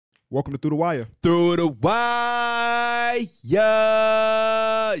Welcome to Through the Wire. Through the wire.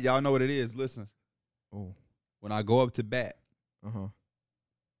 Y'all know what it is. Listen. Oh. When I go up to bat, Uh-huh.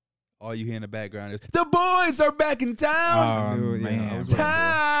 all you hear in the background is, the boys are back in town. Oh, man. I was Time.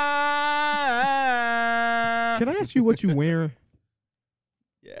 Can I ask you what you wearing?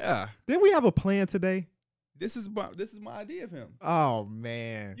 Yeah. Did we have a plan today? This is my idea of him. Oh,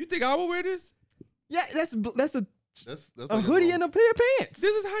 man. You think I will wear this? Yeah, that's a That's a hoodie and a pair of pants.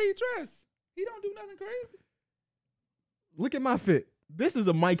 This is how you dress. He don't do nothing crazy. Look at my fit. This is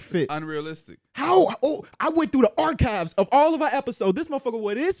a Mike fit. Unrealistic. How? Oh, I went through the archives of all of our episodes. This motherfucker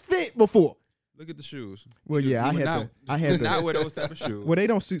wore this fit before. Look at the shoes. Well, yeah, I had to. Not wear those type of shoes. Well, they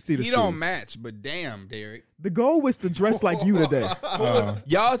don't see the He shoes. don't match, but damn, Derek. The goal was to dress like you today.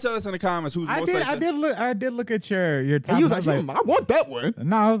 Y'all tell us in the comments who's most like I did look at your top. And he was I like, I want that one.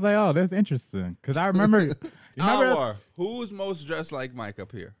 no, I was like, oh, that's interesting. Because I remember, who's most dressed like Mike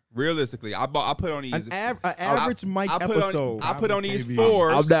up here? Realistically, I put on these. An average Mike I put episode. I put on these Maybe.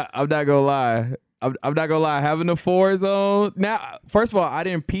 fours. I'm not gonna lie. I'm not gonna lie. Having the fours on now. First of all, I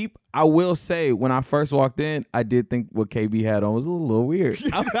didn't peep. I will say when I first walked in, I did think what KB had on was a little weird.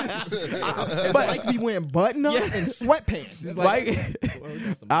 But like be wearing button-ups and sweatpants. It's Like,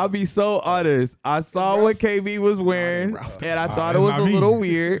 I'll be so honest. I saw what KB was wearing, and I thought it was a little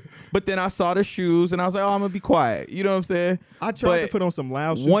weird. But then I saw the shoes, and I was like, "Oh, I'm gonna be quiet." You know what I'm saying? I tried to But put on some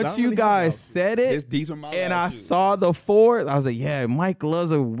loud shoes. once you guys said it, These were my and loud I shoes. saw the fours, I was like, "Yeah, Mike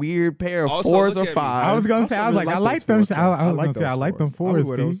loves a weird pair of Also, fours look or at me. fives." I was gonna say, I was like, I like them. I was gonna say, I like them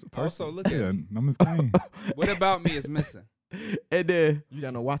fours. Also, look at Yeah, me. I'm just saying. What about me is missing? And then, You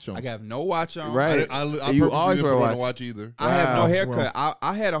got no watch on. I have no watch on. right, I You purposely always didn't wear put on watch. a watch either. I have no Wow. haircut.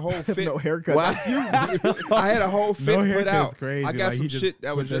 I had a whole fit. no haircut. Wow. I had a whole fit No put haircut's out. crazy. I got Like, some he just shit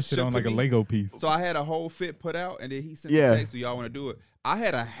that was put just shit shipped on to like a me. Lego piece. So I had a whole fit put out, and then he sent Yeah. the text. So y'all want to do it? I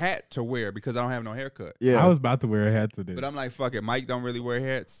had a hat to wear because I don't have no haircut. yeah. I was about to wear a hat today. But I'm like, fuck it. Mike don't really wear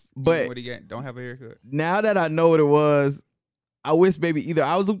hats. But- what he got? Don't have a haircut. Now that I know what it was, I wish maybe either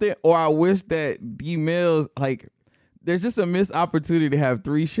I was up there or I wish that D Mills, like, there's just a missed opportunity to have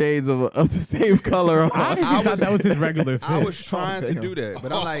 3 shades of the same color on. I I thought that was his regular fit. I was trying to damn. do that,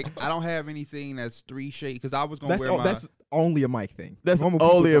 but I'm like, I don't have anything that's 3 shades because I was gonna That's wear my. that's only a Mike thing. That's Normal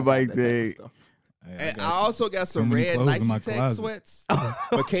people only a don't have Mike that type of thing. stuff. And I also got some Too many red clothes in Nike my Tech closet. sweats,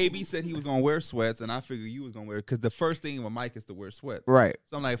 but KB said he was gonna wear sweats, and I figured you was gonna wear because the first thing with Mike is to wear sweats. Right.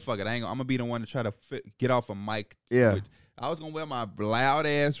 So I'm like, fuck it, I'm gonna be the one to try to get off of Mike. Yeah. I was gonna wear my loud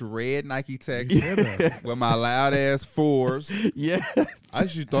ass red Nike Tech You should've. with my loud ass fours. Yes. I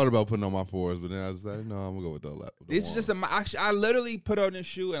actually thought about putting on my fours, but then I decided, no, I'm gonna go with the It's ones. just I literally put on this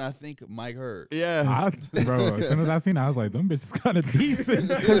shoe, and I think Mike heard. Yeah. Bro, as soon as I seen it, I was like, them bitches kind of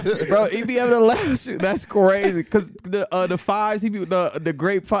decent. Bro, he be having a loud shoe. That's crazy. Cause the fives, he be the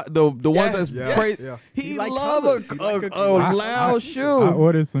great the ones that's yeah, crazy. yeah. He He like love colors. He like a a- loud I shoe.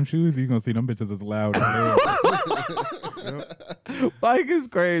 ordered some shoes. You gonna see them bitches as loud as hell. Like, it's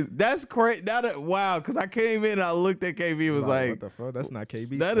crazy. That's crazy. Wow. Cause I came in and I looked at KB, was what like, the fuck? That's not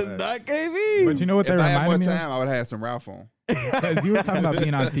KB. that is swag. not KB. But you know what they If I had more reminded me of? time, I would have had some Ralph on. Because you were talking about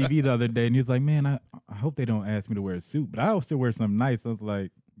being on TV the other day, and he was like, "Man, I hope they don't ask me to wear a suit, but I will still wear something nice." I was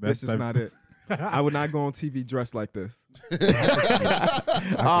like, This is not it. I would not go on TV dressed like this. Oh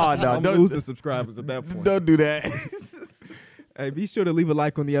no, I'm don't losing subscribers at that point. don't do that. Hey, be sure to leave a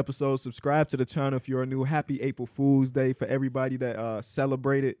like on the episode. Subscribe to the channel if you're new. Happy April Fool's Day for everybody that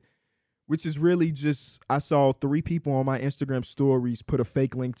celebrated, which is really just, I saw 3 people on my Instagram stories put a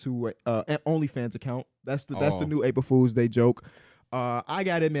fake link to an OnlyFans account. That's the new April Fool's Day joke. I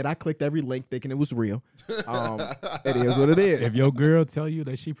gotta admit, I clicked every link thinking it was real. It is what it is. If your girl tell you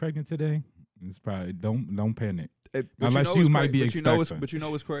that she pregnant today, it's probably don't panic. But Unless know you what's might cra- be but you know expecting. But you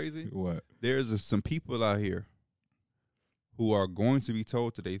know what's crazy? What? There's some people out here who are going to be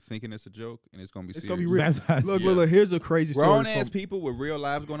told today thinking it's a joke, and it's going to be It's serious. gonna be real. That's how I Look, see it. look, here's a crazy story. Grown ass from- people with real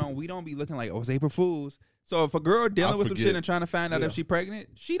lives going on, we don't be looking like, oh, it's April Fools. So if a girl dealing with some shit forget. and trying to find out Yeah. if she pregnant,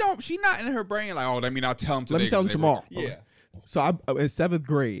 she not in her brain like, oh, let me not tell him today. Let me tell him 'cause April- tomorrow. Yeah. So in 7th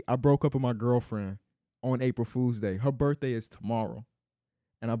grade, I broke up with my girlfriend on April Fool's Day. Her birthday is tomorrow.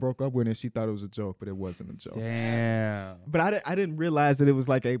 And I broke up with her and she thought it was a joke, but it wasn't a joke. Damn. But I didn't realize that it was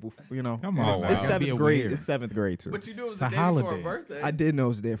like April, Come on, It's, wow. it's Gotta be 7th a grade. weird. It's 7th grade too. But you knew it was It's a a day before her holiday. birthday. I did know it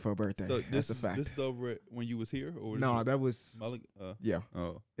was there for a birthday. So That's this a fact. This is over when you was here, or No, that was yeah,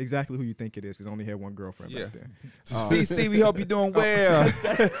 oh. exactly who you think it is because I only had one girlfriend Yeah. back then. CC, we hope you're doing well.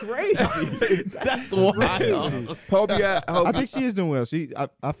 That's crazy. That's wild. Hope you. I think she is doing well.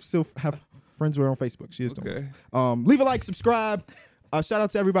 I still have friends with her on Facebook. She is doing Okay. well. Leave a like, subscribe. Shout out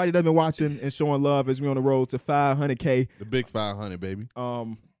to everybody that's been watching and showing love as we on the road to 500K. The big 500, baby.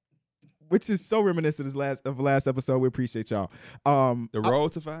 which is so reminiscent of last episode. We appreciate y'all. The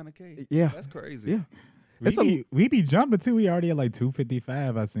road to find a K. Yeah. That's crazy. Yeah. It's a- We be jumping too. We already at like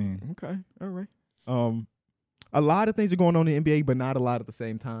 255. I seen. Okay. All right. A lot of things are going on in the NBA, but not a lot at the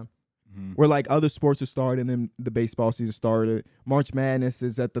same time. Where like other sports are starting and the baseball season started. March Madness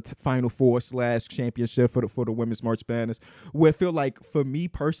is at the Final Four / championship for the women's March Madness. Where I feel like for me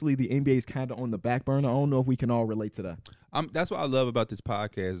personally, the NBA is kind of on the back burner. I don't know if we can all relate to that. That's what I love about this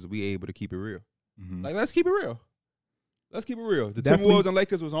podcast is we able to keep it real. Mhm. Like, let's keep it real. Let's keep it real. The Definitely. Timberwolves and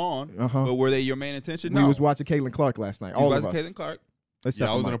Lakers was on, but were they your main intention? We No. was watching Caitlin Clark last night. You All was of us. watching Caitlin Clark. Except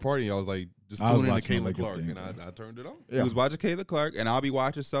Yeah, I was for in a Mike. party. I was like, just I was tune in to watching the Caitlin Lakers Clark, game. and I turned it on. Yeah. You was watching Caitlin Clark, and I'll be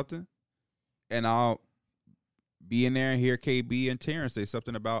watching something, and I'll be in there and hear KB and Terrence say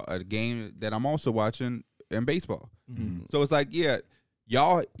something about a game that I'm also watching in baseball. Mhm. So it's like, yeah,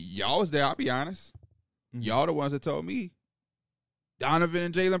 y'all was there. I'll be honest. Mhm. Y'all the ones that told me Donovan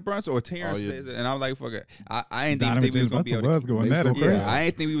and Jalen Brunson or Terrence Oh, yeah. says it, and I'm like, fuck it. I ain't Donovan think we was gonna be James able to was going They at was it. going yeah, crazy. I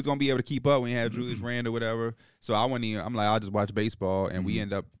ain't think we was gonna be able to keep up when you had Julius Randle or whatever. So I wouldn't even. I'm like, I'll just watch baseball, and we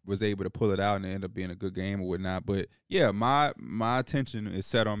end up was able to pull it out and it ended up being a good game or whatnot. But yeah, my attention is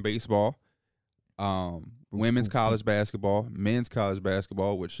set on baseball, women's college basketball, men's college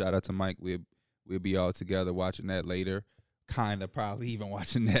basketball. Which shout out to Mike, we'll be all together watching that later. Kind of probably even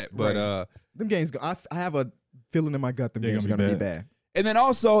watching that, but Right. Them games, I have a feeling in my gut. Them They're games are gonna gonna be be bad. and then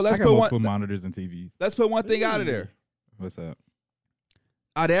also I let's got put multiple one monitors and TVs. let's put one thing out of there. What's up?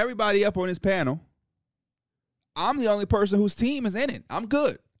 Out of everybody up on this panel, I'm the only person whose team is in it. I'm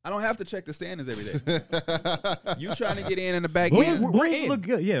good. I don't have to check the standings every day. You trying to get in the back Bulls, end. We're in. look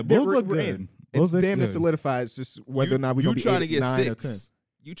good. Yeah, Bulls look we're good. in. Bulls It's look damn near good. solidified. It's just whether or not we're you gonna be trying to 8, get 9, or 10. 6.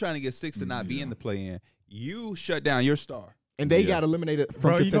 You trying to get 6 to not be Yeah. in the play-in. You shut down your star. And they Yeah. got eliminated from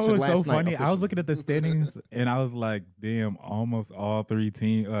Bro, you contention know what's last so night. funny? I was officially. looking at the standings and I was like, damn, almost all three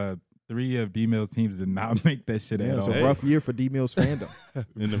of D-Mill's teams did not make that shit Yeah, at it's all. a rough year for D Mills fandom.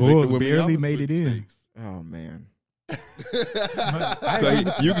 And the Bulls Victor barely Wembanyama made it in. Oh man. So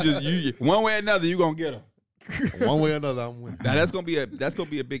you can just one way or another you gonna get them. One way or another, I'm winning. Now that's gonna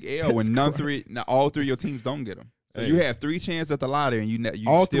be a big L when all three of your teams don't get them. So Hey. you have 3 chances at the lottery and you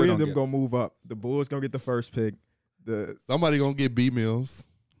All still three don't of them get gonna move up. The Bulls gonna get the first pick. The Somebody gonna get B Mills.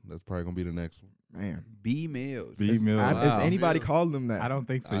 That's probably gonna be the next one. man. B Mills. B Mills. Is Wow. anybody Mills. calling them that? I don't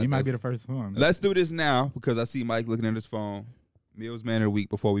think so. Uh, He might be the that's- first one. Let's do this now because I see Mike looking at his phone. Mills Man of the Week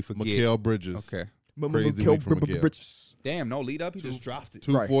before we forget. Mikal Bridges. Okay. Crazy week for Mikal. Bridges. Damn, no lead up. He just dropped it.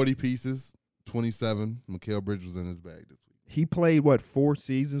 240 pieces, 27. Mikal Bridges was in his bag this week. He played 4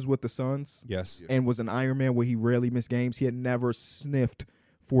 seasons with the Suns Yes. and was an Iron Man where he rarely missed games. He had never sniffed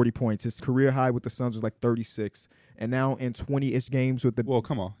 40 points. His career high with the Suns was like 36. And now in 20-ish games with the Well,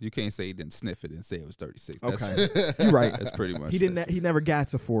 come on. You can't say he didn't sniff it and say it was 36. That's, Okay. You're right. That's pretty much. He didn't. it. He never got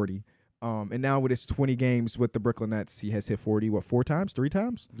to 40. And now with his 20 games with the Brooklyn Nets, he has hit 40. 4 times, 3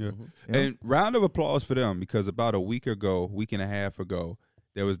 times? Yeah. Yeah. And round of applause for them because about a week and a half ago,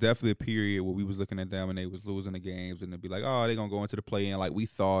 there was definitely a period where we was looking at them and they was losing the games and they'd be like, oh, they're gonna go into the play-in like we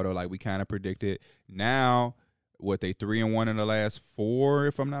thought or like we kind of predicted. Now, they 3-1 in the last 4,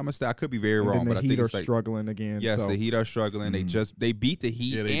 if I'm not mistaken. I could be very And wrong, then but the I Heat think are it's like struggling again. yes, so. the Heat are struggling. They beat the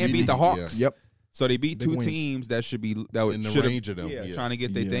Heat Yeah, they and beat beat the the Heat, Hawks. Yep. So they beat Big 2 wins. teams that should be In the should range of them. yeah, Yeah. trying to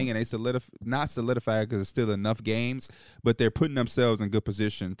get their Yeah. thing, and they not solidified because it's still enough games, but they're putting themselves in good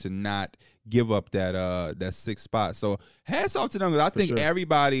position to not give up that 6th spot. So hats off to them. 'Cause I think sure.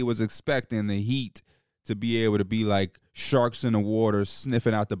 everybody was expecting the Heat to be able to be like sharks in the water,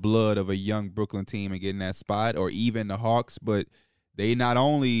 sniffing out the blood of a young Brooklyn team and getting that spot, or even the Hawks. But they not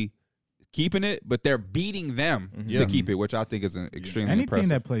only keeping it, but they're beating them Mhm. to keep it, which I think is an extremely Any impressive. team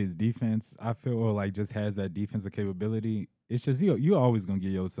that plays defense, I feel, or like just has that defensive capability, it's just you always gonna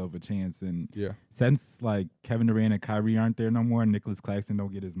give yourself a chance. And Yeah. since like Kevin Durant and Kyrie aren't there no more, Nicholas Claxton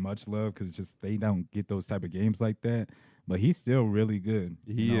don't get as much love because just they don't get those type of games like that. But he's still really good.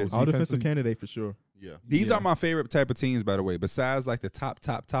 He is. All defensive defensively- candidate for sure. Yeah. These Yeah. are my favorite type of teams, by the way. Besides like the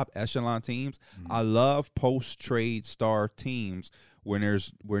top echelon teams, I love post trade star teams when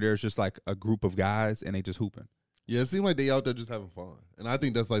there's just like a group of guys and they just hooping. Yeah, it seems like they out there just having fun. And I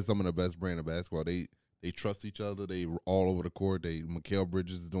think that's like some of the best brand of basketball. They trust each other. They all over the court. Mikal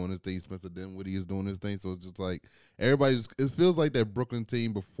Bridges is doing his thing. Spencer Dinwiddie is doing his thing. So it's just like it feels like that Brooklyn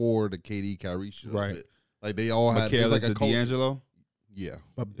team before the KD Kyrie shit. Right. Like they all had Michaelis like a to culture. D'Angelo. Yeah.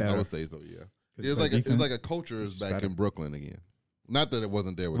 But I better. would say so, yeah. Because It's like a culture is Just back better. in Brooklyn again. Not that it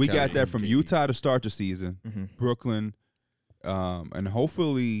wasn't there with We Kyrie got that and from KD. Utah to start the season. Mhm. Brooklyn, and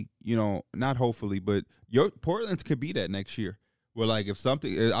hopefully, not hopefully, but Portland could be that next year. Well, like if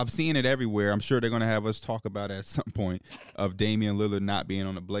something, I've seen it everywhere. I'm sure they're going to have us talk about it at some point of Damian Lillard not being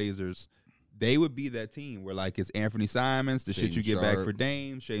on the Blazers they would be that team where like it's Anthony Simons, the shit Shaden you get back Sharp. for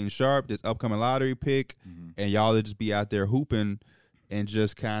Dame, Shaden Sharp, this upcoming lottery pick, and y'all would just be out there hooping and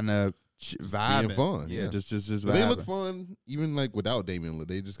just kind of vibing. fun, Yeah, yeah. just But they vibing. look fun even like without Damian Lillard.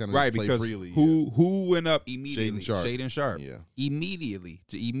 They just kind of Right, play because freely. who went up immediately? Shaden Sharp. Shaden Yeah.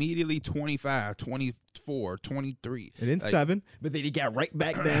 Immediately 25, 24, 23. And then Like, 7, but then he got right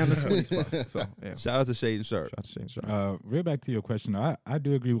back down to 20 spots. So yeah. Shout out to Shaden Sharp. Shout out to Shane Sharp. Real back to your question, I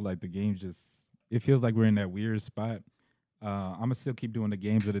do agree with like the game. Just it feels like we're in that weird spot. I'm gonna still keep doing the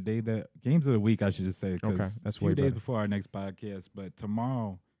games of the day, the games of the week, I should just say. 'Cause Okay, that's a few way days better. before our next podcast. But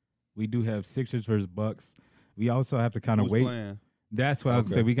tomorrow we do have Sixers versus Bucks. We also have to kind of Who's wait. playing? That's what I was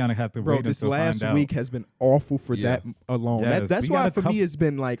gonna Okay. say. We kind of have to Bro, wait this until last find out. week has been awful for Yeah. that alone. Yes, That's we why got a for couple- me it's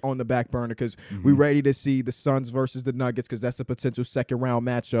been like on the back burner because Mhm. we ready to see the Suns versus the Nuggets because that's a potential second round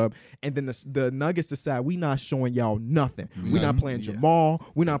matchup. And then the Nuggets decide we not showing y'all nothing. Mhm. We not playing Yeah. Jamal.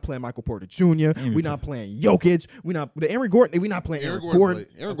 We not playing Michael Porter Jr. Ain't We not playing Jokic. We not the Aaron Gordon. We not playing Aaron Gordon.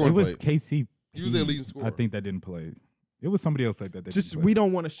 Aaron It Gordon was played. KCP. He was their leading scorer. I think that didn't play. It was somebody else like that. Just didn't we play.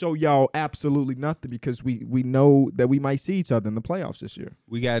 don't want to show y'all absolutely nothing because we know that we might see each other in the playoffs this year.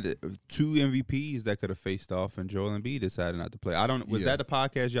 We got 2 MVPs that could have faced off, and Joel Embiid decided not to play. I don't. Was Yeah. that the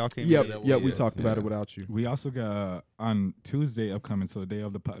podcast y'all came? Yep, in? that yeah, was- we yes, talked about it yeah. without you. We also got on Tuesday upcoming, so the day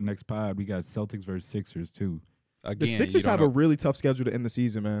of the next pod, we got Celtics versus Sixers too. The Again, Sixers you don't have know. a really tough schedule to end the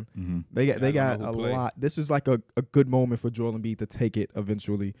season, man. Mm-hmm. They got Yeah, they I got don't know a who play. lot. This is like a good moment for Joel Embiid to take it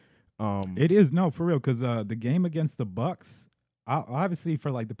eventually. It is no for real because the game against the Bucks, obviously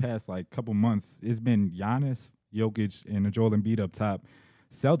for like the past like couple months, it's been Giannis, Jokic, and Joel Embiid up top.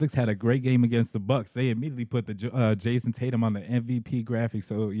 Celtics had a great game against the Bucks. They immediately put the Jason Tatum on the MVP graphic.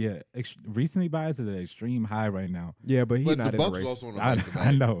 So yeah, recently bias is at an extreme high right now. Yeah, but he's But not the in Bucks the race. lost on a I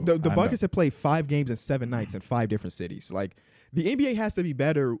back-to-back. know The I Buckets know. have played 5 games in 7 nights in 5 different cities. Like the NBA has to be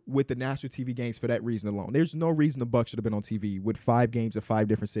better with the national TV games for that reason alone. There's no reason the Bucks should have been on TV with 5 games in 5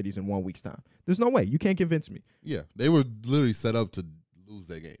 different cities in 1 week's time. There's no way. You can't convince me. Yeah, they were literally set up to lose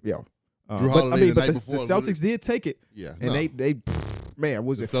that game. Yeah. Drew But Holiday the night the before Celtics did take it, Yeah, and no. they man,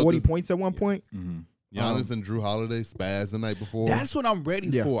 was The it 40 Celtics- points at one point? Mhm. Giannis and Drew Holiday spazzed the night before. That's what I'm ready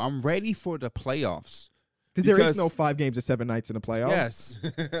Yeah. for. I'm ready for the playoffs. Because there is Because- no 5 games in 7 nights in the playoffs. Yes,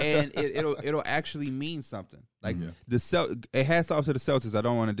 and it'll actually mean something. Like Yeah. it hats off to the Celtics. I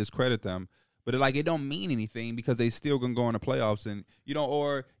don't want to discredit them, but it don't mean anything because they still gonna go in the playoffs, and the You know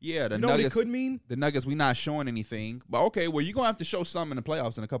what it Nuggets. could mean? The Nuggets, we not showing anything, but okay, well you're gonna have to show something in the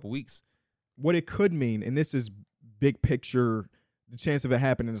playoffs in a couple weeks. What it could mean, and this is big picture, the chance of it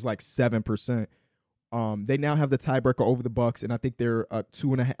happening is like 7%. They now have the tiebreaker over the Bucks, and I think they're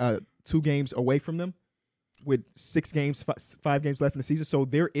 2 games away from them with 6 games, 5 games left in the season. So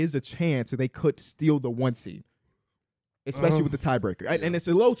there is a chance that they could steal the 1 seed, especially with the tiebreaker. And yeah. it's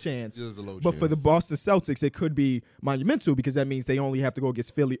a low chance. Just a low But for the chance. Boston Celtics, it could be monumental because that means they only have to go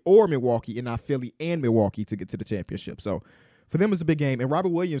against Philly or Milwaukee and not Philly and Milwaukee to get to the championship. So for them, it's a big game. And Robert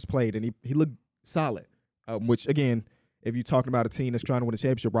Williams played, and he looked solid, which, again, if you're talking about a team that's trying to win a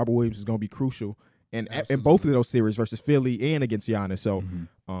championship, Robert Williams is going to be crucial in both of those series versus Philly and against Giannis. So,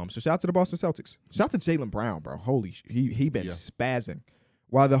 so shout out to the Boston Celtics. Shout out to Jaylen Brown, bro. Holy, he been Yeah. spazzing.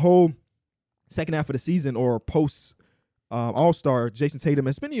 While the whole second half of the season or post All-Star, Jason Tatum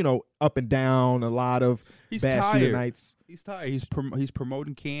has been, up and down, a lot of He's bad tired. shooting nights. He's tired. He's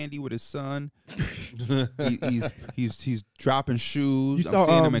promoting candy with his son. He's dropping shoes. You I'm saw,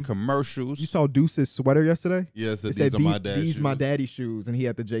 seeing him in commercials. You saw Deuce's sweater yesterday? Yes, It these said, are my dad's these shoes. my daddy's shoes, and he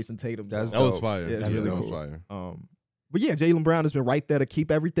had the Jason Tatum. That's That was dope. fire. Yeah, it's Yeah, really that was cool. fire. But yeah, Jaylen Brown has been right there to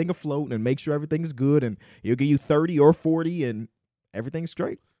keep everything afloat and make sure everything is good, and he'll give you 30 or 40, and everything's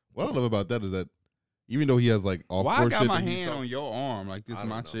straight. What I love about that is that even though he has like off Why I court got shit my that he's hand talking- on your arm like this I is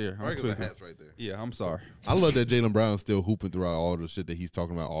my don't know. chair? I'm Right 'cause the tweaking. hat's right there. Yeah, I'm sorry. I love that Jaylen Brown's still hooping throughout all the shit that he's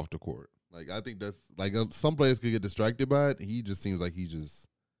talking about off the court. Like I think that's like some players could get distracted by it. He just seems like he just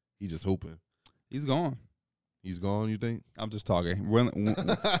hooping. He's gone. He's gone. You think? I'm just talking.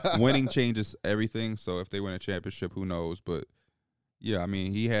 Winning changes everything. So if they win a championship, who knows? But yeah, I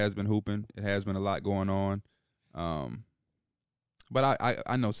mean, he has been hooping. It has been a lot going on. But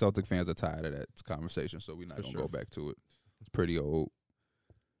I know Celtic fans are tired of that conversation, so we're not For gonna sure. go back to it. It's pretty old.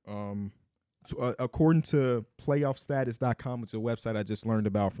 According to playoffstatus.com, which is a website I just learned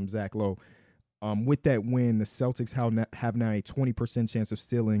about from Zach Lowe, with that win, the Celtics have now a 20% chance of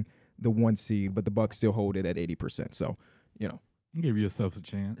stealing the 1 seed, but the Bucks still hold it at 80%. So, Give yourself a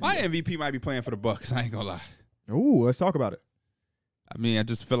chance. My MVP might be playing for the Bucks. I ain't gonna lie. ooh, let's talk about it. I mean, I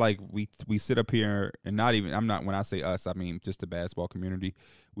just feel like we sit up here and when I say us, I mean just the basketball community.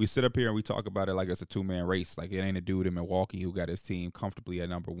 We sit up here and we talk about it like it's a 2-man race. Like it ain't a dude in Milwaukee who got his team comfortably at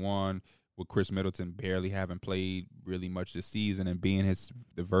number 1. with Chris Middleton barely having played really much this season and being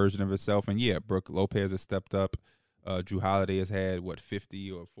the version of himself. And yeah, Brooke Lopez has stepped up. Drew Holiday has had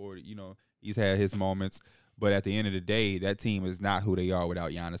 50 or 40. You know, he's had his moments. But at the end of the day, that team is not who they are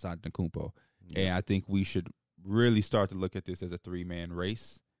without Giannis Antetokounmpo. And I think we should really start to look at this as a 3-man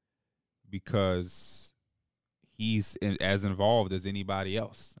race because he's as involved as anybody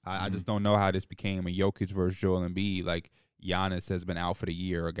else. I just don't know how this became a Jokic versus Joel Embiid. Like Giannis has been out for the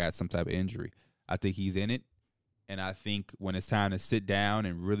year or got some type of injury. I think he's in it. And I think when it's time to sit down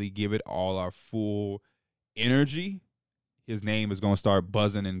and really give it all our full energy, his name is going to start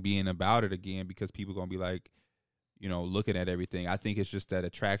buzzing and being about it again because people are going to be like, you know, looking at everything. I think it's just that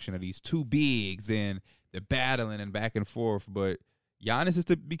attraction of these two bigs and the battling and back and forth. But Giannis is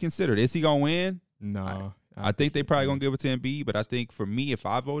to be considered. Is he going to win? No. I think they probably going to give it to Embiid, but I think for me, if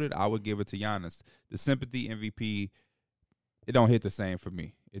I voted, I would give it to Giannis. The sympathy MVP, it don't hit the same for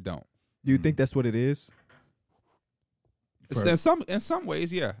me. It don't. Do you think that's what it is? In some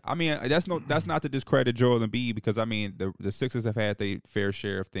ways, yeah. I mean, that's not to discredit Joel Embiid because I mean the Sixers have had their fair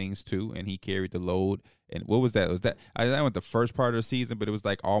share of things too, and he carried the load. And what was that? I went the first part of the season, but it was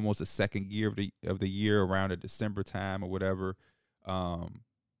like almost the second year of the year around the December time or whatever.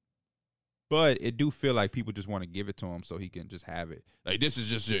 But it do feel like people just want to give it to him so he can just have it. Like this is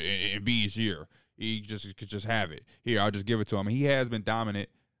just Embiid's year. He could just have it. Here, I'll just give it to him. He has been dominant,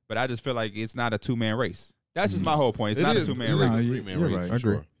 but I just feel like it's not a 2-man race. That's just my whole point. It's not a 2-man race. It's a 3-man race right. for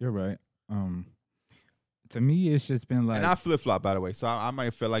sure. You're right. To me, it's just been like, And I flip-flop, by the way. So I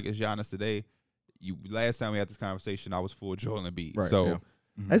might feel like it's Giannis today. Last time we had this conversation, I was full Joel Embiid. Right, so yeah.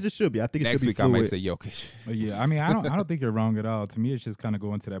 As it should be. I think it next should be week I might fluid. say Jokic. yeah. I mean, I don't think you're wrong at all. To me, it's just kind of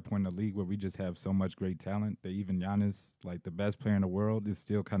going to that point in the league where we just have so much great talent that even Giannis, like the best player in the world, is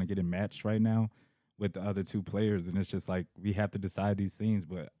still kind of getting matched right now with the other two players, and it's just like we have to decide these things.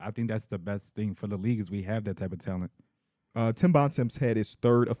 But I think that's the best thing for the league is we have that type of talent. Tim Bontemps had his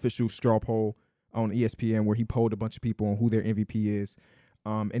third official straw poll on ESPN where he polled a bunch of people on who their MVP is,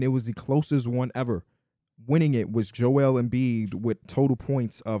 and it was the closest one ever. Winning it was Joel Embiid with total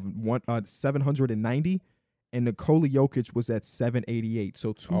points of 790, and Nikola Jokic was at 788.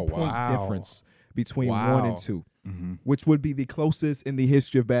 So 2-point difference between 1 and 2. Which would be the closest in the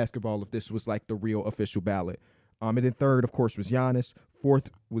history of basketball if this was like the real official ballot. And then third, of course, was Giannis.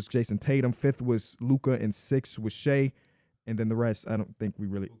 Fourth was Jason Tatum. Fifth was Luka, and sixth was Shea. And then the rest, I don't think we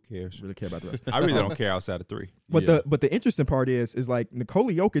really care about the rest. I really don't care outside of 3. But the interesting part is like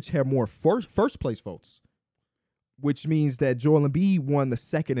Nikola Jokic had more first place votes, which means that Joel Embiid won the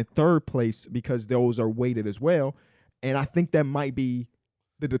second and third place because those are weighted as well. And I think that might be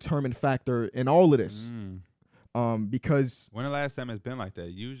the determined factor in all of this. Because when the last time it's been like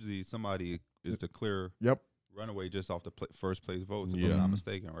that? Usually somebody is the clear runaway just off the first place votes, if I'm not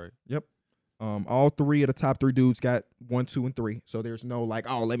mistaken, right? Yep. All 3 of the top 3 dudes got 1, 2, and 3. So there's no like,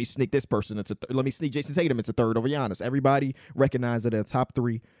 oh, let me sneak this person into let me sneak Jason Tatum into third over Giannis. Everybody recognized that they're top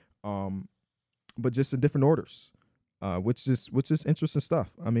 3, but just in different orders, which is interesting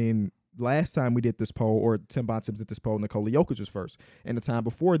stuff. I mean, last time we did this poll, or Tim Bontemps did this poll, Nikola Jokic was first. And the time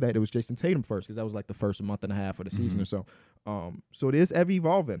before that, it was Jason Tatum first because that was like the first month and a half of the season or so. So it is ever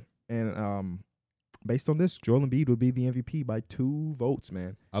evolving. And based on this, Joel Embiid would be the MVP by 2 votes,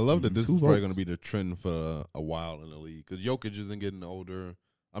 man. I love that this 2 is probably votes. going to be the trend for a while in the league because Jokic isn't getting older.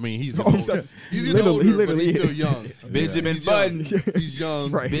 I mean, he's Oh, getting older. He's getting older, he but literally he's still is. young. Benjamin He's Button. young. He's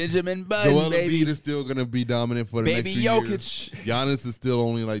young. Right. Benjamin Button, Joel baby. Embiid is still going to be dominant for the Baby next few Jokic. years. Giannis is still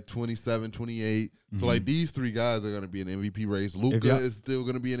only like 27, 28. So, like, these 3 guys are going to be an MVP race. Luka is still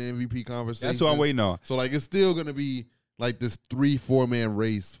going to be an MVP conversation. That's what I'm waiting on. So, like, it's still going to be like this 3-4-man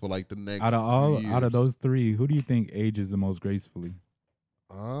race for like the next Out of few out of years. those 3, who do you think ages the most gracefully?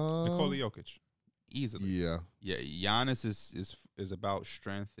 Nikola Jokic. Easily. Yeah. Yeah, Giannis is about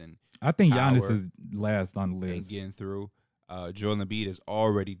strength and I think Power. Giannis is last on the and list. getting through. Joel Embiid has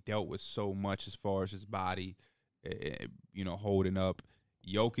already dealt with so much as far as his body, holding up.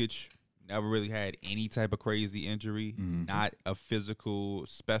 Jokic never really had any type of crazy injury. Not a physical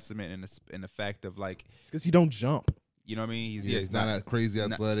specimen in the fact of like, Because he don't jump. you know what I mean? He's not that crazy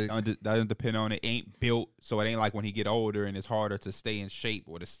athletic. Doesn't depend on it. Ain't built, so it ain't like when he get older and it's harder to stay in shape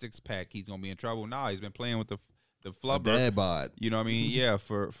or the 6-pack, he's gonna be in trouble. Nah, he's been playing with the flubber. Dad bod. You know what I mean? Yeah,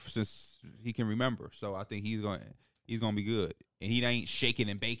 for since he can remember. So I think he's gonna be good, and he ain't shaking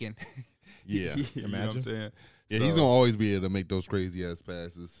and baking. Yeah. You know what I'm saying? Yeah, So, he's gonna always be able to make those crazy ass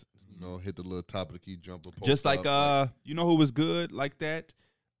passes. You know, hit the little top of the key jumper. Post just like up, you know who was good like that?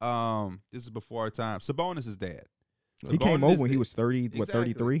 This is before our time. Sabonis' dad. He came Sabonis over when he did- was 30, Exactly.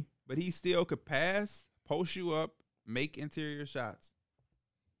 33? but he still could pass, post you up, make interior shots.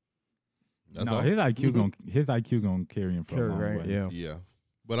 That's no, all. his IQ gonna carry him for Curry, a long right? way. Yeah. Yeah.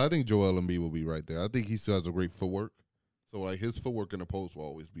 But I think Joel Embiid will be right there. I think he still has a great footwork. So like his footwork in the post will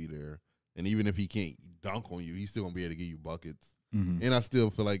always be there. And even if he can't dunk on you, he's still gonna be able to give you buckets. Mhm. And I still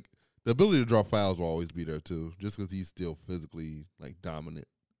feel like the ability to draw fouls will always be there too, just because he's still physically like dominant.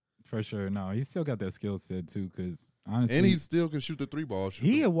 For sure. No, he still got that skill set too. Because honestly, And he still can shoot the 3-ball. shoot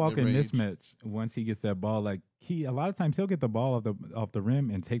he the a walking mid-range. mismatch once he gets that ball. Like a lot of times he'll get the ball off the rim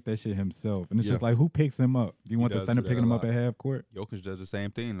and take that shit himself. And it's Yeah. just like, who picks him up? Do you want the does center do that picking a him up lot. at half court? Jokic does the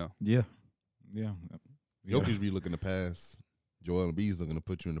same thing though. Yeah. Yeah. Jokic be looking to pass. Joel Embiid's looking to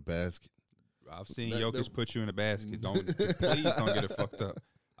put you in the basket. I've seen That- Jokic that- put you in the basket. Don't please don't get it fucked up.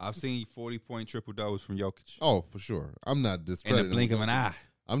 I've seen 40-point triple doubles from Jokic Oh, for sure. I'm not in discrediting. the blink of an Jokic. eye.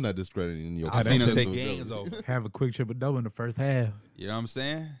 I'm not discrediting Jokic. I've seen him that's take just games over. Have a quick triple double in the first half. You know what I'm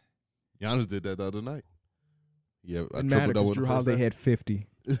saying? Giannis did that the other night. Yeah, a Didn't matter triple double. because Drew Holiday had 50.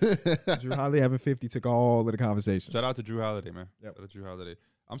 Drew Holiday having 50 took all of the conversation. Shout out to Drew Holiday, man. Yep. Shout out to Drew Holiday.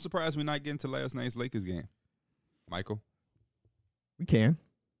 I'm surprised we're not getting to last night's Lakers game. Michael, We can.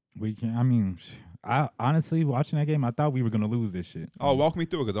 We can. I mean, I honestly watching that game, I thought we were gonna lose this shit. oh, walk me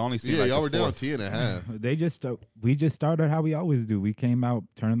through it because I only seen Yeah, like y'all the were down fourth. 10 and a half. We just started how we always do. We came out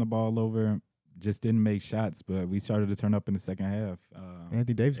turning the ball over, just didn't make shots, but we started to turn up in the second half.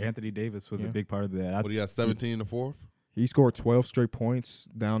 Anthony Davis. Anthony Davis was Yeah. a big part of that. What do you got? 17 in the fourth. He scored 12 straight points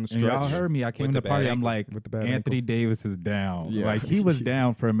down the And stretch. y'all heard me. I came With to the the party. bad I'm ankle. like, With the bad Anthony ankle. Davis is down. Yeah. Like he was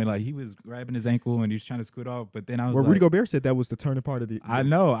down for a minute. Like he was grabbing his ankle and he was trying to scoot off. But then I was Well, like, Rudy Gobert said that was the turning part of the. I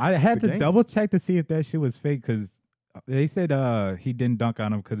know. I had the to game. double check to see if that shit was fake because they said he didn't dunk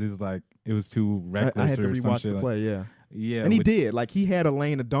on him because it was like it was too reckless I had to or some rewatch shit the like- play. Yeah, Yeah, and he which, did. Like he had a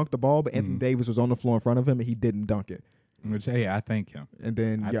lane to dunk the ball, but Anthony Mhm. Davis was on the floor in front of him, and he didn't dunk it. Which hey, I thank him. And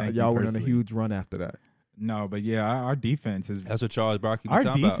then I thank him y'all went on a personally. huge run after that. No, but yeah, our defense is That's what Charles Barkley be our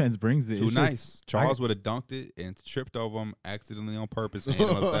talking defense about. brings it. Too It's nice. just- Charles would have dunked it and tripped over him accidentally on purpose and hit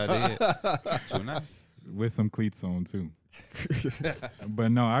him upside the head. Too nice. with some cleats on too.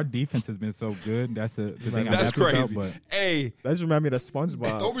 But no, our defense has been so good. That's the thing. I'm That's happy about, crazy. but Hey, That just reminded me of that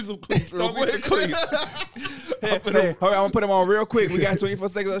SpongeBob. Throw me some cleats real throw me quick. some cleats. Hey, hold on, I'm gonna put them on real quick. We got 24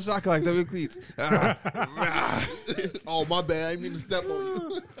 seconds of shot clock. Throw me cleats. Oh, my bad. I didn't mean to step on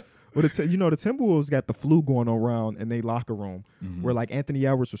you. Well, the Timberwolves got the flu going around in their locker room, Mhm. where like Anthony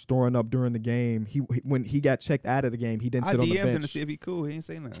Edwards was storing up during the game. When he got checked out of the game, he didn't I sit on the DM'd him to bench. see if he cool. He ain't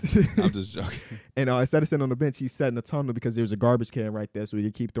say nothing. I'm just joking. And instead of sitting on the bench, he sat in the tunnel because there was a garbage can right there, so he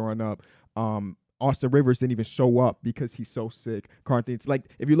could keep throwing up. Austin Rivers didn't even show up because he's so sick. It's like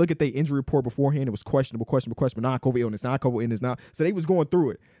if you look at the injury report beforehand, it was questionable, non-COVID illness, non-COVID illness, now. So they was going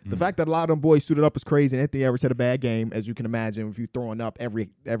through it. The fact that a lot of them boys suited up is crazy. And Anthony Edwards had a bad game, as you can imagine, if you throwing up every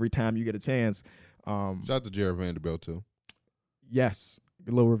time you get a chance. Shout out to Jared Vanderbilt, too. Yes,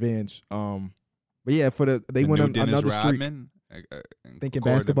 a little revenge. But yeah, they The went new on Dennis another streak. Rodman, Thinking according to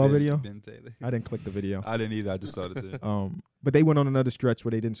basketball Ben- video? Ben Taylor. I didn't click the video. I didn't either. I just saw it. Too. But they went on another stretch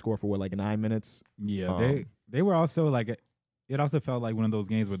where they didn't score for like 9 minutes. Yeah, Um, they were also like it also felt like one of those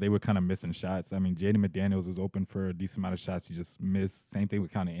games where they were kind of missing shots. I mean, Jaden McDaniels was open for a decent amount of shots. He just missed. Same thing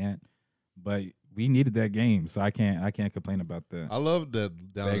with kind of Ant, but we needed that game, so I can't complain about that. I love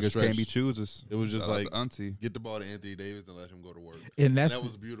that down the Beggars stretch. can't be choosers. It was just Shout out like to Auntie. get the ball to Anthony Davis and let him go to work. And And that's that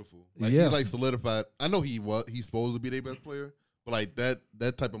was beautiful. Like Yeah. he like solidified. I know he's supposed to be their best player, but like that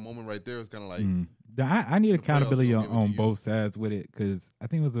type of moment right there is kind of like I need the playoffs accountability gonna give it to on you. both sides with it because I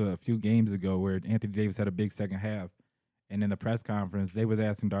think it was a few games ago where Anthony Davis had a big second half, and in the press conference they was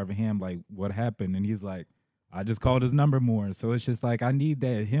asking Darvin Ham like what happened, and he's like, I just called his number more. So it's just like I need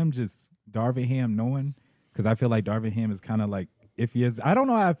that Darvin Ham knowing because I feel like Darvin Ham is kind of like if he is. I don't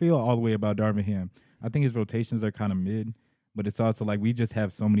know how I feel all the way about Darvin Ham. I think his rotations are kind of mid. But it's also like we just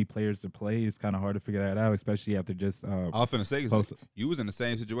have so many players to play. It's kind of hard to figure that out, especially after just I was finna say, 'cause close. you was in the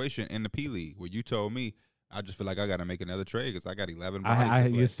same situation in the P League where you told me, I just feel like I got to make another trade because I got 11 bodies I to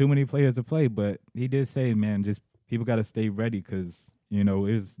play. there's too many players to play, but he did say, man, just people got to stay ready because you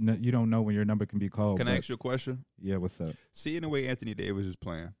don't know when your number can be called. Can I but- ask you a question? Yeah, what's up? Seeing the way Anthony Davis is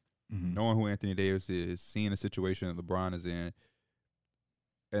playing, Mhm. knowing who Anthony Davis is, seeing the situation that LeBron is in,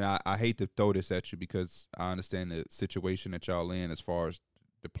 and I hate to throw this at you because I understand the situation that y'all in as far as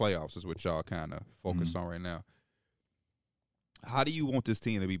the playoffs is what y'all kind of focused on right now. How do you want this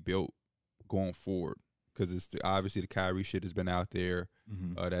team to be built going forward? Because obviously the Kyrie shit has been out there.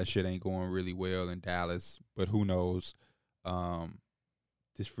 Mhm. That shit ain't going really well in Dallas, but who knows?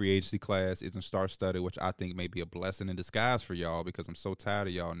 This free agency class isn't star-studded, which I think may be a blessing in disguise for y'all because I'm so tired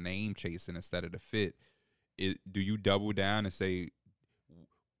of y'all name chasing instead of the fit. Do you double down and say,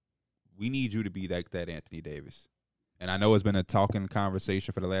 we need you to be like that Anthony Davis? and I know it's been a talking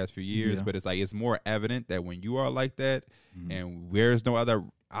conversation for the last few years, Yeah. but it's like it's more evident that when you are like that, Mhm. and there's no other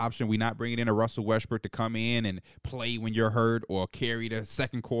option, we're not bringing in a Russell Westbrook to come in and play when you're hurt or carry the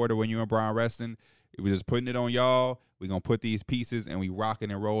second quarter when you're in Brown resting. We're just putting it on y'all. We're going to put these pieces and we rocking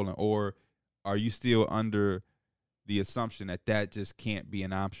and rolling. Or are you still under the assumption that that just can't be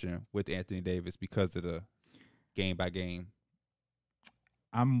an option with Anthony Davis because of the game by game?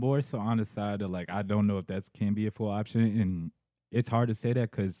 I'm more so on the side of like I don't know if that can be a full option, and it's hard to say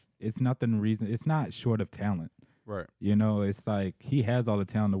that because it's it's not short of talent. Right. You know, it's like he has all the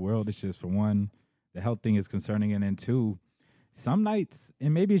talent in the world. It's just for one, the health thing is concerning, and then two, some nights,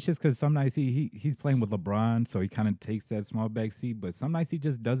 and maybe it's just because some nights he's playing with LeBron, so he kind of takes that small back seat. But some nights he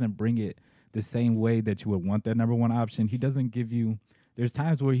just doesn't bring it the same way that you would want that number one option. He doesn't give you. There's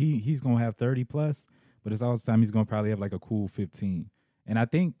times where he's gonna have 30 plus, but it's all the time he's gonna probably have like a cool 15. And I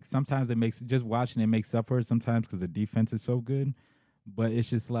think sometimes it makes just watching it makes up for it sometimes because the defense is so good. But it's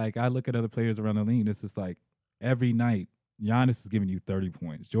just like I look at other players around the league. It's just like every night Giannis is giving you 30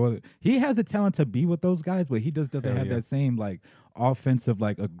 points. Jordan, he has the talent to be with those guys, but he just doesn't Hell have yeah. that same like offensive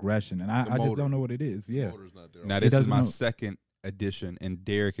like aggression. And I just motor. don't know what it is. The Yeah. motor's not there. Now, He this is doesn't my know. second edition, and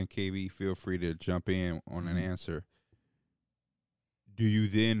Derek and KB, feel free to jump in on an answer. Do you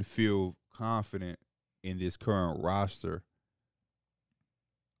then feel confident in this current roster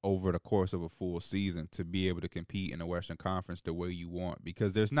over the course of a full season to be able to compete in the Western Conference the way you want?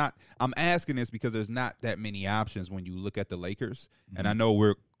 Because there's not, I'm asking this because there's not that many options when you look at the Lakers. And I know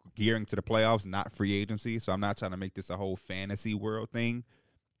we're gearing to the playoffs, not free agency, so I'm not trying to make this a whole fantasy world thing.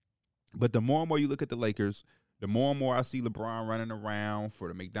 But the more and more you look at the Lakers, the more and more I see LeBron running around for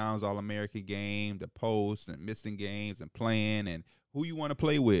the McDonald's All-American game, the post, and missing games and playing, and who you want to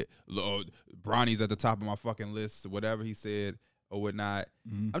play with. Bronny's at the top of my fucking list, whatever he said or whatnot.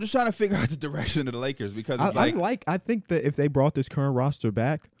 Mhm. I'm just trying to figure out the direction of the Lakers because it's I think that if they brought this current roster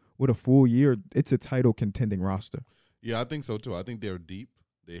back with a full year, it's a title contending roster. Yeah, I think so too. I think they're deep.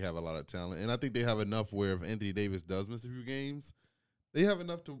 They have a lot of talent, and I think they have enough where if Anthony Davis does miss a few games, they have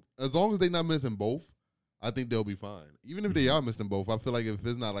enough to. As long as they're not missing both, I think they'll be fine. Even if they are missing both, I feel like if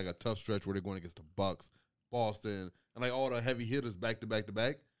it's not like a tough stretch where they're going against the Bucks, Boston, and like all the heavy hitters back to back to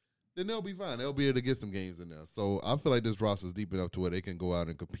back, then they'll be fine. They'll be able to get some games in there. So I feel like this roster is deep enough to where they can go out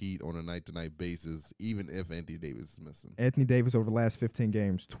and compete on a night-to-night basis, even if Anthony Davis is missing. Anthony Davis over the last 15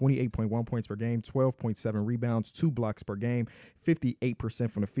 games, 28.1 points per game, 12.7 rebounds, 2 blocks per game,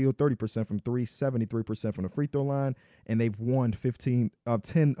 58% from the field, 30% from three, 73% from the free throw line, and they've won 10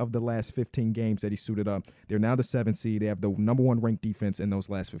 of the last 15 games that he suited up. They're now the 7th seed. They have the number 1 ranked defense in those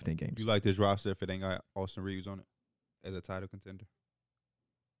last 15 games. you like this roster if it ain't got Austin Reeves on it as a title contender.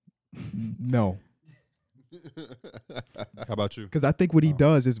 No, How about you? because I think what he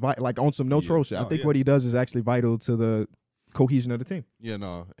does is like on some no Yeah. troll shit. I No, think yeah. what he does is actually vital to the cohesion of the team. Yeah,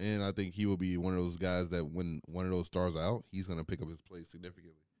 no, and I think he will be one of those guys that when one of those stars out, he's going to pick up his place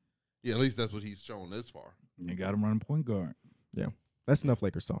significantly. Yeah, at least that's what he's shown this far. You got him running point guard. That's enough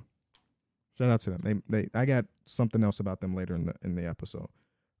Lakers talk. Shout out to them. I got something else about them later in the episode.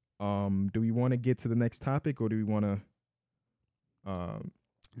 Do we want to get to the next topic or do we want to?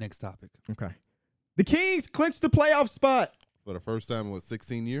 Next topic. Okay. The Kings clinched the playoff spot. For the first time in,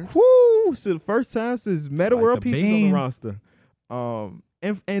 16 years? Woo! So the first time since Meta Like World the Peace is on the bean. roster.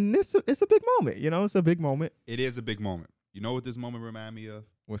 And this it's a big moment. You know, it's a big moment. It is a big moment. You know what this moment remind me of?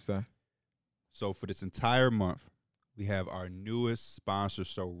 What's that? So for this entire month, we have our newest sponsor,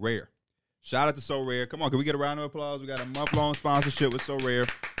 So Rare. Shout out to So Rare. Come on, can we get a round of applause? We got a month-long sponsorship with So Rare.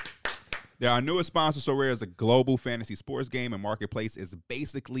 They're our newest sponsor. So Rare is a global fantasy sports game and marketplace. Is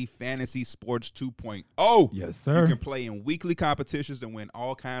basically fantasy sports 2.0. Yes, You sir. can play in weekly competitions and win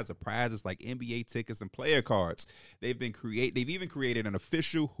all kinds of prizes like NBA tickets and player cards. They've even created an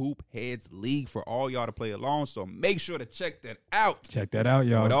official Hoop Heads League for all y'all to play along. So make sure to check that out. Check that out,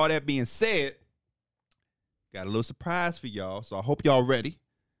 y'all. With all that being said, got a little surprise for y'all. So I hope y'all ready.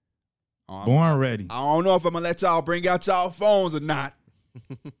 Born ready. I don't know if I'm gonna let y'all bring out y'all phones or not.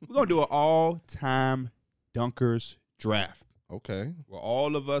 We're gonna do an all-time dunkers draft, Okay. where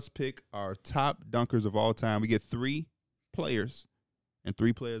all of us pick our top dunkers of all time. We get 3 players and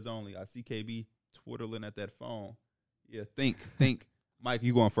 3 players only. I see KB twiddling at that phone. Yeah, think. Mike,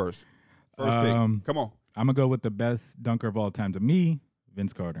 you going first. First pick. Come on. I'm gonna go with the best dunker of all time to me,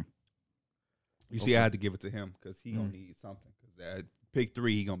 Vince Carter. You see, I had to give it to him because he gonna Mm. need something. Because at pick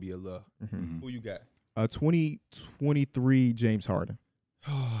 3, he gonna be a love. Mhm. Who you got? 2023 James Harden.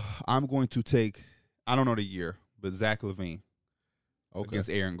 I'm going to take, I don't know the year, but Zach LaVine Okay. against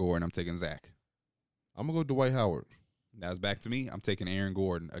Aaron Gordon. I'm taking Zach. I'm going to go Dwight Howard. Now it's back to me. I'm taking Aaron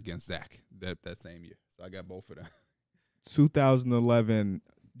Gordon against Zach that same year. So I got both of them. 2011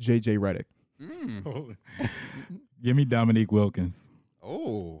 JJ Redick. Mm. Give me Dominique Wilkins.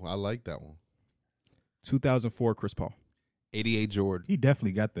 Oh, I like that one. 2004 Chris Paul. 88 Jordan. He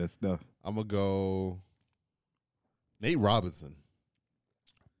definitely got that stuff. I'm gonna go Nate Robinson.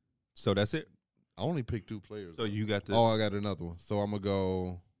 So that's it. I only picked 2 players. So you got the Oh, I got another one. So I'm gonna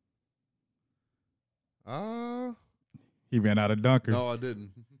go. He ran out of dunkers. No, I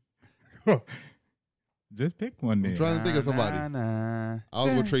didn't. Just pick one I'm then. trying to think of somebody. Nah. I'll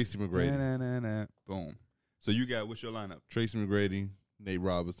go Tracy McGrady. Nah. Boom. So you got what's your lineup? Tracy McGrady, Nate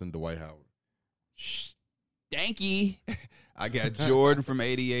Robinson, Dwight Howard. Stanky. I got Jordan from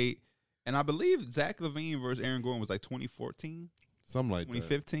 88. And I believe Zach LaVine versus Aaron Gordon was like 2014, Something like that.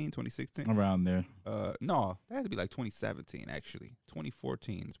 2015, 2016. Around there. No, that had to be like 2017, actually.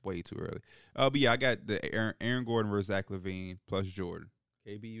 2014 is way too early. But yeah, I got the Aaron Gordon versus Zach LaVine plus Jordan.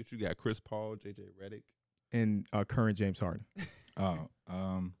 KB, what you got? Chris Paul, JJ Redick. And current James Harden.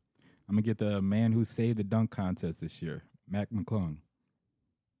 I'm gonna get the man who saved the dunk contest this year, Mac McClung.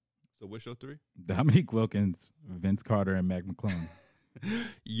 So what's your 3? Dominique Wilkins, Vince Carter, and Mac McClung.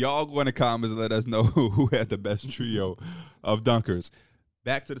 Y'all go in the comments and let us know who had the best trio of dunkers.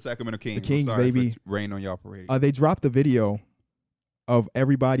 Back to the Sacramento Kings. The Kings, I'm sorry baby. for rain on y'all parade. They dropped the video of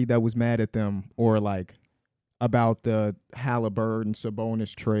everybody that was mad at them or like about the Halliburton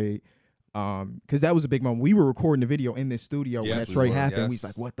Sabonis trade. Because that was a big moment. We were recording the video in this studio when Yes, that we trade were, happened. We yes.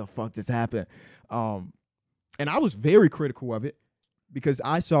 was like, what the fuck just happened? And I was very critical of it because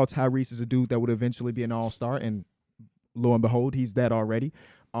I saw Tyrese as a dude that would eventually be an all-star, and lo and behold, he's that already.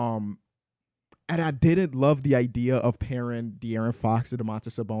 And I didn't love the idea of pairing De'Aaron Fox and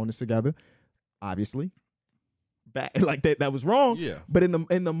Domantas Sabonis together. Obviously, like that was wrong. Yeah. But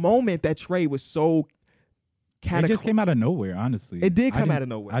in the moment, that trade was so It just came out of nowhere, honestly. It did I come didn't- out of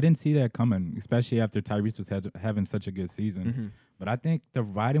nowhere. I didn't see that coming, especially after Tyrese was having such a good season. Mm-hmm. But I think the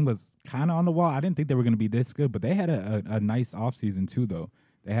writing was kind of on the wall. I didn't think they were going to be this good, but they had a nice offseason too, though.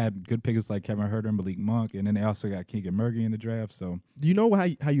 They had good pickups like Kevin Huerter and Malik Monk, and then they also got Keegan Murray in the draft. So Do you know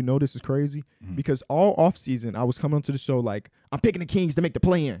how you know this is crazy? Mhm. Because all offseason, I was coming onto the show like, I'm picking the Kings to make the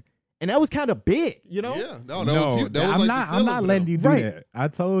play-in. And that was kind of big, you know? Yeah. No, that was huge. That was I'm like not. the I'm not ceiling letting for you them. do Right. that. I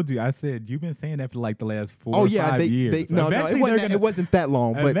told you. I said you've been saying that for like the last 4 Oh or yeah, 5 years. no, Eventually it they're wasn't that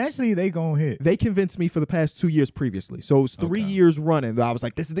long, but eventually they gonna hit. they convinced me for the past 2 years previously. So it was 3 Okay. years running that I was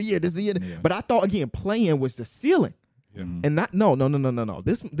like, this is the year. Yeah. But I thought again, playing was the ceiling, Mhm. and not no.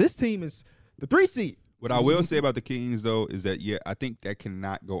 This team is the 3 seed. What I will say about the Kings though is that I think that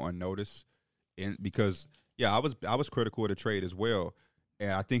cannot go unnoticed, because I was critical of the trade as well,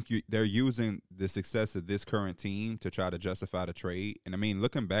 and I think they're using the success of this current team to try to justify the trade. And I mean,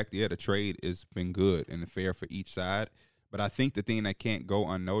 looking back, the trade has been good and fair for each side. But I think the thing that can't go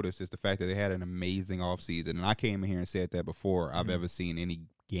unnoticed is the fact that they had an amazing offseason. And I came in here and said that before I've ever seen any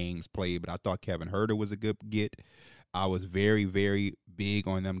games played, but I thought Kevin Huerter was a good get. I was very, very big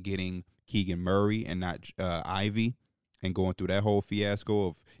on them getting Keegan Murray and not Ivy, and going through that whole fiasco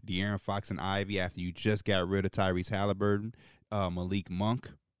of De'Aaron Fox and Ivy after you just got rid of Tyrese Halliburton, Malik Monk,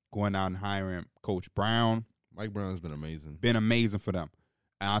 going out and hiring Coach Brown. Mike Brown's been amazing. Been amazing for them.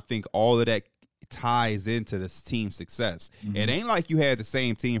 And I think all of that ties into this team's success. It ain't like you had the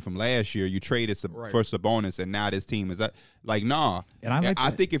same team from last year. You traded for Sabonis, and now this team is like, nah. And I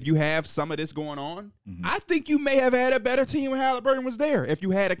like think if you have some of this going on, I think you may have had a better team when Halliburton was there. If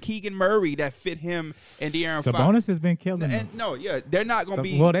you had a Keegan Murray that fit him and De'Aaron Fox. Sabonis has been killing them. And they're not going to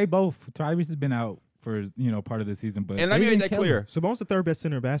be. Well, they both. Tyrese has been out for part of the season, but And let me they've make been that clear. Sabonis the third best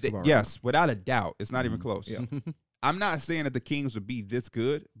center in basketball. Yes, without a doubt. It's not even close. Yeah. I'm not saying that the Kings would be this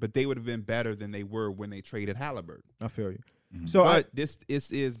good, but they would have been better than they were when they traded Halliburton. I feel you. Mhm. So But this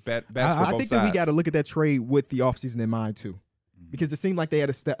is best for both I think that we sides. got to look at that trade with the offseason in mind too, because it seemed like they had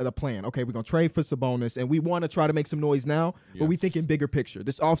a plan. Okay, we're gonna trade for Sabonis, and we want to try to make some noise now, but we Yes. thinking bigger picture.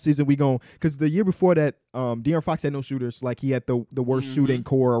 This offseason we going because the year before that, De'Aaron Fox had no shooters. Like he had the worst shooting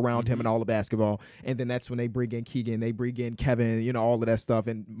core around him in all of basketball, and then that's when they bring in Keegan, they bring in Kevin, all of that stuff,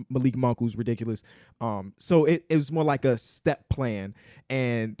 and Malik Monk, who's ridiculous. So it was more like a step plan,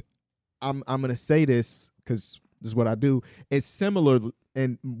 and I'm gonna say this because this is what I do. It's similar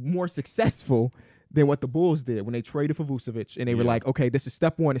and more successful than what the Bulls did when they traded for Vucevic, and they were like, okay, this is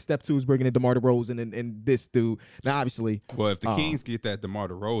step 1, and step 2 is bringing in DeMar DeRozan and this dude. Now, obviously, Well, if the Kings get that DeMar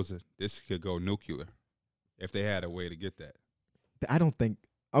DeRozan, this could go nuclear. If they had a way to get that. I don't think.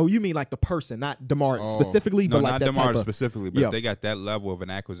 Oh, you mean like the person, not DeMar Oh. specifically, No, but like not that DeMar type of. specifically, but Yeah. if they got that level of an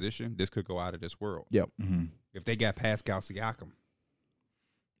acquisition, this could go out of this world. Mhm. If they got Pascal Siakam,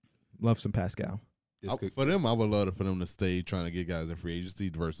 Love some Pascal. this could. For them, I would love for them to stay trying to get guys in free agency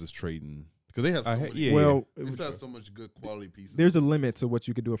versus trading because they have so many, yeah. Well, they still have so much good quality pieces. there's a limit to what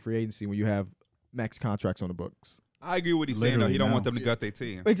you could do a free agency when you have max contracts on the books. I agree with what he's saying, though. Literally He don't want now. them to gut their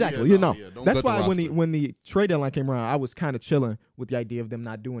team. Exactly. Yeah, You no, know, yeah, don't that's gut the why when the roster. when the trade deadline came around, I was kind of chilling with the idea of them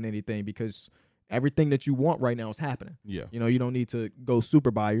not doing anything because everything that you want right now is happening. Yeah, You know, you don't need to go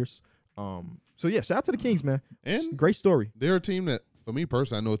super buyers. So yeah, shout out to the Kings, man. and Great story. they're a team that, for me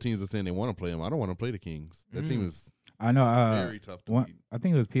personally, I know teams are saying they want to play them. I don't want to play the Kings. That team is I know. very tough to One, beat. I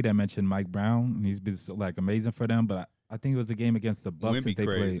think it was Pete that mentioned Mike Brown, and he's been like amazing for them. But I think it was a game against the Bucks Wimby that they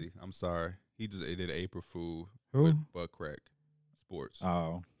crazy. played. I'm sorry. He did an April Fool Who? with Buck Crack Sports.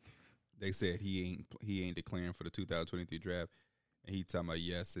 Oh, They said he ain't declaring for the 2023 draft, and he talking about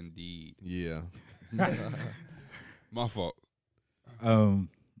yes indeed. Yeah, My fault.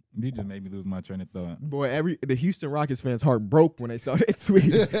 you just made me lose my train of thought. Boy, the Houston Rockets fans' heart broke when they saw that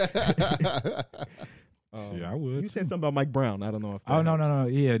tweet. Yeah, I would. You said something about Mike Brown. I don't know if. Oh that no, helps. no, no.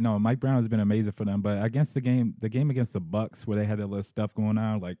 Yeah, no. Mike Brown has been amazing for them, but against the game against the Bucks, where they had that little stuff going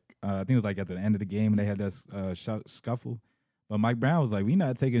on, like I think it was like at the end of the game, and they had that scuffle. But Mike Brown was like, "We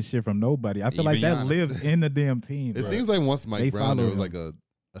not taking shit from nobody." I feel like Even that Giannis. lives in the damn team. it bro. seems like once Mike They Brown, there follow was like him.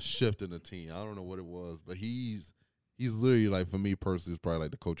 a shift in the team. I don't know what it was, but he's literally like, for me personally, is probably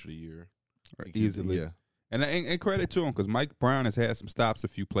like the coach of the year. I think he's- Easily. yeah, And credit to him because Mike Brown has had some stops a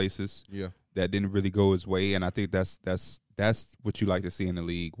few places yeah. that didn't really go his way, and I think that's what you like to see in the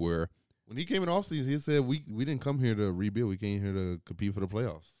league where When he came in offseason, he said we didn't come here to rebuild. We came here to compete for the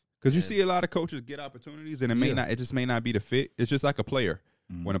playoffs. because you And- see a lot of coaches get opportunities and Yeah. it just may not be the fit. It's just like a player.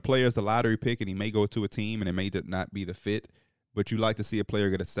 Mhm. When a player is the lottery pick and he may go to a team and it may not be the fit, but you like to see a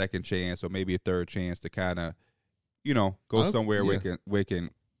player get a second chance or maybe a third chance to kind of, go Honest- somewhere where yeah. it can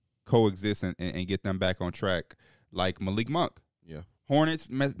coexist and get them back on track, like Malik Monk. Yeah. Hornets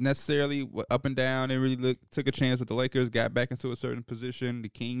necessarily up and down. They really took a chance with the Lakers, got back into a certain position. The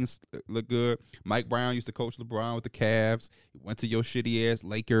Kings look good. Mike Brown used to coach LeBron with the Cavs. He went to your shitty ass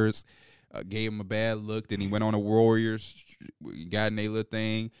Lakers, gave him a bad look. Then he went on the Warriors, got in their little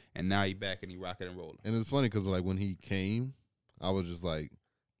thing, and now he back and he rocking and rolling. And it's funny because like when he came, I was just like,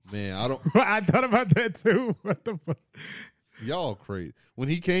 man, I don't. I thought about that too. What the fuck? Y'all crazy. When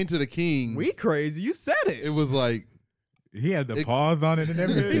he came to the Kings, We crazy. You said it. it was like, He had the It- pause on it and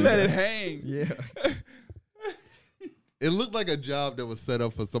everything. He let it hang. Yeah. it looked like a job that was set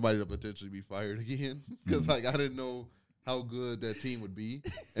up for somebody to potentially be fired again. Because like I didn't know how good that team would be,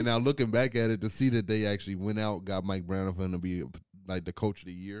 and now looking back at it to see that they actually went out, got Mike Brown for him to be like the coach of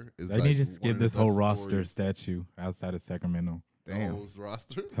the year. Is They like need to just one give of the this whole best roster stories. statue outside of Sacramento. The Damn. whole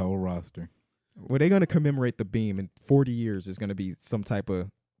roster. Whole roster. Well, they're gonna commemorate the beam in 40 years. Is gonna be some type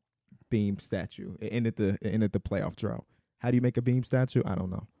of beam statue. It ended the playoff drought. How do you make a beam statue? I don't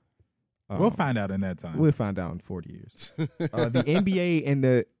know. We'll find out in that time. We'll find out in 40 years. The NBA and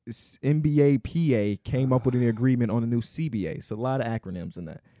the NBA PA came up with an agreement on a new CBA. It's a lot of acronyms in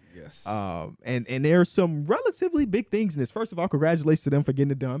that. Yes. And there are some relatively big things in this. First of all, congratulations to them for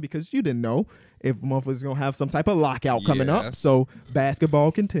getting it done because you didn't know if motherfuckers gonna have some type of lockout coming up. Yes. So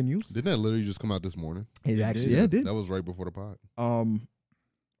basketball continues. Didn't that literally just come out this morning? It It actually did. yeah, it did. That was right before the pod.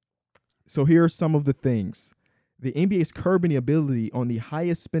 So here are some of the things. The NBA is curbing the ability on the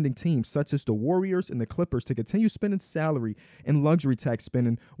highest spending teams, such as the Warriors and the Clippers, to continue spending salary and luxury tax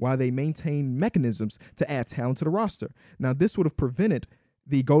spending while they maintain mechanisms to add talent to the roster. Now, this would have prevented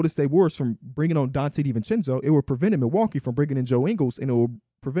the Golden State Warriors from bringing on Dante DiVincenzo. It would prevent Milwaukee from bringing in Joe Ingles, and it will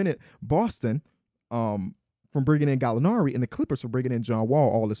prevent Boston from bringing in Gallinari and the Clippers from bringing in John Wall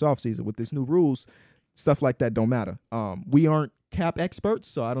all this offseason. With these new rules, stuff like that don't matter. We aren't cap experts,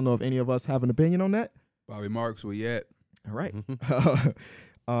 so I don't know if any of us have an opinion on that. Bobby Marks, where you at? All right.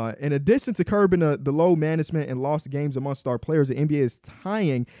 In addition to curbing the low management and lost games among star players, the NBA is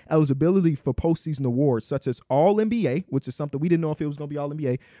tying eligibility for postseason awards such as All NBA, which is something we didn't know if it was going to be All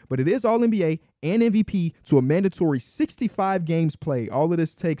NBA, but it is All NBA and MVP to a mandatory 65 games played. All of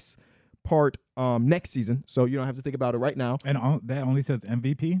this takes part next season, so you don't have to think about it right now. And that only says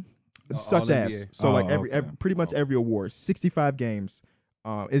MVP? Such All as NBA. so, like Oh, every okay. pretty much every award, 65 games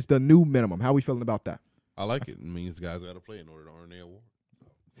is the new minimum. How are we feeling about that? I like it. It means guys got to play in order to earn their award.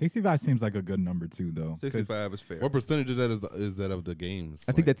 65 seems like a good number too, though. 'cause 65 is fair. What percentage of that is that of the games?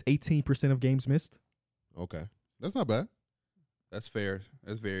 I think that's 18% of games missed. okay. That's not bad. That's fair.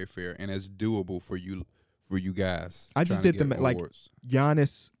 That's very fair, and it's doable for you guys. I just trying to did the get like awards.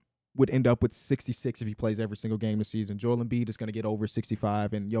 Giannis would end up with 66 if he plays every single game this season. Joel Embiid is going to get over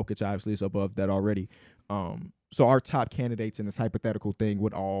 65, and Jokic obviously is above that already. So our top candidates in this hypothetical thing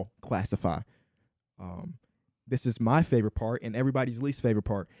would all classify. This is my favorite part and everybody's least favorite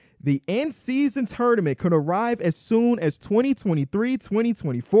part. The in-season tournament could arrive as soon as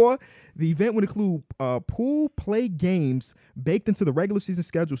 2023-2024. The event would include pool play games baked into the regular season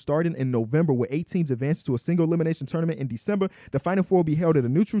schedule starting in November, with 8 teams advancing to a single elimination tournament in December. The Final Four will be held at a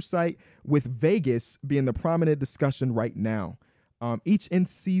neutral site, with Vegas being the prominent discussion right now. Each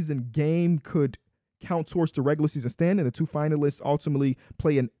in-season game could count towards the regular season standing. The 2 finalists ultimately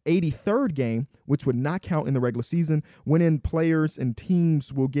play an 83rd game, which would not count in the regular season. Winning players and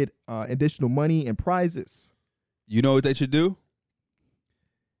teams will get additional money and prizes. You know what they should do?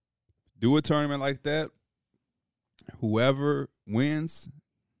 Do a tournament like that. Whoever wins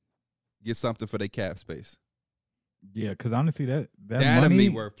gets something for their cap space. Yeah, because honestly, that That'd money, be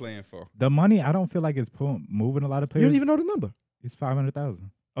worth playing for. the money, I don't feel like it's moving a lot of You players. don't even know the number. It's 500,000.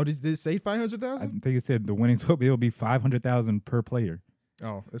 Oh, did it say I 500,000? think it said the winnings will be 500,000 per player,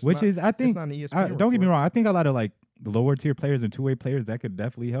 Oh, it's which not, is, I it's think, not an ESPN don't get me report. wrong. I think a lot of like the lower tier players and two-way players that could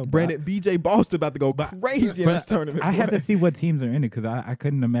definitely help. Brandon BJ Boston about to go crazy in but this tournament. I had boy. to see what teams are in it because I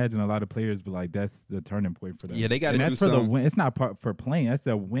couldn't imagine a lot of players, but like that's the turning point for them. Yeah, they gotta And do that's for the something. win. It's not part for playing. That's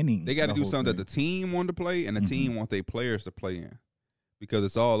a winning. They got to the do whole something thing. that the team want to play and the team want their players to play in, because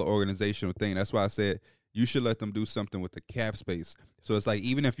it's all an organizational thing. That's why I said you should let them do something with the cap space. So it's like,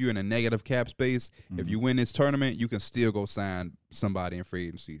 even if you're in a negative cap space, if you win this tournament, you can still go sign somebody in free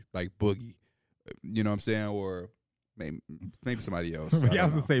agency, like Boogie. You know what I'm saying? Or maybe somebody else. I Yeah, I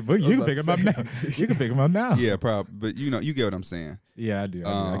was don't gonna say, but you can pick him up now. You can pick him up now. know. Yeah, probably. But you get what I'm saying. Yeah, I do.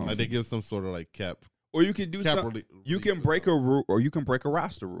 Like they give some sort of like cap. Or you can do Cap something. relief You or can break a something. rule, or you can break a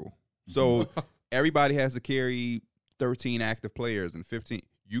roster rule. So everybody has to carry 13 active players and 15.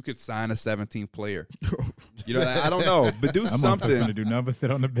 You could sign a 17th player. You know, I don't know, but do I'm not gonna something. do nothing but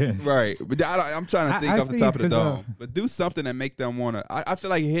sit on the bench. Right, but I'm trying to think I off the see top it of the 'cause, dome. But do something that make them want to. I feel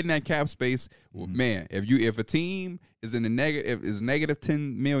like hitting that cap space, man. If a team is in the negative, is negative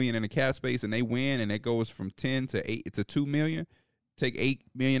 10 million in the cap space, and they win, and it goes from 10 to 8 to 2 million, take 8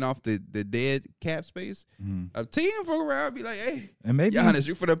 million off the dead cap space. A team fuck around and be like, hey, And maybe Giannis,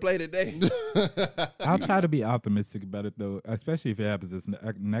 you finna play today. I'll try to be optimistic about it though, especially if it happens this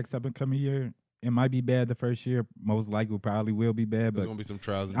next up and coming year. It might be bad the first year. Most likely, probably will be bad. There's But gonna be some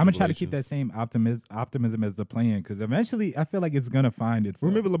trials. And I'm gonna try to keep that tribulations. same optimism as the plan, because eventually, I feel like it's gonna find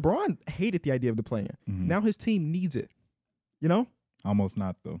itself. Remember, LeBron hated the idea of the play-in. Now his team needs it. You know? Almost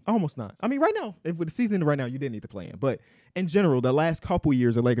not though. Almost not. I mean, right now, if with the season ended right now, you didn't need the play-in. But in general, the last couple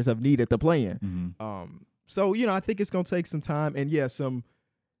years, the Lakers have needed the play-in. So, I think it's going to take some time and, some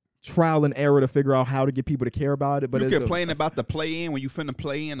trial and error to figure out how to get people to care about it. But You it's complain about the play in when you finna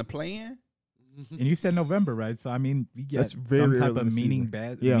play in the play in. And you said November, right? So I mean, we get That's some very type early in of the season.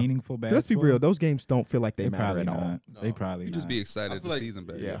 meaningful basketball. let's be real, those games don't feel like they, They matter probably at all. not. No. They probably You just not. be I excited feel the like- season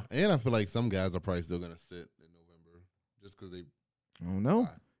back. Yeah. And I feel like some guys are probably still gonna sit in November just because they. I don't know. Why?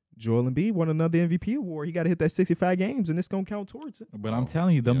 Joel Embiid won another MVP award. He got to hit that 65 games, and it's going to count towards it. But I'm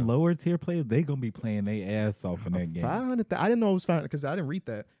telling you, them yeah. lower tier players, they gonna be playing their ass off in that game 500. I didn't know it was 500 because I didn't read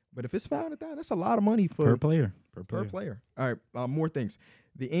that. But if it's 500,000, that's a lot of money for per player. per player. All right, more things.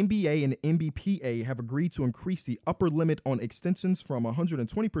 The NBA and the NBPA have agreed to increase the upper limit on extensions from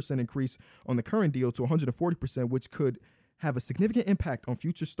 120% increase on the current deal to 140%, which could have a significant impact on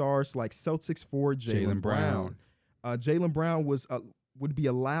future stars like Celtics forward Jaylen Brown. Jaylen Brown would be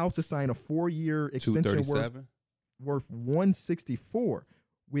allowed to sign a 4-year extension 237. worth 164.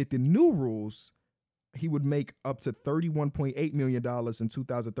 With the new rules, he would make up to $31.8 million in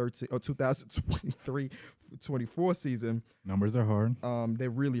 2013 or 2023-24 season. Numbers are hard. They're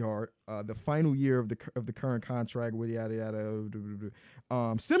really hard. The final year of the current contract with yada yada.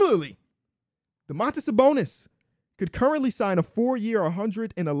 Similarly, Domantas Sabonis could currently sign a 4-year,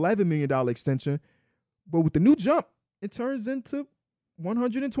 $111 million extension, but with the new jump, it turns into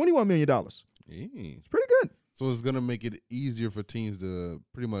 $121 million. It's pretty good. So it's gonna make it easier for teams to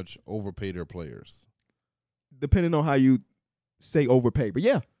pretty much overpay their players. Depending on how you say overpay. But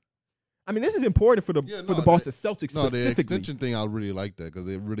yeah. I mean, this is important for the Boston Celtics No, the specifically. extension thing, I really like that because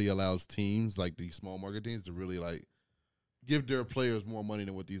it really allows teams like these small market teams to really like give their players more money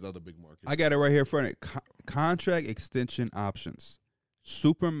than what these other big markets. I got it right here in front of it. Contract extension options.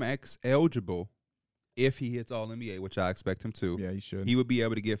 Supermax eligible if he hits All NBA, which I expect him to. Yeah, he should. He would be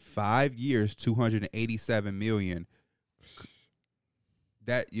able to get 5 years, $287 million.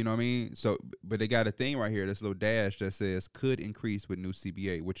 That, you know what I mean? So, but they got a thing right here, this little dash that says could increase with new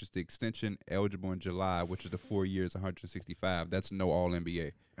CBA, which is the extension eligible in July, which is the 4 years, 165. That's no All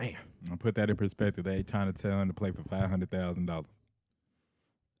NBA. Man. I'll put that in perspective. They ain't trying to tell him to play for $500,000.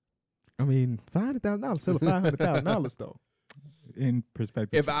 I mean, $500,000, still $500,000 though. in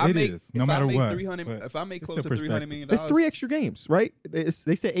perspective. If I It make is, no if matter I make what. 300, but if I make it's close a to $300 million, It's 3 extra games, right? They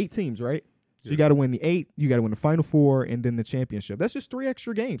say 8 teams, right? So you got to win the 8, you got to win the Final 4, and then the championship. That's just 3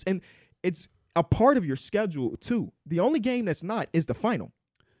 extra games, and it's a part of your schedule too. The only game that's not is the final.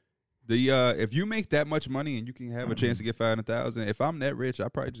 if you make that much money and you can have a chance to get 500,000, if I'm that rich, I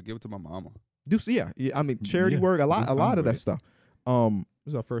probably just give it to my mama. Yeah. I mean, charity Yeah, work, a lot do of that something stuff.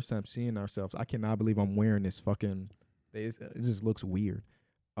 This is our first time seeing ourselves. I cannot believe I'm wearing this fucking. It just looks weird.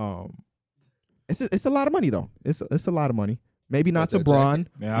 It's a lot of money though. It's a lot of money. Maybe not to that Bron.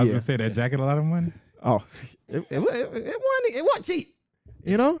 yeah, I was gonna say that jacket a lot of money. Oh, it wasn't cheap.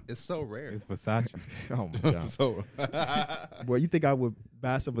 You know? It's so rare. It's Versace. Oh my god. So Boy, you think I would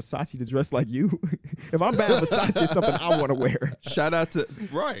buy some Versace to dress like you? If I'm buying Versace, it's something I want to wear. Shout out to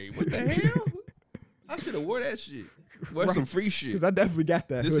right. What the hell? I should have wore that shit. Wear some free shit. Because I definitely got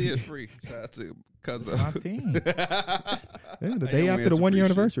that. This hoodie. is free. Shout out to cuz My team. Yeah, the I day am after wearing the some 1 year free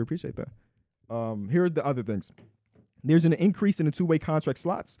shit. anniversary. Appreciate that. Here are the other things. There's an increase in the two-way contract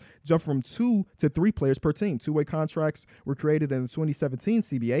slots, jump from 2 to 3 players per team. Two-way contracts were created in the 2017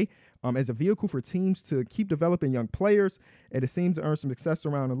 CBA as a vehicle for teams to keep developing young players, and it seems to earn some success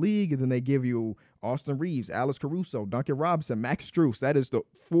around the league. And then they give you Austin Reeves, Alex Caruso, Duncan Robinson, Max Strus. That is the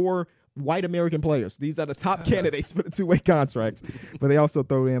 4 white American players. These are the top candidates for the two-way contracts. But they also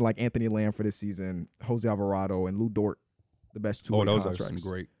throw in like Anthony Lamb for this season, Jose Alvarado, and Lou Dort, the best two-way those contracts. are some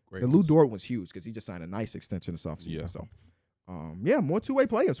great. The Lou Dort was huge because he just signed a nice extension this offseason. Yeah. So, more two-way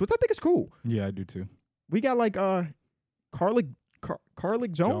players, which I think is cool. Yeah, I do too. We got like Carlick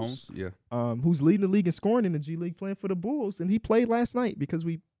Jones, Yeah. who's leading the league in scoring in the G League, playing for the Bulls, and he played last night because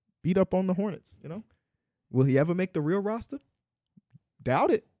we beat up on the Hornets. You know, will he ever make the real roster?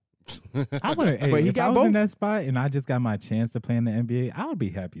 Doubt it. I would. Hey, But he if got I was both. in that spot and I just got my chance to play in the NBA, I would be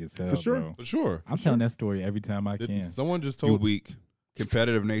happy as hell. For sure. Bro. for sure. I'm telling that story every time I can. Someone just You told weak.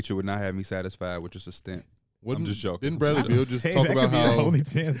 Competitive nature would not have me satisfied with just a stint. I'm just joking. Didn't Bradley Beal just Hey, talk that about could be the how only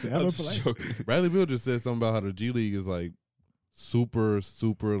chance to I'm ever just play? joking. Bradley Beal just said something about how the G League is like super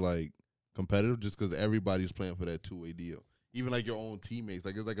like competitive just because everybody's playing for that two-way deal. Even like your own teammates,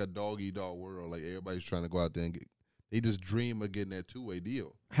 like it's like a dog-eat-dog world. Like everybody's trying to go out there and they just dream of getting that two-way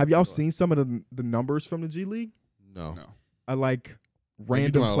deal. Have y'all Like- seen some of the numbers from the G League? No. No. I like you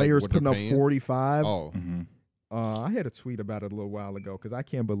random talking about, like, players what they're putting up paying? 45. Oh, Mhm. I had a tweet about it a little while ago because I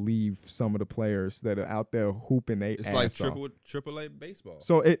can't believe some of the players that are out there hooping they It's ass like off. triple A baseball.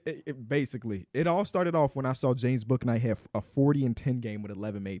 So it basically it all started off when I saw James Bouknight have a 40-10 game with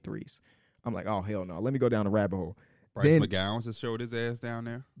 11 made threes. I'm like, oh hell no, let me go down the rabbit hole. Bryce then- McGowan just showed his ass down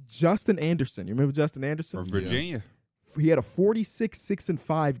there Justin Anderson, you remember Justin from Anderson? Virginia. He had a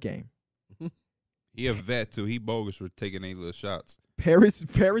 46-6-5 game. He a vet too. He bogus for taking any little shots. Paris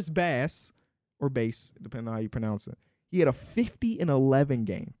Bass or Bass, depending on how you pronounce it. He had a 50-11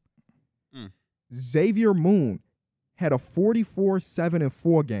 game. Mm. Xavier Moon had a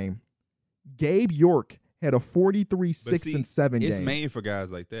 44-7-4 game. Gabe York had a 43-6-7 It's game. made for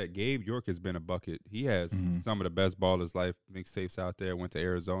guys like that. Gabe York has been a bucket. He has Mhm. some of the best ballers life mixtapes out there. Went to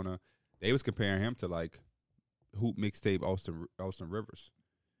Arizona. They was comparing him to like hoop mixtape Austin Rivers.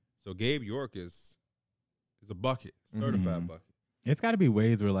 So Gabe York is a bucket, certified Mhm. bucket. It's got to be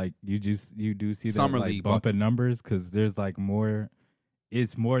ways where like you do see that Summer like league bump bucket. in numbers because there's like more.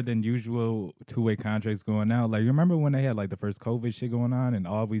 It's more than usual two-way contracts going out. Like, you remember when they had like the first COVID shit going on and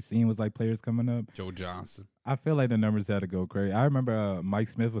all we seen was like players coming up? Joe Johnson. I feel like the numbers had to go crazy. I remember Mike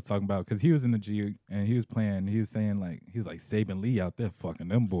Smith was talking about because he was in the G and he was playing. He was saying like Saban Lee out there fucking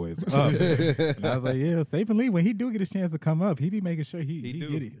them boys up. And I was like, yeah, Saban Lee when he do get a chance to come up, he be making sure he He do.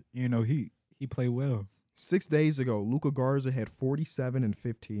 get it. You know, he play well. 6 days ago, Luka Garza had 47 and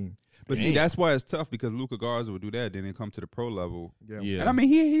 15. But see, Damn. that's why it's tough because Luka Garza would do that, then he come to the pro level. yeah. And I mean,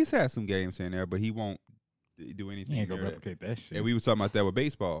 he's had some games in there, but he won't do anything. He ain't gonna near that. replicate that shit. And we was talking about that with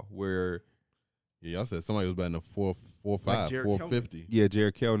baseball, where Yeah, y'all said somebody was batting a 4.5, Jared 450.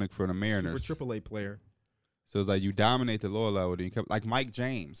 Jared Kelnick for the Super Mariners. AAA player. So it's like you dominate the lower level, then you come like Mike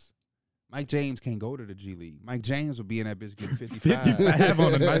James. Mike James can't go to the G League. Mike James would be in that bitch getting 55. 55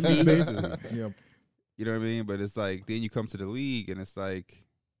 on a nightly Easy. basis. Yeah. You know what I mean? But it's like then you come to the league and it's like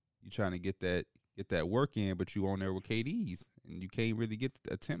you trying to get that work in, but you on there with KDs and you can't really get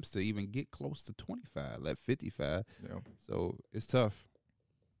attempts to even get close to 25, let 55. Yeah. So it's tough.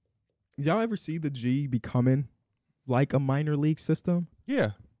 Y'all ever see the G becoming like a minor league system?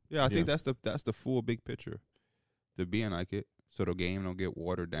 Yeah. Yeah, I think Yeah. that's the full big picture to being like it. So the game don't get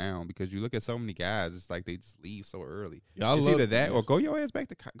watered down because you look at so many guys, it's like they just leave so early. Yeah, It's either that or go your ass back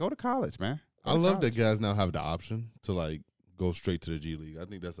to go to college, man. Go I to love that college. guys now have the option to like go straight to the G League. I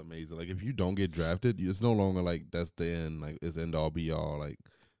think that's amazing. Like if you don't get drafted, it's no longer like that's the end. Like it's end all be all. Like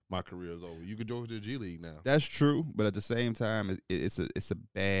my career is over. You could go to the G League now. That's true, but at the same time, it's a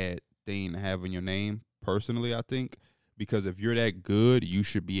bad thing to have in your name. Personally, I think because if you're that good, you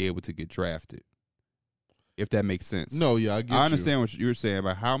should be able to get drafted. If that makes sense. No, yeah, I understand what you're saying,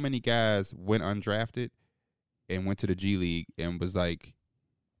 but how many guys went undrafted and went to the G League and was like,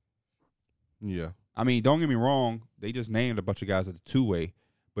 Yeah. I mean, don't get me wrong, they just named a bunch of guys at the two-way,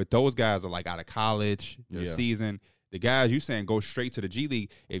 but those guys are like out of college, their Yeah. season. The guys you saying go straight to the G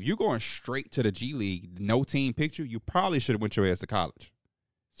League. If you're going straight to the G League, no team picked you, you probably should have went your ass to college,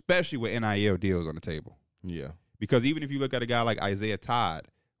 especially with NIL deals on the table. Yeah. Because even if you look at a guy like Isaiah Todd,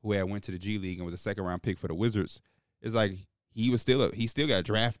 who had went to the G League and was a second-round pick for the Wizards, it's like he still got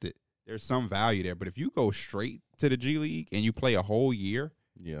drafted. There's some value there, but if you go straight to the G League and you play a whole year,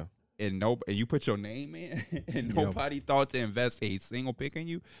 Yeah. and you put your name in, and nobody thought to invest a single pick in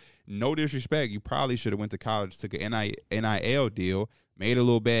you, no disrespect, you probably should have went to college, took an NIL deal, made a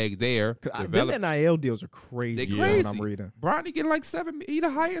little bag there. Them NIL deals are crazy. They When crazy. I'm reading. Bronny getting like $7. He the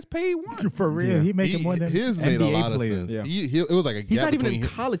highest paid one. For real, he making more than his NBA made a lot of players. sense. Yeah. It was like a He's gap not even between in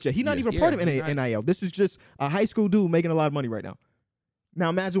him. college yet. He's not Yeah. even part of Yeah, he's not. NIL. This is just a high school dude making a lot of money right now. Now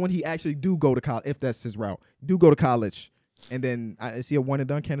imagine when he actually do go to college, if that's his route. Do go to college, and then is he a one and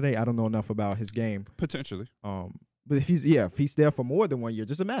done candidate? I don't know enough about his game. Potentially. But if he's there for more than 1 year,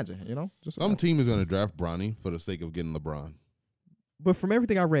 just imagine, just Some team is going to draft Bronny for the sake of getting LeBron. But from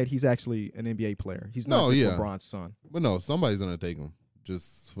everything I read, he's actually an NBA player. He's not No, just yeah. LeBron's son. But no, somebody's going to take him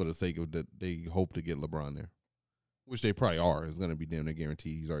just for the sake of that they hope to get LeBron there, which they probably are. It's going to be damn near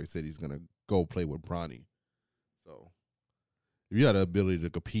guaranteed. He's already said he's going to go play with Bronny. So if you got the ability to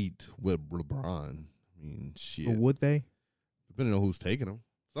compete with LeBron, I mean, shit. But would they? Depending on who's taking him.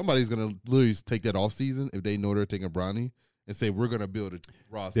 Somebody's going to literally take that offseason if they know they're taking Bronny and say, we're going to build a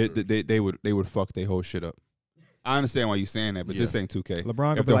roster. They would fuck their whole shit up. I understand why you're saying that, but this ain't 2K.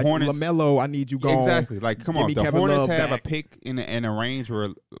 LeBron If could be like, Hornets, LaMelo, I need you gone. exactly. Like, come Give on. me If the Kevin Hornets Love have back. a pick in a range where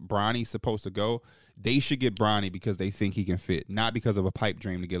Bronny's supposed to go, they should get Bronny because they think he can fit, not because of a pipe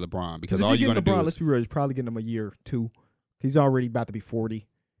dream to get LeBron. Because If all you you're get going to LeBron, do let's is be real, you're probably getting him a year, 2. He's already about to be 40.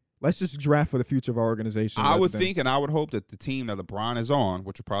 Let's just draft for the future of our organization. I rather would than- think and I would hope that the team that LeBron is on,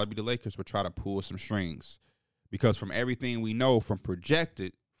 which would probably be the Lakers, would try to pull some strings. Because from everything we know from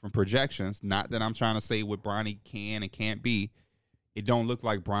projections, not that I'm trying to say what Bronny can and can't be, it don't look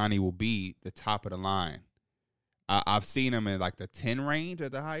like Bronny will be the top of the line. I've seen him in like the 10 range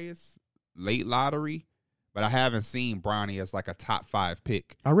at the highest, late lottery, but I haven't seen Bronny as like a top 5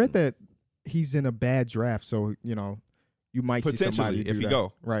 pick. I read that he's in a bad draft, so you might see somebody Potentially, do if he that.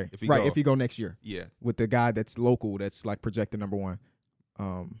 go. Right. If he right, go. if he go next year Yeah, with the guy that's local, that's like projected number 1.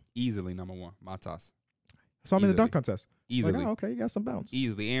 easily number 1, Matas. So I'm in the Easily. dunk contest. Easily. Like, oh, okay, you got some bounce.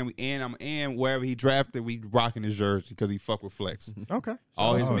 Easily. And wherever he drafted, we rocking his jersey because he fuck with flex. Okay.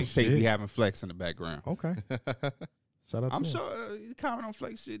 All his Oh, mixtapes shit. be having flex in the background. Okay. Shout out to I'm him. sure he's comment on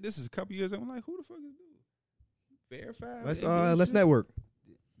flex shit. This is a couple years ago. I'm like, who the fuck is dude? Verified. Let's NBA let's shit? network.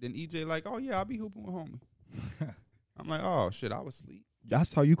 Then EJ like, oh yeah, I'll be hooping with homie. I'm like, oh shit, I was asleep.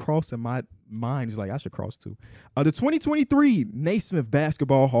 That's how you cross in my mind. Is like I should cross too. The 2023 Naismith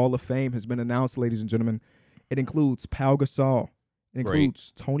Basketball Hall of Fame has been announced, ladies and gentlemen. It includes Pau Gasol. It Great.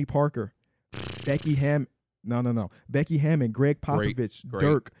 includes Tony Parker, Becky Hammond, Greg Popovich, Great.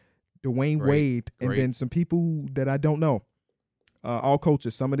 Dirk, Dwayne Great. Wade, and Great. then some people that I don't know. All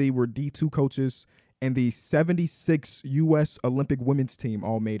coaches. Some of these were D2 coaches, and the 76 U.S. Olympic women's team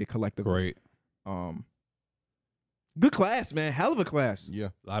all made it collectively. Great. Good class, man. Hell of a class. Yeah.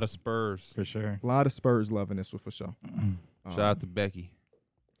 A lot of Spurs. For sure. A lot of Spurs loving this one for sure. Shout out to Becky.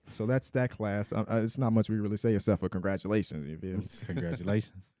 So that's that class. It's not much we really say except for congratulations. You feel me?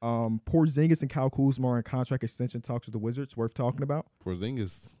 Congratulations. Porzingis and Kyle Kuzma are in contract extension talks with the Wizards. Worth talking about.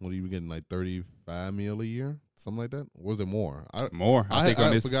 Porzingis, what are you getting, like $35 million a year? Something like that? Or was it more? More. I think on I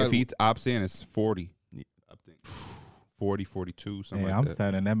this, forgot- if he opts in, it's 40. Yeah. I think 40, 42, something Yeah, like I'm that.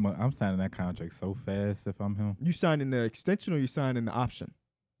 signing that. I'm signing that contract so fast if I'm him. You signing the extension or you signing the option?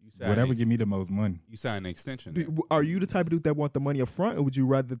 You sign Whatever an give me the most money. You sign an extension. Are you the type of dude that want the money up front, or would you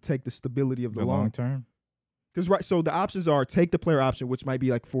rather take the stability of the The long? long term. Because right, so the options are take the player option, which might be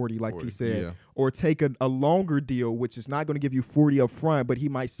like 40, like 40, you said, Yeah. or take a longer deal, which is not going to give you 40 up front, but he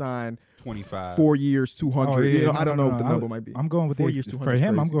might sign 25. 4 years, 200. Oh, yeah, I don't know what the I- number might be. I'm going with 4 the years, ex- 200 for is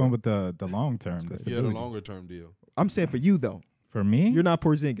him. I'm crazy, going but- with the long term. That's Yeah, the stability. longer term deal. I'm saying for you though, For me, you're not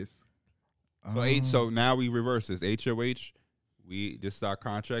Porzingis. So now we reverse this. HOH, this is our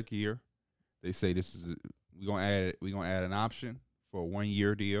contract year. They say we're gonna add an option for a 1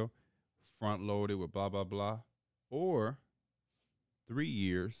 year deal, front loaded with blah blah blah, or 3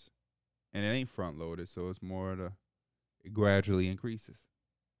 years, and it ain't front loaded, so it's more it gradually increases.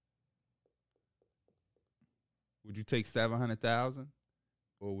 Would you take 700,000,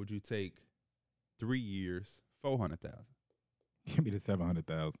 or would you take 3 years, 400,000? Give me the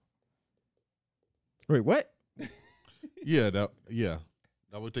 700,000. Wait, what? That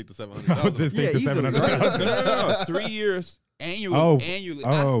would take the I was 700,000. just Yeah, take the easily. No, 700,000. 3 years annually. Oh, Annually.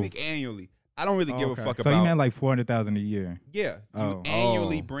 oh. I speak annually. I don't really give Okay. a fuck So about. you meant like 400,000 a year. Yeah, you Oh.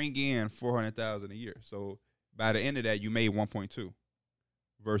 annually Oh. bring in 400,000 a year. So by the end of that, you made 1.2.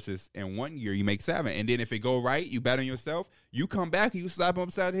 Versus in 1 year you make 7, and then if it go right, you bet on yourself. You come back and you slap them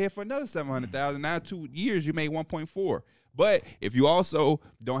upside the head for another 700,000. Now 2 years you made 1.4. But if you also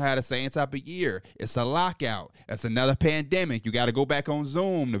don't have the same type of year, it's a lockout. That's another pandemic. You got to go back on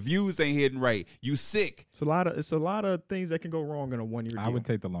Zoom. The views ain't hitting right. You sick. It's a lot of things that can go wrong in a 1 year deal. I would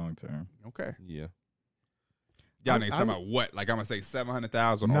take the long term. Okay. Yeah. Y'all I- niggas I talking would- about what? Like I'm gonna say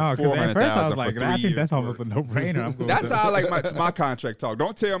 700,000 No, or because at first I 400,000 was for like, 3 I years. think that's worth. almost a no-brainer. I'm going That's with how I like my contract talk.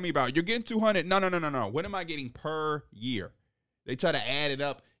 Don't tell me about you're getting 200. No. What am I getting per year? They try to add it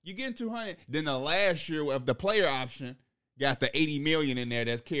up. You're getting 200. Then the last year of the player option got the 80 million in there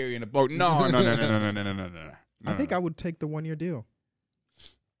that's carrying the boat. No. I think I would take the 1 year deal.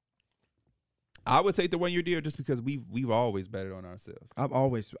 I would take the 1 year deal just because we've always betted on ourselves.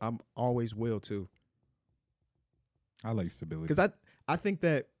 I'm always will too. I like stability. Because I think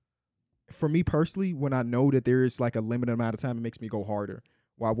that for me personally, when I know that there is like a limited amount of time, it makes me go harder.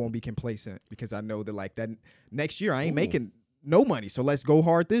 Where I won't be complacent because I know that like that next year I ain't Ooh. making no money. So let's go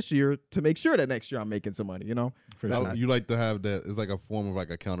hard this year to make sure that next year I'm making some money. You know, For That's sure. not- You like to have that. It's like a form of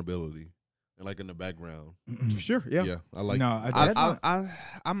like accountability, and like in the background. for sure. Yeah. Yeah, I like. no,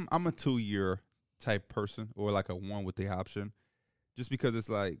 I'm a 2 year type person or like a 1 with the option, just because it's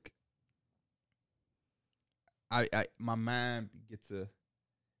like I my mind gets to,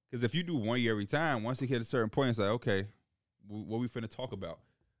 because if you do 1 year every time, once you hit a certain point, it's like, okay, what we finna talk about?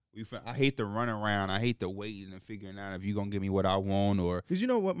 I hate the run around. I hate the waiting and figuring out if you gonna give me what I want or Because you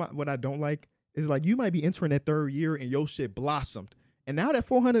know what I don't like is like you might be entering that third year and your shit blossomed, and now that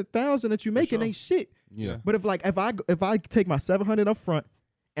 400,000 that you making sure. ain't shit. Yeah. But if I take my 700 up front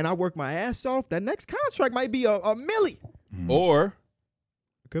and I work my ass off, that next contract might be a milli. or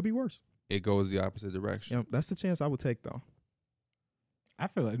It could be worse. it goes the opposite direction. Yeah, that's the chance I would take though. I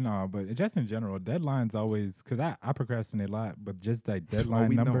feel like no, but just in general, deadlines always because I procrastinate a lot, but just that deadline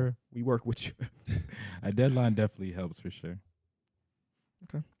we know. number, We work with you. a deadline definitely helps for sure.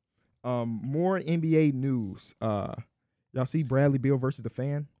 More NBA news. Y'all see Bradley Beal versus the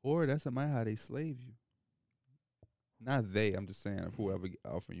Fan? Or that's not how they slave you. Not they. I'm just saying whoever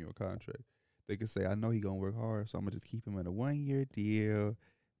offering you a contract, they can say, I know he gonna work hard, so I'm gonna just keep him in a 1 year deal.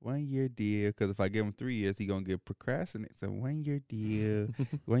 1 year deal, because if I give him 3 years, he gonna get procrastinate. It's a 1 year deal.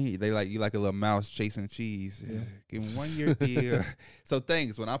 1 year, they like you like a little mouse chasing cheese. Yeah. Give him 1 year deal. So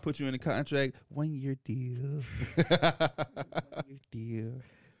thanks. When I put you in a contract, 1 year deal. 1 year deal.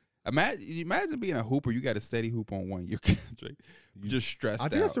 Imagine being a hooper. You got a steady hoop on 1 year contract. You just stressed I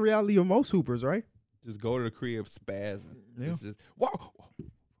out. think that's the reality of most hoopers, right? Just go to the crib spazzing. Yeah. Just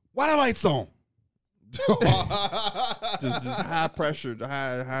why the lights on? just high pressure,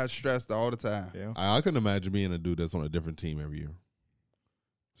 high stressed all the time. Yeah. I couldn't imagine being a dude that's on a different team every year.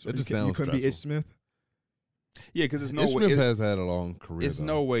 So That just you sounds couldn't be Ish stressful. Smith. Yeah, because there's no Ish way. Smith has had a long career. It's though.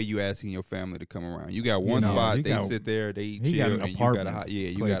 no way you asking your family to come around. You got one know, spot. he They got- sit there. They He chill, got and an you got apartment. to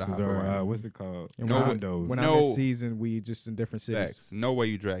you got to hop or around. what's it called? And No, Condos. When No. I'm in season, we just in different cities, Facts. No way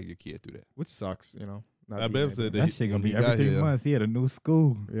you drag your kid through that. which sucks, you know. not I being bet said able- that he- shit gonna when be he got every 3 here- months. He had a new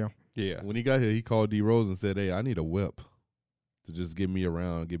school. Yeah. Yeah. When he got here, he called D Rose and said, "Hey, I need a whip to just get me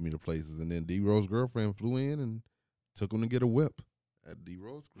around, get me to places." And then D Rose's girlfriend flew in and took him to get a whip at D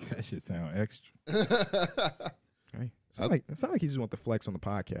Rose. That shit sound extra. Hey, it sound like he just want to flex on the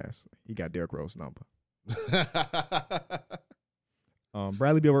podcast. He got Derrick Rose's number.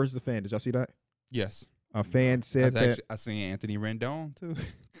 Bradley Beal versus the Fan. Did y'all see that? Yes. A fan said that. I seen Anthony Rendon too.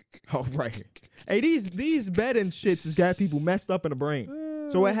 Oh, right. Hey, these betting shits has got people messed up in the brain.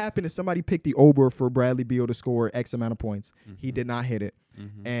 So what happened is somebody picked the over for Bradley Beal to score X amount of points. He did not hit it,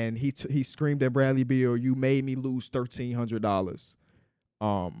 and he screamed at Bradley Beal, "You made me lose $1,300."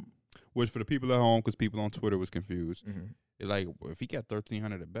 Which for the people at home, because people on Twitter was confused. They're like, well, if he got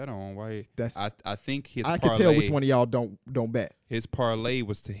 1,300 to bet on, why? That's I think his I parlay, can tell which one of y'all don't bet. his parlay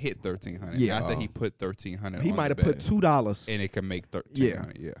was to hit 1,300. Yeah. Not that he put 1,300. He on might the have put bet, $2. and it can make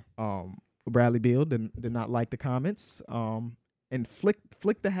 1,300. Yeah. Bradley Beal did not like the comments. And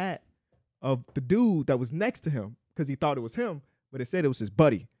flicked the hat of the dude that was next to him because he thought it was him, but it said it was his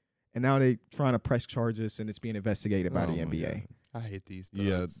buddy. And now they trying to press charges and it's being investigated by the Oh, my NBA. God. I hate these.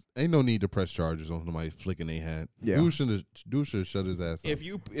 Yeah, Thugs. ain't no need to press charges on somebody flicking their hat. Yeah. Dude should shut his ass up. If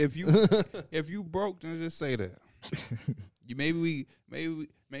you broke, then just say that. You maybe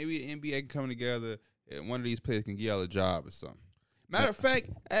the NBA can come together and one of these players can get y'all a job or something. Matter of fact,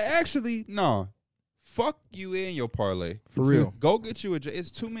 actually, no. Fuck you and your parlay. For real. Go get you a job.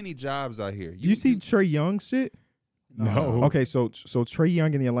 It's too many jobs out here. You see Trey Young shit? No. Okay, so Trey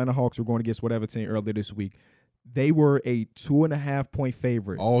Young and the Atlanta Hawks were going against whatever team earlier this week. They were a 2.5 point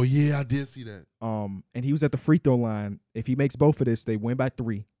favorite. Oh yeah, I did see that. And he was at the free throw line. If he makes both of this, they win by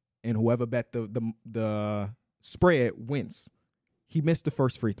 3. And whoever bet the spread wins. He missed the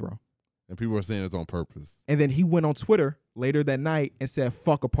first free throw. And people are saying it's on purpose. And then he went on Twitter later that night and said,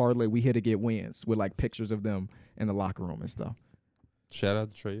 "Fuck a parlay, we here to get wins," with like pictures of them in the locker room and stuff. Shout out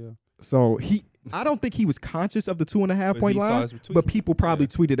to Trey Young. So I don't think he was conscious of the 2.5 point he saw line, his tweet. but people probably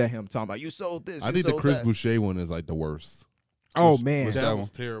Yeah. tweeted at him talking about, "You sold this." I you think the sold Chris that." Boucher one is like the worst. Oh Which- man, which That that was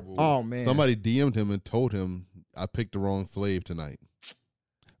one? terrible. Oh, man. Somebody DM'd him and told him I picked the wrong slave tonight.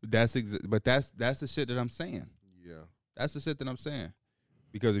 But that's the shit that I'm saying. Yeah. That's the shit that I'm saying.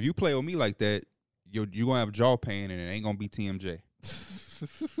 Because if you play with me like that, you're gonna have jaw pain and it ain't gonna be TMJ.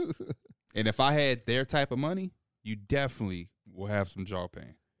 And if I had their type of money, you definitely will have some jaw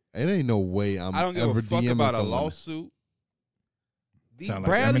pain. It ain't no way I'm I don't give ever a fuck DMing about a someone. lawsuit. Sound like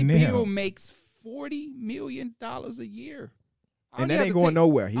Bradley Eminem. Beal makes $40 million a year. I and don't that even ain't have to going take-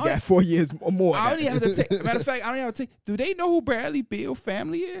 nowhere. He I got don't- 4 years or more. I don't even have to take. Matter of fact, I don't even have to take. Do they know who Bradley Beal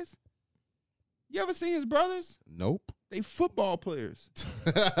family is? You ever seen his brothers? Nope. They football players.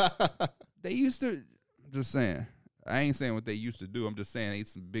 They used to. I'm just saying. I ain't saying what they used to do. I'm just saying they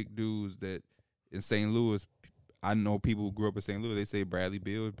some big dudes that in St. Louis. I know people who grew up in St. Louis. They say Bradley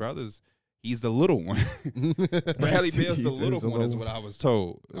Beal's brothers. He's the little one. Bradley Beal's the He's little the one, is little what I was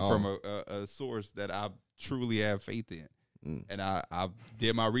told Oh. from a source that I truly have faith in. And I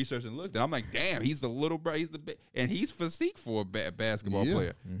did my research and looked, and I'm like, damn, he's the little bro. He's and he's physique for a basketball Yeah.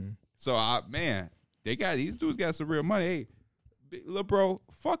 player. So these dudes got some real money. Hey, little bro,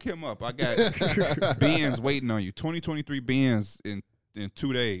 fuck him up. I got Benz waiting on you. 2023 Benz in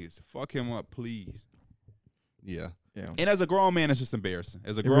 2 days. Fuck him up, please. Yeah. Yeah. And as a grown man, it's just embarrassing.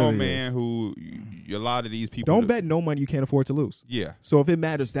 As a It grown really man is. who a lot of these people Don't bet no money you can't afford to lose. Yeah. So if it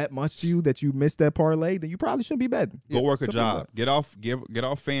matters that much to you that you missed that parlay, then you probably shouldn't be betting. Go work a Simple as job. Get off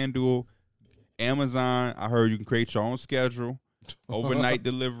FanDuel, Amazon. I heard you can create your own schedule, overnight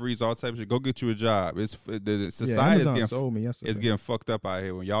deliveries, all types of shit. Go get you a job. It's the society is Amazon getting sold me yesterday. it's getting fucked up out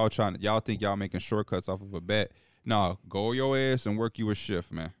here when y'all think y'all making shortcuts off of a bet. No, go your ass and work you a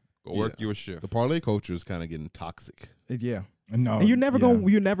shift, man. Go work you a shift. The parlay culture is kind of getting toxic. Yeah. No. And you're never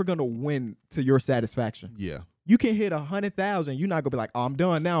gonna win to your satisfaction. Yeah. You can hit 100,000. You're not gonna be like, "Oh, I'm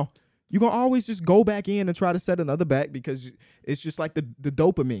done now." You're gonna always just go back in and try to set another bet because it's just like the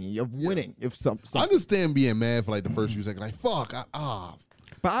dopamine of winning. If I understand being mad for like the first few seconds. Like, fuck.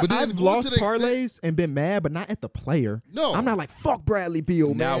 But But then I've going lost to the extent- parlays and been mad, but not at the player. No. I'm not like, "Fuck Bradley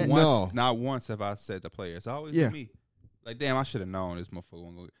Beal, man." Not once have I said the player. It's always Yeah. me. Like, damn, I should have known this motherfucker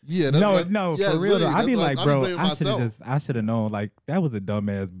wasn't gonna. Yeah. No, what- no, yeah, for it's real though. literally- I be that's like, what bro, blaming myself. I should have known. Like that was a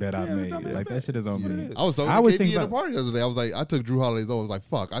dumbass bet I Yeah, made. dumbass Like bet. that shit is on That's what me. it is. I was so I would KD think in the about- party the other day. I was like, I took Drew Holiday's over. I was like,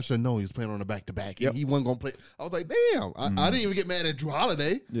 fuck, I should have known he was playing on the back to back. Yep. He wasn't gonna play. I was like, damn. I didn't even get mad at Drew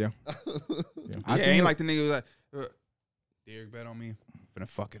Holiday. Yeah. I Yeah, think ain't like the nigga was like, Derek bet on me. I'm finna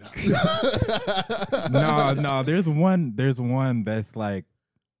fuck it up. no. There's one that's like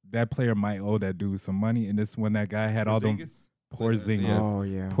that player might owe that dude some money, and this when that guy had all them Porzingis? Porzingis. Yeah. Oh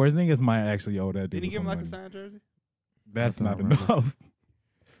yeah. Porzingis might actually owe that dude. Didn't he give him some like a money. signed jersey? That's I not don't remember. enough.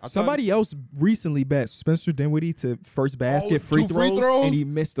 I thought- Somebody else recently bet Spencer Dinwiddie to first basket 2 free free throws, throws? and he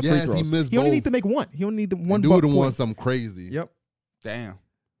missed the Yes, free he throws. missed He only both. need to make one. He only need the one. Dude buck would have won point. something crazy. Yep. Damn.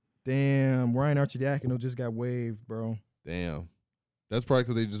 Damn. Ryan Archidiakono just got waived, bro. Damn. That's probably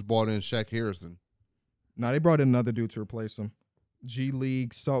because they just bought in Shaq Harrison. Nah, they brought in another dude to replace him. G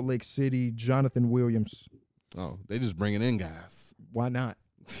League, Salt Lake City, Jonathan Williams. Oh, they just bringing in guys. Why not?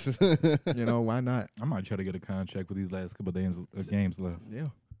 You know, why not? I might try to get a contract with these last couple of games left. Yeah.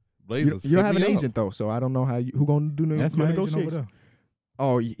 Blazers. You don't have hit an me up. agent though, so I don't know who gonna do That's my agent over negotiation. there.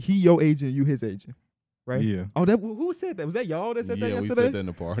 Oh, he your agent, you his agent, right? Yeah. Oh, who said that? Was that y'all that said that Yeah, we yesterday? said that in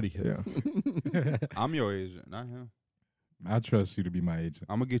the party. Yeah. I'm your agent, not him. I trust you to be my agent.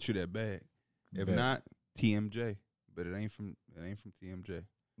 I'm gonna get you that bag. If Bet. not, TMJ. But it ain't from TMJ.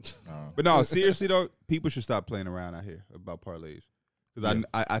 Uh, But no, seriously though, people should stop playing around out here about parlays. Because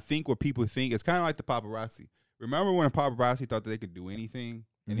I think what people think, it's kind of like the paparazzi. Remember when the paparazzi thought that they could do anything,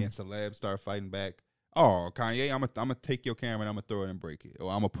 and then celebs start fighting back? Oh, Kanye, I'm gonna take your camera and I'm gonna throw it and break it, or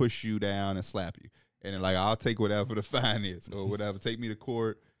I'm gonna push you down and slap you. and then like I'll take whatever the fine is or whatever. Take me to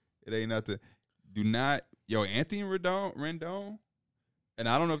court. It ain't nothing. Do not, Anthony Rendon, and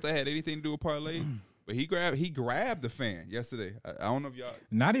I don't know if that had anything to do with parlay, but he grabbed the fan yesterday. I don't know if y'all.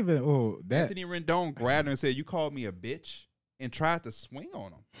 Not even Anthony Rendon grabbed him and said, "You called me a bitch," and tried to swing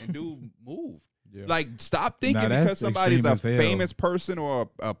on him, and dude moved. Yeah. Like, stop thinking that's because somebody's a extreme as hell. famous person or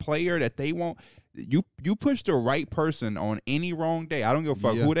a player that they won't. You push the right person on any wrong day. I don't give a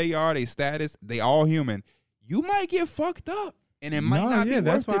fuck who they are, their status. They all human. You might get fucked up, and it might not be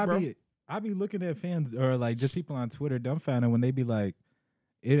that's worth why it, bro. I be looking at fans or like just people on Twitter dumbfounded when they be like,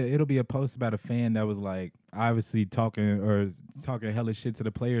 it'll be a post about a fan that was like obviously talking hella shit to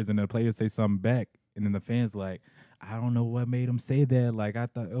the players, and the players say something back, and then the fans like, I don't know what made them say that. Like I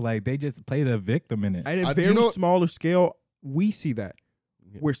thought, like they just play the victim in it. At a very smaller scale, we see that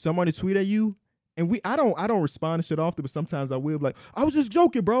where somebody tweet at you, and I don't respond to shit often, but sometimes I will be like, I was just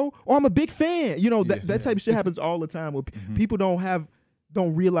joking, bro, or I'm a big fan. You know, that type of shit happens all the time where people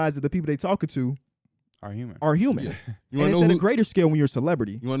don't realize that the people they talking to Are human. Yeah. And it's at a greater scale when you're a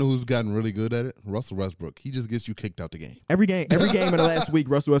celebrity. You want to know who's gotten really good at it? Russell Westbrook. He just gets you kicked out the game. Every game in the last week,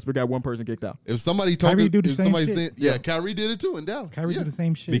 Russell Westbrook got one person kicked out. If somebody Kyrie talking, do the if same somebody shit. saying, Kyrie did it too in Dallas. Kyrie do the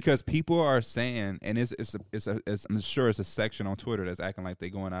same shit. Because people are saying, and I'm sure it's a section on Twitter that's acting like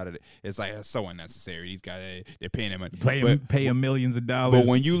they going out of it. It's like it's so unnecessary. These guys, they're paying them money. Pay him millions of dollars. But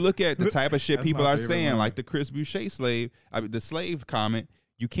when you look at the type of shit That's people my are favorite saying, one. like the Chris Boucher the slave comment,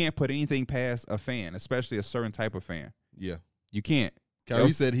 you can't put anything past a fan, especially a certain type of fan. Yeah. You can't. Kyrie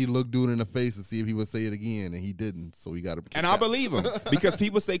said he looked dude in the face to see if he would say it again, and he didn't, so he got him. And I believe him because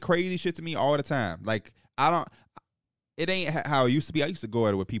people say crazy shit to me all the time. Like it ain't how it used to be. I used to go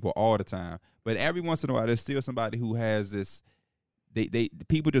at it with people all the time, but every once in a while, there's still somebody who has this.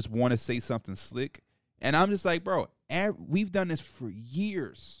 People just want to say something slick, and I'm just like, bro, we've done this for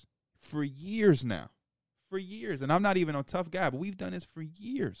years now, and I'm not even a tough guy, but we've done this for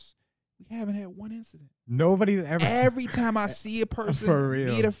years. We haven't had one incident. nobody's ever. Every time I see a person, For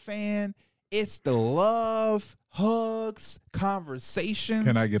real. meet a fan, it's the love, hugs, conversations.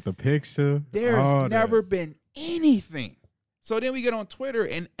 Can I get the picture? There's All never that. been anything. So then we get on Twitter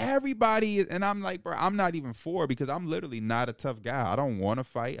and everybody, and I'm like, bro, I'm not even for it because I'm literally not a tough guy. I don't want to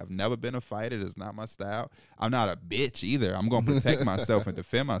fight. I've never been a fighter. It's not my style. I'm not a bitch either. I'm going to protect myself and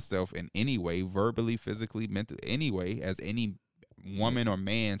defend myself in any way, verbally, physically, mentally, anyway, as any woman or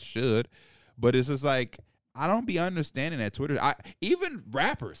man should. But it's just like, I don't be understanding that Twitter. Even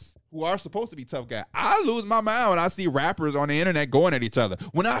rappers who are supposed to be tough guys, I lose my mind when I see rappers on the internet going at each other.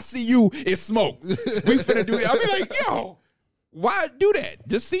 When I see you, it's smoke. We finna do it. I be like, yo, why do that?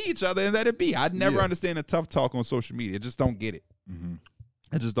 Just see each other and let it be. I'd never understand the tough talk on social media. I just don't get it. Mm-hmm.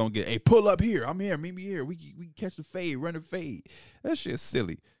 I just don't get it. Hey, pull up here. I'm here. Meet me here. We can catch the fade, run the fade. That shit's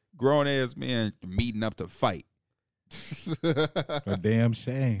silly. Grown ass men meeting up to fight. A damn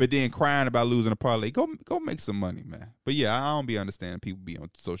shame. But then crying about losing a parlay. Go make some money, man. But yeah, I don't be understanding people be on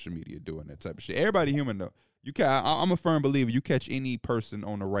social media doing that type of shit. Everybody human though. I'm a firm believer. You catch any person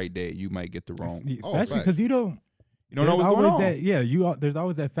on the right day, you might get the wrong. Especially because you don't know what's going on. There's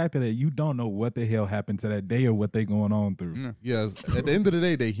always that factor that you don't know what the hell happened to that day or what they going on through. Mm. Yes. At the end of the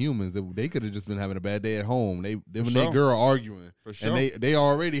day, they humans. They could have just been having a bad day at home. They when sure. they girl arguing, For sure. and they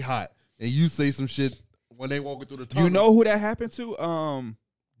already hot, and you say some shit when they walking through the tunnel. You know who that happened to?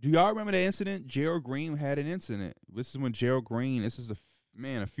 Do y'all remember the incident? Gerald Green had an incident. This is when Gerald Green. This is a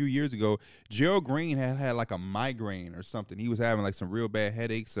few years ago. Gerald Green had like a migraine or something. He was having like some real bad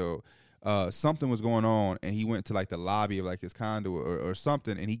headaches. So something was going on, and he went to like the lobby of like his condo or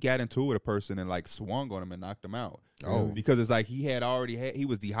something, and he got into it with a person and like swung on him and knocked him out. Oh. Because it's like he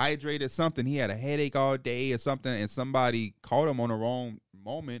was dehydrated, something. He had a headache all day or something, and somebody caught him on the wrong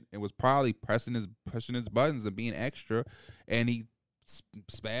moment and was probably pushing his buttons and being extra, and he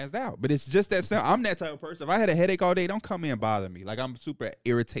spazzed out. But it's just that simple. I'm that type of person. If I had a headache all day, don't come in and bother me. Like, I'm super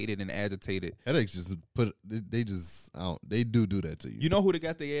irritated and agitated. Headaches just they do that to you. You know who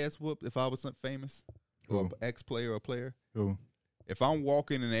got their ass whooped if I was something famous? Or Who? an ex-player or player? Cool. If I'm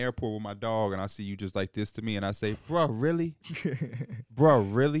walking in the airport with my dog and I see you just like this to me and I say, bro, really? Bro,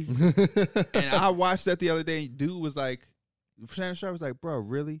 really? And I watched that the other day. Dude was like, Shannon Sharp was like, bro,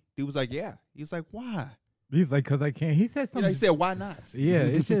 really? Dude was like, yeah. He was like, why? He's like, because I can't. He said You know, something. he said, why not? Yeah,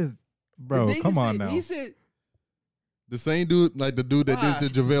 it's just, bro, The nigga come on said- now. He said, The same dude, like the dude that Why?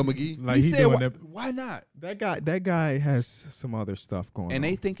 did the JaVale McGee. Like he he said, doing why, that. why not? That guy has some other stuff going on. And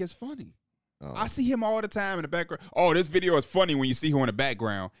they think it's funny. I see him all the time in the background. Oh, this video is funny when you see him in the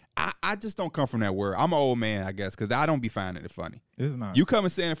background. I just don't come from that world. I'm an old man, I guess, because I don't be finding it funny. It's not. You come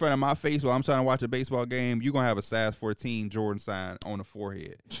and stand in front of my face while I'm trying to watch a baseball game, you're going to have a size 14 Jordan sign on the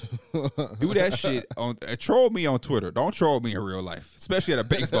forehead. Do that shit. Troll me on Twitter. Don't troll me in real life, especially at a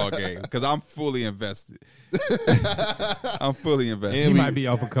baseball game, because I'm fully invested. I'm fully invested. He might be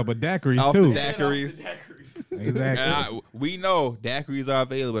off a couple of daiquiris, Off too. the daiquiris. Exactly. And we know daiquiris are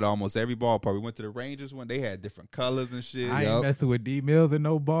available at almost every ballpark. We went to the Rangers one. They had different colors and shit. I ain't Yup. messing with D Mills in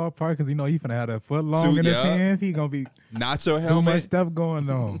no ballpark because he finna have a foot long in his yup. hands. He gonna be Nacho too much helmet. stuff going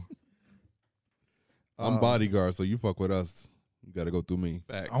on. I'm bodyguard, so you fuck with us. You got to go through me.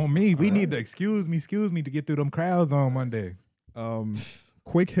 Facts. On me, we need to excuse me to get through them crowds on Monday.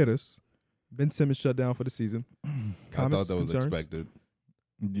 Quick hitters. Ben Simmons shut down for the season. I thought Comments, that was concerns? expected.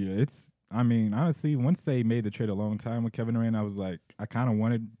 Yeah, I mean, honestly, once they made the trade a long time with Kevin Durant, I was like, I kind of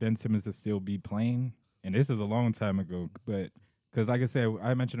wanted Ben Simmons to still be playing. And this is a long time ago. But because, like I said,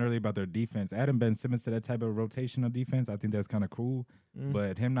 I mentioned earlier about their defense. Adding Ben Simmons to that type of rotational defense, I think that's kind of cool.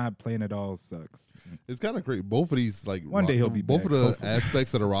 But him not playing at all sucks. It's kind of crazy. Both of these, like, One day he'll be both back, of the hopefully.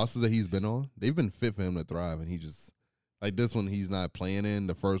 aspects of the rosters that he's been on, they've been fit for him to thrive. And he just, like, this one, he's not playing in.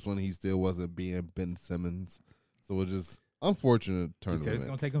 The first one, he still wasn't being Ben Simmons. So it's just unfortunate He turn of said it's events.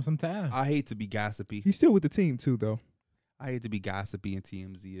 going to take him some time. I hate to be gossipy. He's still with the team too, though. I hate to be gossipy and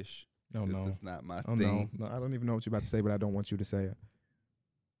TMZ-ish. Oh This no. is not my Oh thing. no. I don't even know what you're about to say, but I don't want you to say it.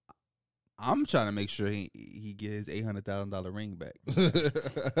 I'm trying to make sure he get his $800,000 ring back.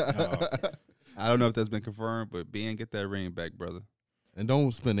 I don't know if that's been confirmed, but Ben, get that ring back, brother. And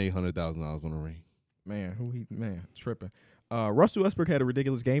don't spend $800,000 on a ring. Man, tripping. Russell Westbrook had a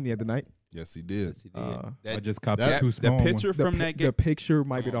ridiculous game the other night. Yes, he did. Yes, he did. I That, just copied that- two the small picture ones. from that game. The picture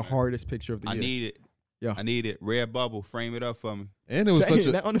might be Come the on, man. hardest picture of the I year. need it. Yeah. I need it. Red bubble. Frame it up for me. And it was Dang, such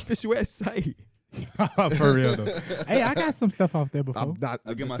a that unofficial ass site. For real, though. Hey, I got some stuff off there before. I'm not.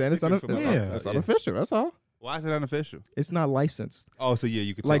 I'll get I'm my saying it's, sticker for myself. it's Yeah. unofficial. That's all. Why is it unofficial? It's not licensed. Oh, so yeah,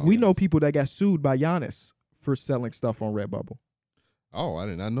 you could Like tell. we know people that got sued by Giannis for selling stuff on Redbubble. Oh, I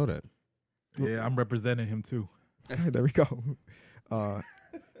did not know that. Yeah, I'm representing him too. There we go.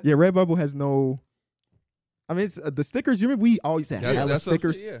 Yeah, Redbubble has no. I mean, it's, the stickers. You remember we always had hella That's what I'm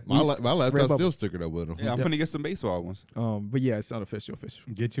stickers. saying, My laptop's Redbubble. still stickered up with him. yeah, I'm Yeah. gonna get some baseball ones. But yeah, it's unofficial. Official.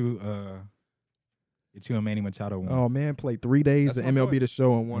 Get you a Manny Machado one. Oh man, played 3 days That's of my MLB boy. The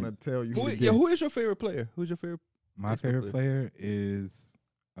Show and want to tell you. Who is your favorite player? Who's your favorite? My baseball favorite player is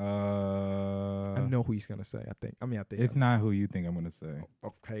I know who he's gonna say. I think. it's not who you think I'm gonna say.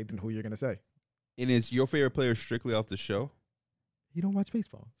 Okay, then who you're gonna say? And is your favorite player strictly off the show? You don't watch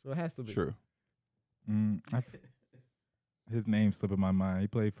baseball, so it has to be. True. His name slipping my mind. He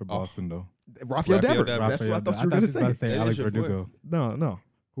played for Oh. Boston though. Rafael Rafael Devers. Devers. That's what I thought you were I gonna was about to say. say That Alex is your Verdugo. No.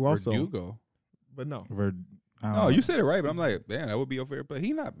 Who also? Verdugo. But no. No, you said it right, but I'm like, man, that would be your favorite player.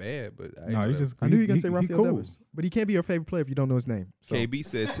 He not bad, but I No, he just. I knew you were gonna say he Rafael cool. Devers, but he can't be your favorite player if you don't know his name. So KB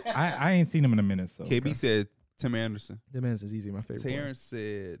said I ain't seen him in a minute. So KB said Tim Anderson. that man's is easy. My favorite. player. Terrence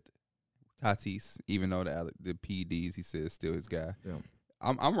said Tatis, even though the PEDs, he said still his guy. Yeah.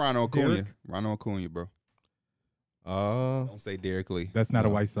 I'm Ronald Acuna. Derek? Ronald Acuna, bro. Uh, Don't say Derek Lee. that's not a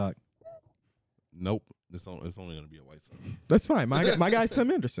No. White Sox. nope. It's only gonna be a White Sox. That's fine. My guy's Tim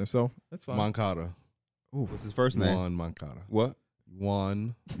Anderson, so that's fine. Moncada. What's his first name? Juan Moncada. What?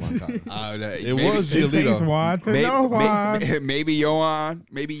 Juan Moncada. It It was Thanks, Giolito. Juan. To no Juan. Maybe Yohan.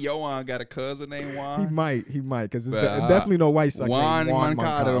 Maybe Yohan got a cousin named He Juan. might, because it's But, definitely no White Sox. Juan named Juan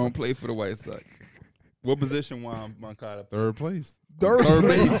Moncada don't play for the White Sox. What position Juan Moncada play? Third place. Third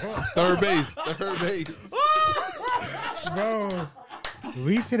base. Third base. Bro,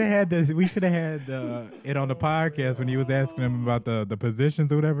 we should have had this. We should have had it on the podcast when he was asking him about the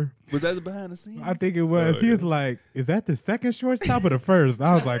positions or whatever. Was that the behind the scenes? I think it was. He was like, "Is that the second shortstop or the first?"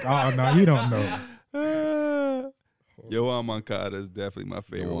 I was like, "Oh no, he don't know." Yohan Moncada is definitely my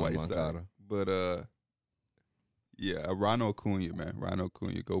favorite Yohan White Sox. Moncada. But yeah, Ronald Acuna, man. Ronald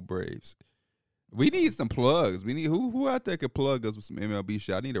Acuna, go Braves. We need some plugs. We need who out there could plug us with some MLB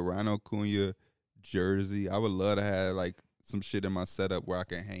shit. I need a Ronald Acuna jersey. I would love to have like some shit in my setup where I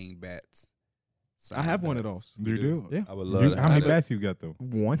can hang bats. I have one of Bats. those. You do? Yeah. I would love You, to how have many that. bats you got though?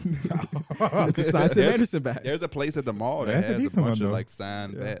 One. It's a signed Tim There- Anderson bat. There's a place at the mall that That's a has a decent bunch one, of though. like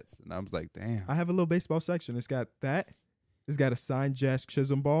signed Yeah. bats, and I was like, damn. I have a little baseball section. It's got that. It's got a signed Jazz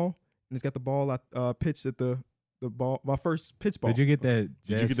Chisholm ball, and it's got the ball I pitched at the ball. My first pitch ball. Did you get that you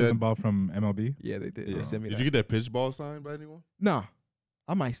Jazz get Chisholm that- ball from MLB? Yeah, they did. Yeah. They sent me Did that. you get that pitch ball signed by anyone? Nah,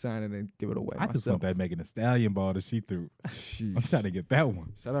 I might sign it and give it away I just myself. want that Megan Thee Stallion ball that she threw. I'm Sheesh. trying to get that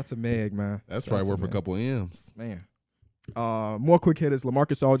one. Shout out to Meg, man. That's Shout out probably to worth a Meg. couple M's. Man, More quick hitters.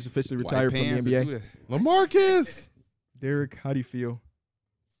 LaMarcus Aldridge officially White retired from the pants NBA. and do that. LaMarcus. Derek, how do you feel?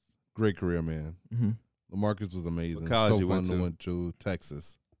 Great career, man. Mm-hmm. LaMarcus was amazing. What college So you fun went to? went to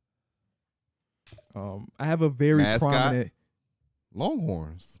Texas. I have a very Mascot? prominent.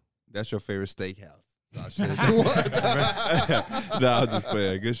 Longhorns. That's your favorite steakhouse. Nah, shit. What? Nah, I was just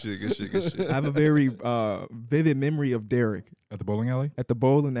playing. Good shit. I have a very vivid memory of Derek At the bowling alley? at the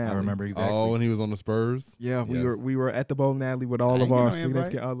bowling alley. I remember exactly. Oh, when he was on the Spurs. Yeah, Yes. we were at the bowling alley with all I of ain't get our no invite.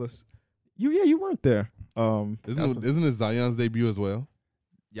 significant others. You weren't there. Isn't it Zion's debut as well?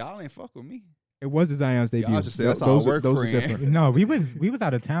 Y'all ain't fuck with me. It was Zion's debut. Y'all just said Th- that's our those are- work those are friend. different. No, we was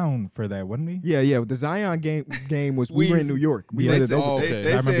out of town for that, wasn't we? Yeah. The Zion game was we were in We- New York. We Yeah, let they it said- over. Oh, okay.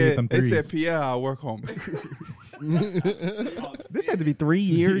 They I remember you hit said them they said threes. Pierre, I'll work home. This had to be 3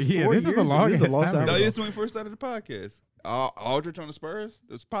 years. Yeah, 4 this is a years. long This is a long time time No, ago. ago. it's when we first started the podcast. Aldrich on the Spurs.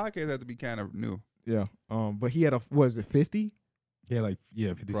 This podcast had to be kind of new. Yeah. But he had a what is it 50? Yeah,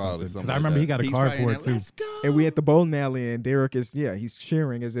 50 Probably something. Because something I like remember that. he got a He's card probably for in it that, too. Let's go. And we at the bowling alley, and Derek is he's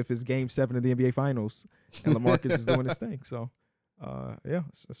cheering as if it's Game 7 of the NBA Finals, and LaMarcus is doing his thing. So, so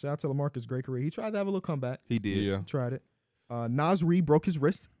shout out to LaMarcus, great career. He tried to have a little comeback. He did. Yeah, He tried it. Nas Reed broke his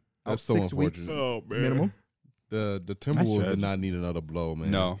wrist. out that's so 6 weeks unfortunate. Oh man. minimum. The Timberwolves tragic. did not need another blow,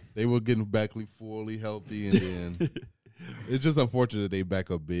 man. No. They were getting Beckley fully healthy, and then it's just unfortunate they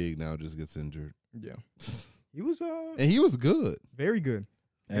back up big now just gets injured. Yeah, he was And he was good. very good.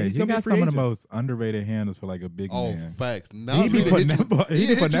 Hey, he's he gonna be a got free some of agent. the most underrated handles for like a big Oh, man. facts. Now He be putting that ball- he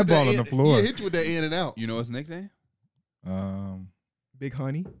be putting that ball on the floor. He hit you with that in and out. You know his nickname? Big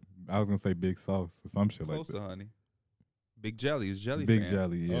Honey. I was gonna say Big Sauce or some shit Close like to honey. Big Jelly. He's Jelly that. Big fan.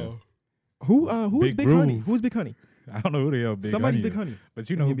 Jelly, yeah. Who is Big Big Honey? Groove. Who's Big Honey? I don't know who the hell Big Somebody's Honey Big is, Honey. but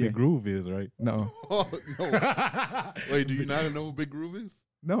you know who NBA. Big Groove is, right? No, Oh, no. Wait, do you not know who Big Groove is?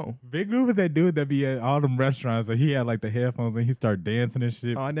 no. Big Groove is that dude that be at all them restaurants and he had like the headphones and he start dancing and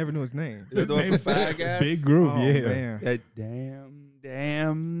shit. Oh, I never knew his name. Is that the one from Five Guys? Big Groove, Oh, yeah. man. That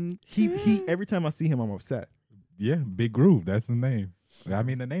damn. He every time I see him, I'm upset. Yeah, Big Groove, that's his name. I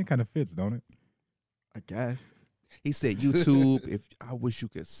mean, the name kind of fits, don't it? I guess. He said, YouTube, if I wish you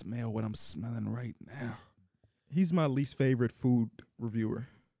could smell what I'm smelling right now. He's my least favorite food reviewer.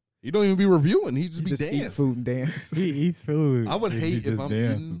 He don't even be reviewing. He just He be just eat dancing. food and dance. He eats food. I would and he hate if just I'm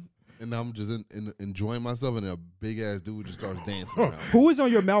dances. eating and I'm just enjoying myself and a big ass dude just starts dancing around. Who is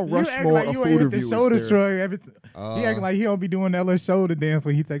on your Mount You act Rushmore like of you food ain't hit the reviewers? shoulder Derek? shrug. He act like he don't be doing that little shoulder dance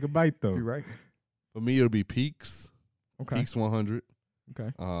when he take a bite though. You're right. For me, it'll be Peaks. Okay. Peaks 100.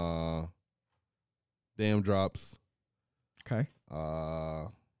 Okay. Damn Drops. Okay. I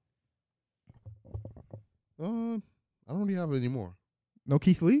don't really have any more. No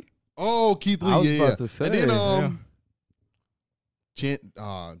Keith Lee? Oh, Keith Lee, I was yeah. about to say, and then yeah.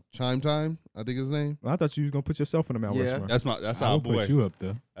 Chime Time, I think his name. Well, I thought you was gonna put yourself on the Mount Yeah. Rushmore. That's I our would boy. put you up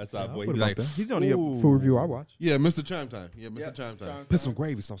there. That's Yeah, our I'll boy. put He's him up like, there. He's the only food review I watch. Yeah, Mr. Chime Time. Yeah, Mr. Chime Time. put some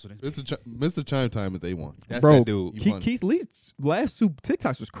gravy sauce in it. Mr. Chime Time is A1. That's Bro, that dude. He won. Keith Lee's last 2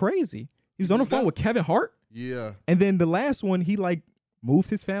 TikToks was crazy. He was on the phone with Kevin Hart, Yeah. and then the last one he like moved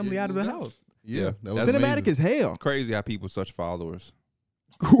his family Yeah, out of the moved out. house. Yeah. Yeah. That was That's Cinematic as hell. Crazy how people such followers.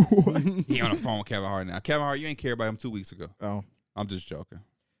 He on the phone with Kevin Hart now. Kevin Hart, you ain't care about him 2 weeks ago. Oh, I'm just joking.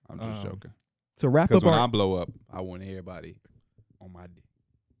 I'm just joking. to wrap Because up when our I blow up, I want everybody on my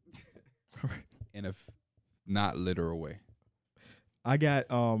dick. In a not literal way. I got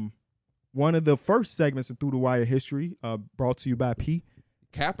one of the first segments of Through the Wire history, brought to you by P.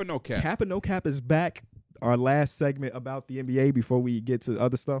 Cap or no cap? Cap and No Cap is back. Our last segment about the NBA before we get to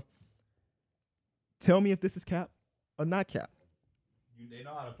other stuff. Tell me if this is cap or not cap. They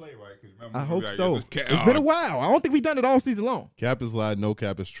know how to play, right? 'Cause remember, I hope like, so. it's cap. It's been a while. I don't think we've done it all season long. Cap is lie, no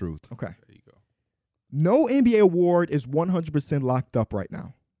cap is truth. Okay. There you go. No NBA award is 100% locked up right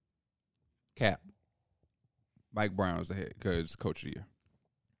now. Cap. Mike Brown's the head because coach of the year.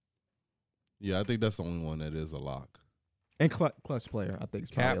 Yeah, I think that's the only one that is a lock. And clutch player, I think, is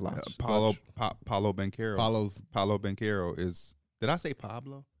Cap. probably a lock. Paulo Banchero. Paulo's, Paulo Banchero is. Did I say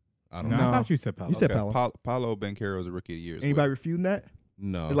Pablo? I don't No, know. I thought you said Paulo. You said Paulo. Paulo Banchero is a rookie of the year. as Anybody well. refuting that?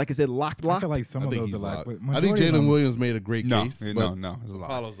 No. It's like, is it locked? I feel like some I of think those he's are like. locked. but I think majority of Jalen them- Williams made a great No, case. no, but no. It's a lot.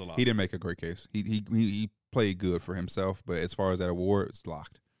 Paulo's a lock. He didn't make a great case. He played good for himself, but as far as that award, it's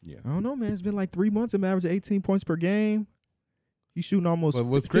locked. Yeah. I don't know, man. It's been like 3 months. I'm averaging 18 points per game. He's shooting almost. But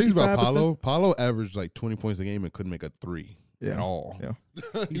what's crazy about 55%. Paulo averaged like 20 points a game and couldn't make a three Yeah. at all. Yeah.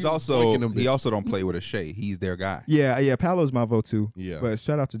 He's was also flanking them he bitches. also don't play with a Shea. He's their guy. Yeah. Paolo's my vote too. Yeah. But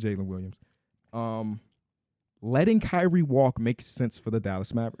shout out to Jalen Williams. Letting Kyrie walk makes sense for the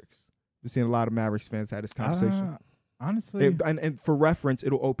Dallas Mavericks. We're seeing a lot of Mavericks fans have this conversation. Honestly, And for reference,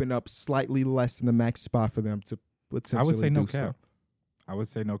 it'll open up slightly less than the max spot for them to potentially I would say no do so. cap. I would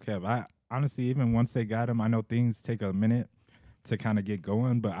say no cap. I honestly, even once they got him, I know things take a minute to kind of get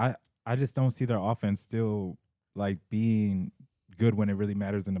going, but I just don't see their offense still like being good when it really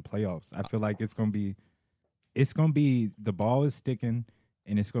matters in the playoffs. I feel like it's gonna be the ball is sticking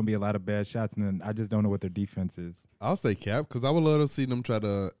and it's gonna be a lot of bad shots, and then I just don't know what their defense is. I'll say cap because I would love to see them try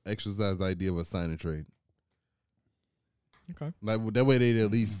to exercise the idea of a sign and trade. Okay. Like that way they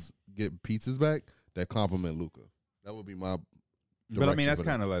at least get pieces back that complement Luka. That would be my. But I mean, direction that's for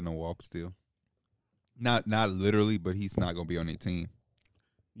them. kind of letting him walk still. Not literally, but he's not gonna be on their team.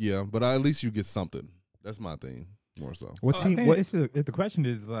 Yeah, but at least you get something. That's my thing more so. What I team? think What, if the question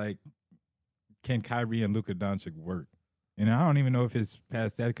is like, can Kyrie and Luka Doncic work? And I don't even know if it's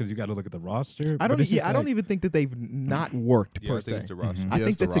past that because you got to look at the roster. I but don't. it's just I don't like- even think that they've not worked Yeah, per I think se. it's the roster. Mhm. I Yeah, think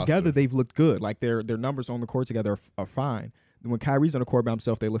it's the that together roster. they've looked good. Like their numbers on the court together are fine. When Kyrie's on the court by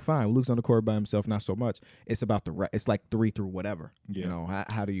himself, they look fine. Luke's on the court by himself, not so much. It's about the it's like 3 through whatever. Yeah. You know,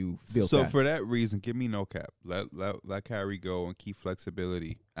 how do you feel? So that? for that reason, give me no cap. Let Kyrie go and keep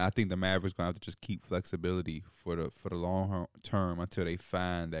flexibility. I think the Mavericks gonna have to just keep flexibility for the long term until they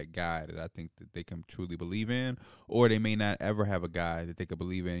find that guy that I think that they can truly believe in, or they may not ever have a guy that they can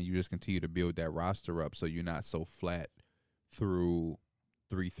believe in. You just continue to build that roster up so you're not so flat through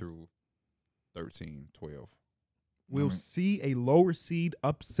 3 through 13, 12. We'll Mhm. see a lower seed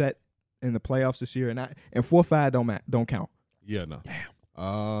upset in the playoffs this year, and 4-5 don't count. Yeah, no.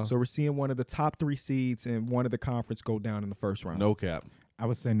 So we're seeing one of the top 3 seeds in one of the conference go down in the first round. No cap. I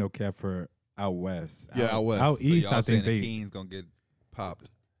would say no cap for out west. Yeah, out west. Out So east, y'all I saying think the they. Kings gonna get popped.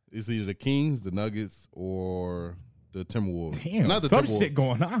 It's either the Kings, the Nuggets, or the Timberwolves. Damn, Not the some Timberwolves. shit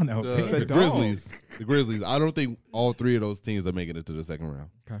going on out The, there. the Grizzlies. The Grizzlies. I don't think all 3 of those teams are making it to the second round.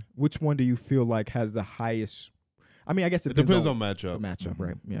 Okay. Which one do you feel like has the highest? I mean, I guess It depends on the matchup. matchup, Mhm.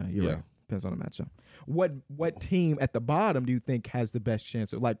 right? Yeah, you're Yeah. right. Depends on the matchup. What team at the bottom do you think has the best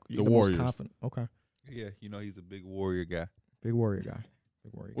chance of The most Warriors. confident? Okay, Yeah, you know he's a big Warrior guy. big Warrior guy.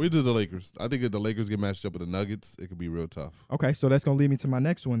 Big Warrior. We did the Lakers. I think if the Lakers get matched up with the Nuggets, it could be real tough. Okay, so that's gonna lead me to my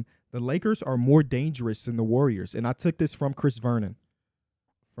next one. The Lakers are more dangerous than the Warriors, and I took this from Chris Vernon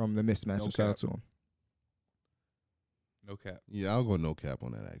from the Mismatch. No So shout out cap. to him. No cap. Yeah, I'll go no cap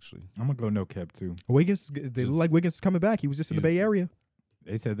on that actually. I'm gonna go no cap too. Wiggins, they look Just- like Wiggins is coming back. He was just in the He's- Bay Area.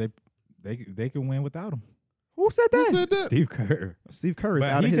 They said they can win without him. Who said Who that? said that? Steve Kerr. Steve Kerr is But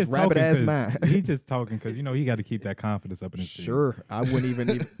out of he his just rabbit talking ass 'cause- mind. He just talking because he got to keep that confidence up in his team. Sure, I wouldn't even.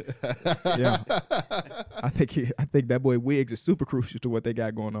 Yeah. I think that boy Wiggs is super crucial to what they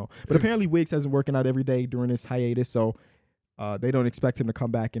got going on. But apparently Wiggs hasn't working out every day during this hiatus, so they don't expect him to come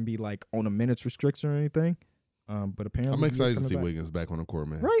back and be like on a minutes restriction or anything. But apparently I'm he is excited to coming see back. Wiggins back on the court,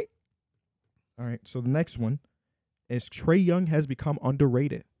 man. Right. All right. So the next one is Trey Young has become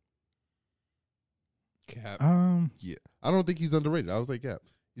underrated. Cap. Yeah, I don't think he's underrated. I was like, yeah,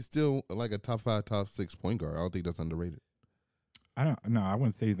 he's still like a top 5, top 6 point guard. I don't think that's underrated. I don't. No, I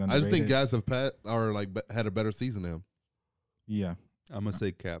wouldn't say he's underrated. I just think guys have had a better season than him. Yeah. I'm gonna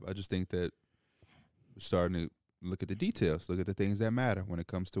say cap. I just think that we're starting to look at the details, look at the things that matter when it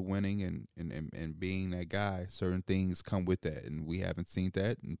comes to winning and being that guy. Certain things come with that, and we haven't seen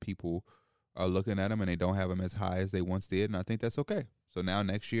that, and people are looking at him and they don't have him as high as they once did, and I think that's okay. So now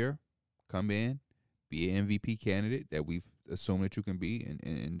next year, come in, be an MVP candidate that we've assumed that you can be,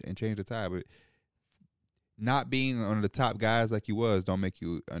 and change the tide. But not being one of the top guys like you was don't make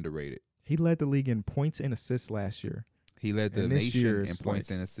you underrated. He led the league in points and assists last year. He led the And this year nation in it's points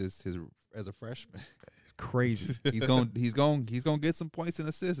like- and assists as a freshman. Crazy. He's going to get some points and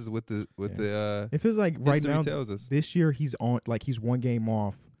assists with the It feels like right history now tells us. this year he's on like he's 1 game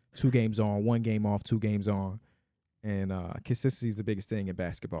off, 2 games on, 1 game off, 2 games on. And consistency is the biggest thing in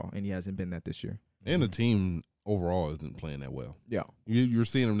basketball, and he hasn't been that this year. And the team overall isn't playing that well. Yeah. You're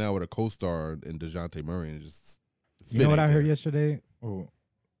seeing him now with a co-star in DeJounte Murray, and it just You know what I fit heard ain't yesterday? Oh,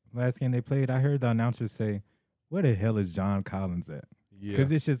 last game they played, I heard the announcers say, "Where the hell is John Collins at?" there. Yeah,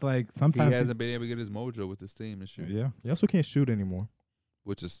 Because it's just like He sometimes hasn't been able to get his mojo with this team this year, Yeah. He also can't shoot anymore.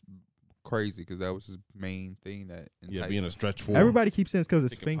 which is crazy because that was his main thing that yeah, enticed being him. a stretch four. Everybody keeps saying it's because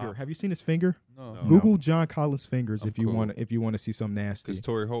his Pick and finger. pop. Have you seen his finger? No, No. Google John Collins' fingers I'm if you cool. want to see something nasty. because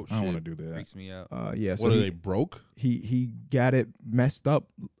Torrey Holt I don't shit want to do that. freaks me out. Yeah, so What are he, they broke? he got it messed up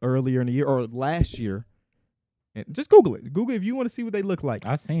earlier in the year or last year. And just Google it. Google if you want to see what they look like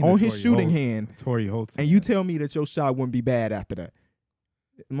I seen on the his Torrey shooting Holt- hand, Torrey Holt, and you tell me that your shot wouldn't be bad after that.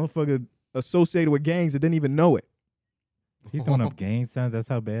 Motherfucker associated with gangs that didn't even know it. he's throwing up gang signs. That's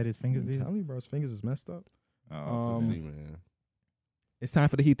how bad his fingers I'm is. telling you, bro, his fingers is messed up. Oh, Let's Um, see, man. It's time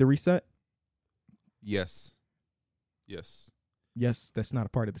for the Heat to reset. Yes. Yes, that's not a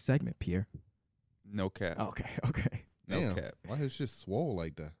part of the segment, Pierre. No cap. Okay. No Damn, cap. why his shit swole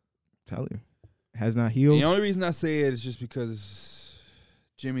like that? Tell you, has not healed. The only reason I say it is just because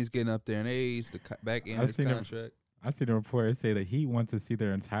Jimmy's getting up there in age, the back end I've of his seen him- contract. I seen a report say that he wants to see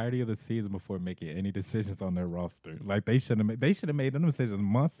their entirety of the season before making any decisions on their roster. Like they should have made them decisions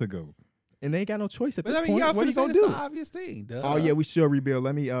months ago. And they ain't got no choice at But this I mean, point. y'all What are you finna gonna say do? it's the obvious thing. Duh. Oh yeah, we should rebuild.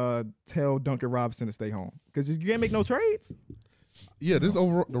 Let me tell Duncan Robinson to stay home because you can't make no trades. Yeah, this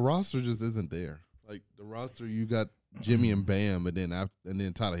overall the roster just isn't there. Like the roster, you got Jimmy and Bam, and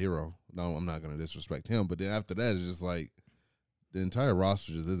then Tyler Hero. No, I'm not gonna disrespect him, but then after that, it's just like the entire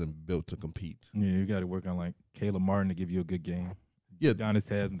roster just isn't built to compete. Yeah, you got to work on like Caleb Martin to give you a good game. Yeah. Udonis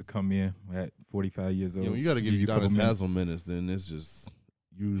Haslam to come in at 45 years old. You know, you got to give you a couple Udonis minutes. Haslam minutes, then it's just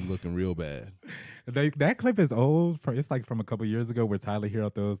you looking real bad. That clip is old. It's like from a couple years ago where Tyler Hero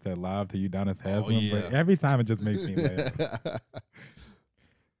throws that lob to Udonis Haslam. yeah. But every time it just makes me laugh.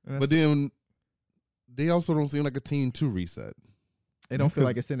 But then they also don't seem like a team to reset. they don't feel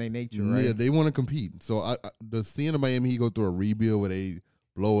like it's in their nature, right? Yeah, they want to compete. So the seeing the Miami Heat go through a rebuild where they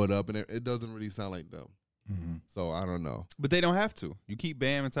blow it up, and it doesn't really sound like them. Mm-hmm. So I don't know. But they don't have to. You keep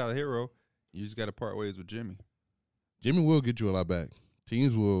Bam and Tyler Hero. You just got to part ways with Jimmy. Jimmy will get you a lot back.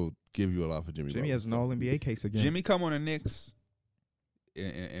 Teams will give you a lot for Jimmy. Jimmy has an All NBA case again. Jimmy come on the Knicks,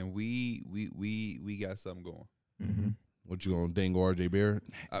 and we got something going. Mm-hmm. What you gonna dangle RJ Barrett?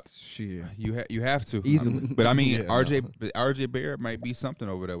 Shit. You have to Easily. But I mean, Yeah, RJ Barrett might be something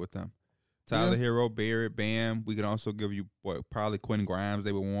over there with them. Tyler Yeah. Hero, Barrett, Bam. We can also give you probably Quentin Grimes.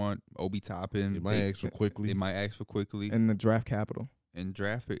 They would want Obi Toppin. They might ask for quickly. They might ask for quickly And the draft capital. and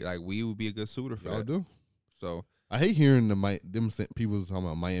draft pick. Like we would be a good suitor for Y'all that. do. So I hate hearing people talking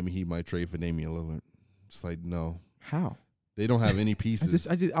about Miami Heat might trade for Damian Lillard. It's like no, How? they don't have any I pieces.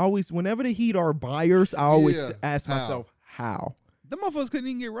 just always, whenever the Heat are buyers, I always Yeah. ask How? myself, how? the motherfuckers couldn't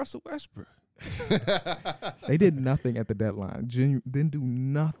even get Russell Westbrook. They did nothing at the deadline. Didn't do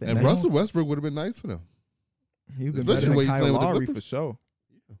nothing. and They Russell don't- Westbrook would have been nice for them. he was especially better the than way he's Kyle playing with the Lowry for Clippers. sure.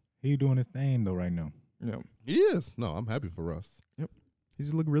 He doing his thing though right now. Yeah, He is. No, I'm happy for Russ.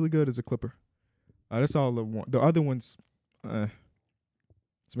 he's look really good as a Clipper. That's all the one. The other ones. Is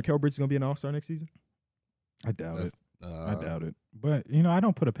Mikal Bridges gonna be an All-Star next season? I doubt it. That's, I doubt it. But I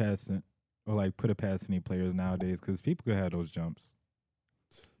don't put it past any players nowadays because people could have those jumps.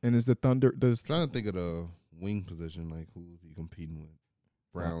 And is the Thunder? Does Trying to think of the wing position, like who's he competing with?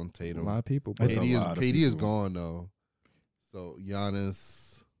 Brown, a Tatum. lot of people? That's But a KD lot of is people. gone though. So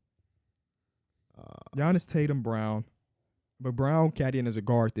Giannis. Giannis, Tatum, Brown. But Brown cat in as a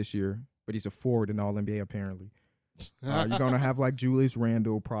guard this year, but he's a forward in All NBA apparently. You're gonna have like Julius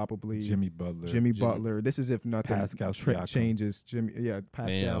Randle probably. Jimmy Butler. Jimmy Butler. This is if nothing Pascal tra- Siakam. changes. Pascal,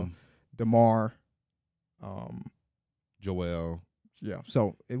 Bam, DeMar. Joel. Yeah.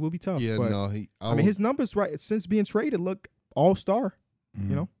 So it will be tough. Yeah, but, no, I mean, his numbers right since being traded look all-star. Mhm.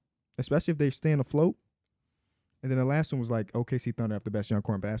 You know, especially if they stay afloat. And then the last one was like OKC Thunder have the best young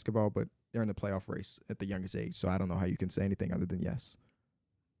core in basketball, but they're in the playoff race at the youngest age. So I don't know how you can say anything other than yes.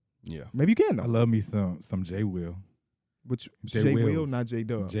 yeah. Maybe you can I though. love me some J Will. Which Jay J Will, Wills. not J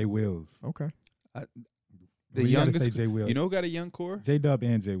Dub. J Wills. Okay. The We gotta youngest, say J Will. you know, who got a young core. J Dub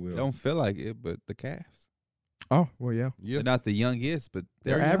and J Will. Don't feel like it, but the Cavs. Oh well, yeah. Yeah. They're not the youngest, but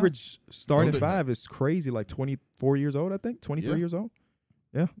Their they're young. average starting Older than five is crazy, like 24 years old. I think 23 Yeah. years old.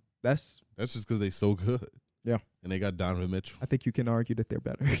 Yeah, that's. That's just because they so good. Yeah. And they got Donovan Mitchell. I think you can argue that they're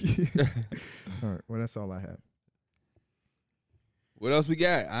better. All right. Well, that's all I have. What else we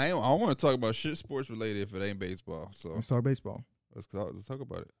got? I want to talk about shit sports related if it ain't baseball. So Let's talk baseball. let's talk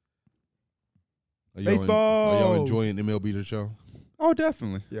about it. Are y'all Baseball! Are y'all enjoying MLB The Show? Oh,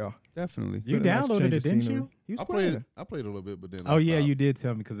 definitely, Yeah. definitely. You Been a nice downloaded change it, of didn't scenery. you? He was I playing played it. I played a little bit, but then Oh I yeah, stopped. you did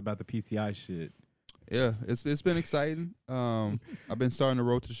tell me because about the PCI shit. Yeah, it's been exciting. I've been starting the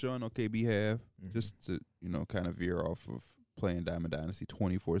road to the show. I know KB have Mm-hmm. just to kind of veer off of playing Diamond Dynasty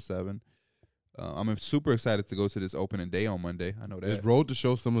 24/7. I'm super excited to go to this opening day on Monday. I know that Is Road to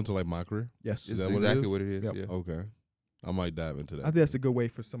Show similar to like my career? Yes. it's that what it exactly is? what it is. Yep. Yeah, Okay. I might dive into that. I think that's a good way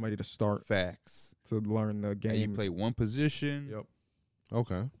for somebody to start facts. to learn the And you game. play one position. Yep.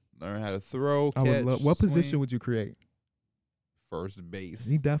 Okay. Learn how to throw. I Catch, would love. What position swing. would you create? First base.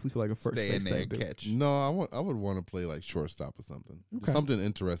 He definitely feel like a first Stay base in there type and dude. catch. No, I would want to play like shortstop or something. Just Okay. something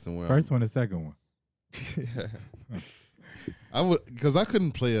interesting where First one, the second one. I would because I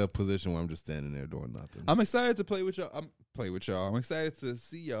couldn't play a position where I'm just standing there doing nothing. I'm excited to play with y'all. I'm excited to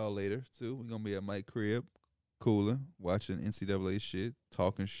see y'all later too. We're gonna be at my crib, cooling, watching NCAA shit,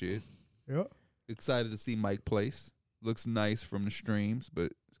 talking shit. Yep. Excited to see Mike Place. Looks nice from the streams,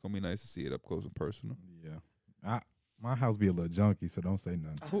 but it's gonna be nice to see it up close and personal. Yeah. My house be a little junky, so don't say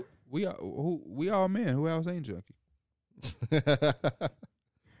nothing. We all men. Who else ain't junkie?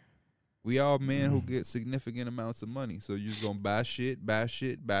 We all men who get significant amounts of money. So you're just gonna buy shit,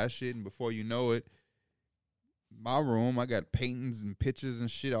 and before you know it, my room, I got paintings and pictures and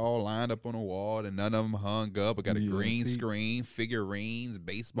shit all lined up on the wall, and none of them hung up. I got a green screen, figurines,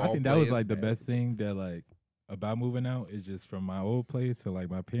 baseball. I think that was like the best thing that like about moving out is just from my old place. So like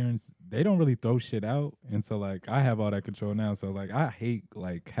my parents, they don't really throw shit out, and so like I have all that control now. So like I hate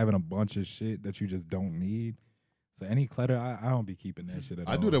like having a bunch of shit that you just don't need. So any clutter, I don't be keeping that shit at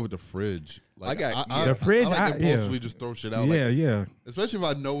all. I do that with the fridge. Like, the fridge. I like impulsively just throw shit out. Yeah, like, yeah. Especially if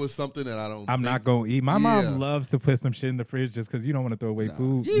I know it's something that I don't. I'm not gonna eat. My mom loves to put some shit in the fridge just because you don't want to throw away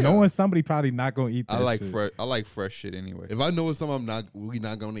food. Yeah. Knowing somebody probably not gonna eat that I like shit. I like fresh shit anyway. If I know it's something we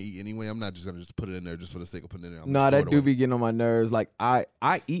not gonna eat anyway, I'm not just gonna put it in there just for the sake of putting it in there. Nah, that do be getting on my nerves. Like I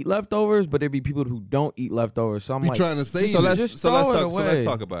eat leftovers, but there be people who don't eat leftovers. So I'm like, trying to save So it. let's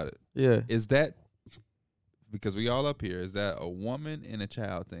talk about it. Yeah. Is that because we all up here? Is that a woman and a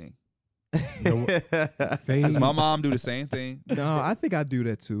child thing? Say Does my mom do the same thing? No, I think I do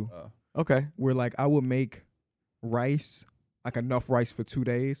that too. Okay. Where like I would make rice, like enough rice for 2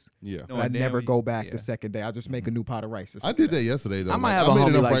 days. Yeah. No, But I and then never we- go back yeah. the second day. I just make a new pot of rice. I did that yesterday though. I might Like, have a I made homie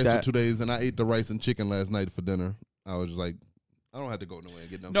enough like rice that. for 2 days, and I ate the rice and chicken last night for dinner. I was just like, I don't have to go nowhere and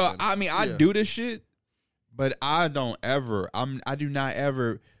get nothing. No, for dinner. I mean I do this shit, but I don't ever. I do not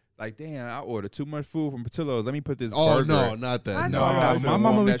ever. Like, damn, I ordered too much food from Portillo's. Let me put this Oh burger. no, not that. I No, know, I'm not my finna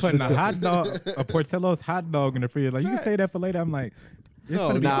mama warm be that putting shit a up. hot dog, a Portillo's hot dog in the fridge. Like you can say that for later. I'm like, it's No,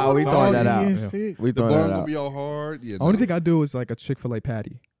 gonna be nah, we throwing that soggy out. and Yeah. shit. We The throwing bun that gonna out. be all hard. Yeah. Only no. thing I do is like a Chick-fil-A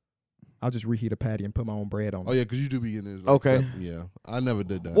patty. I'll just reheat a patty and put my own bread on Oh it. yeah, because you do be in this. Okay. Yeah, I never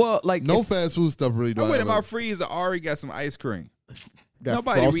did that. Well, like no if- fast food stuff really. Do I I went in ever- my freezer. Already got some ice cream. Got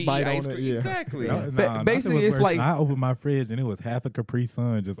Nobody read frostbite ice on it. cream. Yeah. Exactly. No, nothing basically, was it's worse. like- I opened my fridge and it was half a Capri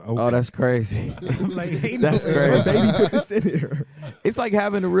Sun just open. Oh, that's crazy. I'm like, ain't That's no- crazy. Baby, put this in here. It's like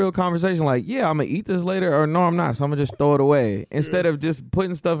having a real conversation. Like, yeah, I'm gonna eat this later, or no, I'm not. So I'm gonna just throw it away instead of just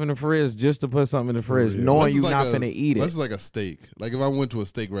putting stuff in the fridge just to put something in the fridge, real. knowing This is you're like not a- gonna eat This it. is like a steak. Like if I went to a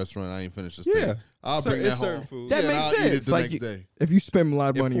steak restaurant, I ain't finished the steak. Yeah. I'll Cer- bring it's that certain home. food. That Yeah, and makes I'll eat sense. it the Like next you- day. If you spend a lot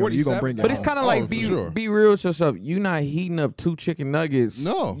of At money on it, you're 47, going to bring it But it's home. kind of Oh, like for be sure. be real with yourself. You're not heating up 2 chicken nuggets.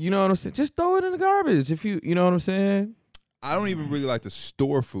 No. You know what I'm saying? Just throw it in the garbage. If you know what I'm saying. I don't even really like to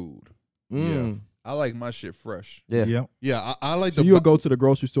store food. Mm. I like my shit fresh. Yeah. Yep. Yeah, I like So to. you'll go to the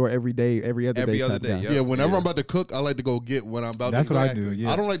grocery store every day, every other Every day. other type day, guy. yeah. Yeah, whenever I'm about to cook, I like to go get what I'm about That's to what cook. I do.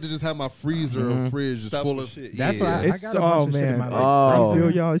 Yeah. I don't like to just have my freezer or fridge just Stuff full with of shit. That's yeah. what I It's got a bunch of shit in my man. life. Oh. I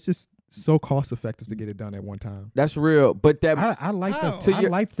feel y'all. It's just so cost effective to get it done at one time. That's real. But that I like How? the. To I your-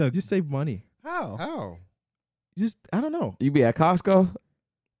 like the. Just save money. How? How? Just I don't know. you be at Costco.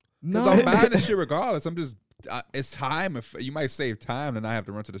 Because I'm buying this shit regardless. I'm just, it's time. If you might save time and not have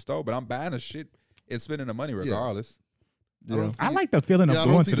to run to the store, but I'm buying the shit and spending the money regardless. I like the feeling of Yeah, I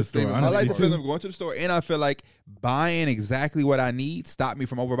don't going see to the the store. saving I like honestly, the too. feeling of going to the store, and I feel like buying exactly what I need stopped me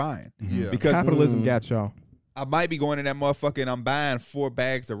from overbuying. Yeah. Because Capitalism Mm. got y'all. I might be going in that motherfucker and I'm buying 4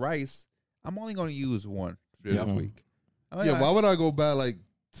 bags of rice. I'm only going to use one this Yeah. week. Yeah, why would I go buy like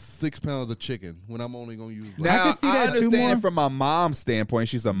 6 pounds of chicken when I'm only gonna use like Now, I can see that too understand more. it from my mom's standpoint.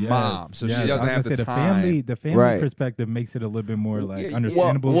 She's a mom, so yes. she I doesn't was have gonna the say time. The family Right. perspective makes it a little bit more like yeah.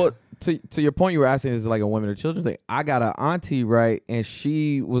 understandable. Well, to your point, you were asking is it like a women or children thing. I got an auntie, right, and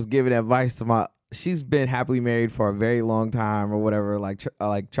she was giving advice to my. She's been happily married for a very long time, or whatever, like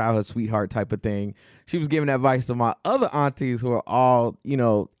childhood sweetheart type of thing. She was giving advice to my other aunties who are all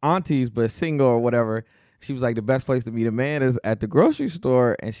aunties but single or whatever. She was like, the best place to meet a man is at the grocery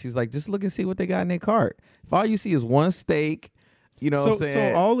store, and she's like, just look and see what they got in their cart. If all you see is one steak, you know what I'm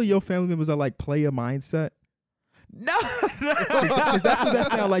saying? So all of your family members are like player mindset. No, Because that's what that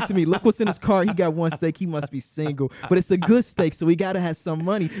sounds like to me. Look what's in his cart. He got one steak. He must be single. But it's a good steak, so he got to have some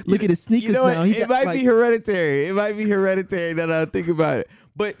money. Look at his sneakers you know what? now. He It got, might like, be hereditary. It might be hereditary that I think about it.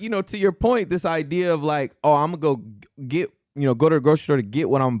 But to your point, this idea of like, oh, I'm gonna go get, go to the grocery store to get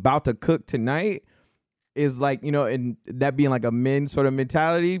what I'm about to cook tonight is like, and that being like a men sort of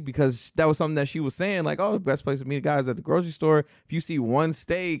mentality, because that was something that she was saying, like, oh, the best place to meet a guy is at the grocery store. If you see one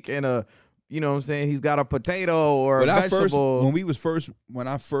steak and a, you know what I'm saying, he's got a potato or But a vegetable. when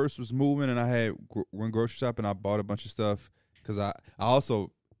I first was moving and I had went grocery shopping, I bought a bunch of stuff because I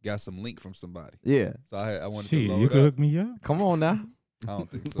also got some link from somebody. Yeah, So I wanted Shit, to load you could up. hook me up. come on now. I don't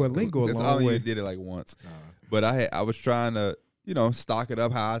think so. Well, link go a That's- long I only way. did it like once. But I was trying to, stock it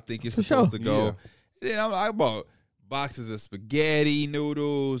up how I think it's For supposed sure. to go. Yeah. And then I bought boxes of spaghetti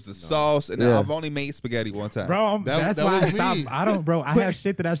noodles, the sauce, and Yeah. I've only made spaghetti one time. Bro, That that's why I was stopped. me. I don't, bro. I have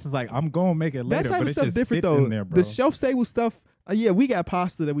shit that I just like. I'm gonna make it That later, type but of it stuff just different sits though. in there, bro. The shelf stable stuff. Yeah, we got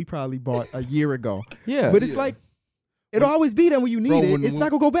pasta that we probably bought a year ago, Yeah. but it's Yeah. like it'll always be there when you need Bro, it. when- It's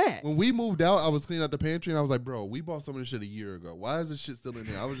not gonna go bad. When we moved out, I was cleaning out the pantry and I was like, bro, we bought some of this shit a year ago. Why is this shit still in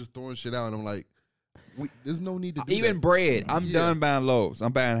there? I was just throwing shit out and I'm like, there's no need to do Even that. bread, I'm Yeah. done buying loaves.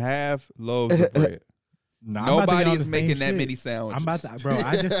 I'm buying half loaves of bread. Nah, I'm about to get Nobody on is the making same that shit. many sandwiches. I'm about to, bro.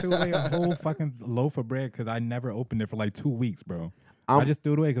 I just threw away a whole fucking loaf of bread because I never opened it for like 2 weeks, bro. I I'm- just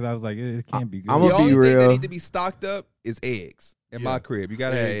threw it away because I was like, it can't be good. I'm the gonna be only thing that real. need to be stocked up is eggs in my Yeah. crib. You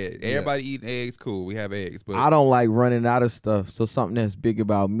gotta have Eggs, eggs. yeah. Everybody eating eggs, cool. We have eggs, but I don't like running out of stuff. So something that's big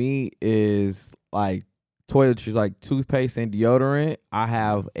about me is like toiletries, like toothpaste and deodorant. I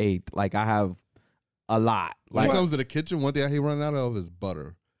have a lot. When Like it comes to the kitchen, one thing I hate running out of is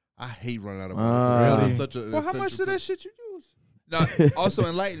butter. I hate running out of Really? butter. It's such a well, how essential much of thing. that shit you use? No, also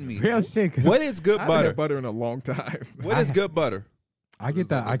enlighten me. real shit. 'cause What is good I haven't had butter? butter in a long time. What is good butter? I get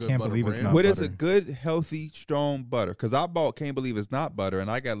that. Like a I good can't butter believe it's brand? not What is butter. a good, healthy, strong butter? Because I bought Can't Believe It's Not butter, and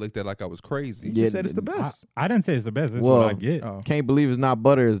I got looked at like I was crazy. You Yeah, said it's the best. I didn't say it's the best. It's Well, what I get. Oh. can't believe it's not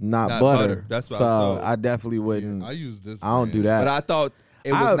butter. It's not, Not butter. butter. That's what I so thought. I definitely wouldn't. Yeah, I use this. I don't do brand. that. But I thought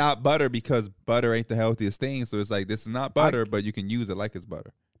it was I- not butter because butter ain't the healthiest thing. So it's like, this is not butter, but you can use it like it's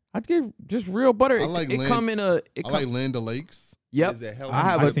butter. I'd get just real butter. I It, like it Land- come in a. It I come, like Land O'Lakes. yep. Is that healthy? I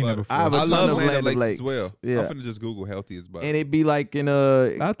have I've a. seen that butter? before. I have a I ton love of Land Land O'Lakes O'Lakes as well. Yeah, I'm finna just Google healthiest butter. and it'd be like in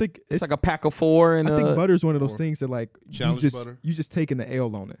a. I think It's like a pack of 4 and I think butter is one of those or things that like challenge you just butter. you just taking the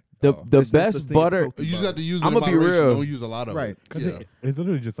L on it. the Oh. the There's no such best thing as butter. healthy You just butter. have to use it I'ma in be moderation. real. Don't use a lot of Right. it. 'Cause Yeah. it's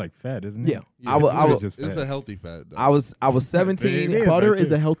literally just like fat, isn't it? Yeah. Yeah, I would- it's I would- just it's fat. a healthy fat. Though. I was 17. Yeah, Butter right is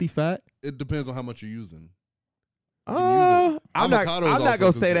there. a healthy fat. It depends on how much you're using. You can use it. I'm not. Avocado is I'm not also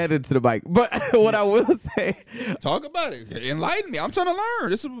gonna say considered- that into the mic, but what I will say, Talk about it. Enlighten me. I'm trying to learn.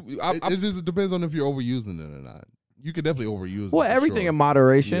 This is. It just depends on if you're overusing it or not. You could definitely overuse it. well, for everything sure. in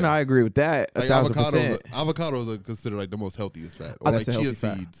moderation. Yeah. I agree with that. Like 1,000%. avocados are considered like the most healthiest fat, or That's like a chia healthy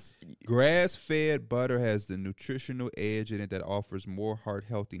fat. seeds. Grass-fed butter has the nutritional edge in it that offers more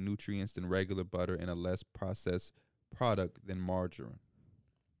heart-healthy nutrients than regular butter and a less processed product than margarine.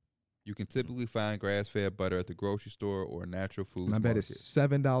 You can typically find grass-fed butter at the grocery store or natural foods And I bet market. it's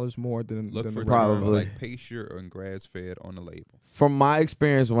 $7 more than Look than for the Probably. terms like pasture and grass-fed on the label. From my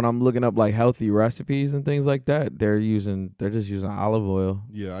experience, when I'm looking up like healthy recipes and things like that, they're just using olive oil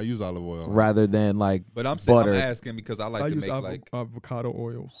Yeah, I use olive oil. rather than like. But I'm saying Butter. I'm asking because I like I to use make like avocado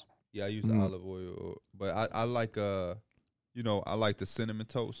oils. I use Mm. olive oil, but I like I like the cinnamon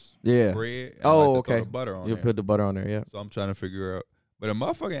toast Yeah, bread. And Oh, I like to throw okay. the butter on you there. put the butter on there. Yeah. So I'm trying to figure out. But a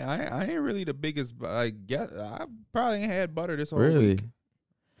motherfucker, I ain't really the biggest. I probably ain't had butter this whole Really? week.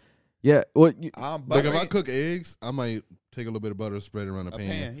 Yeah. Well, I'm Like if butter I ain't- cook eggs, I might take a little bit of butter, spread it around the a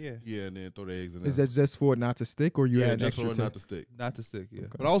pan. pan, yeah, Yeah, and then throw the eggs in there. Is that just for it not to stick, or you yeah, add just extra for it to not to stick. not to stick. Yeah,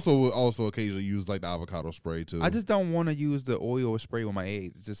 But also occasionally use like the avocado spray too. I just don't want to use the oil or spray with my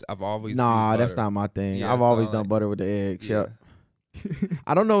eggs. It's just I've always nah, used that's butter. not my thing. Yeah, I've so always I done like- butter with the eggs. Yeah. Yep.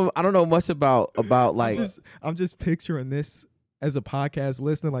 I don't know much about like. I'm just picturing this as a podcast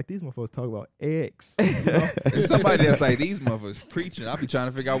listener. Like these motherfuckers talk about eggs. You know? If somebody that's like these motherfuckers preaching, I'll be trying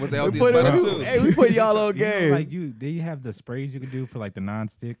to figure out what's the we healthiest put butter it, too. hey, we put y'all on You know, game. like they have the sprays you can do for like the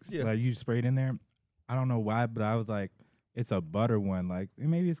non-sticks. Yeah. Like you spray it in there. I don't know why, but I was like, it's a butter one. Like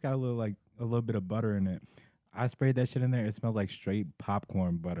maybe it's got a little bit of butter in it. I sprayed that shit in there. It smells like straight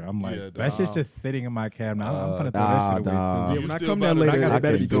popcorn butter. I'm like, Yeah, that shit's dog. just sitting in my cabinet. I'm gonna throw Nah, that shit away dog. too. Yeah, You when I still come buy there the- later, I it better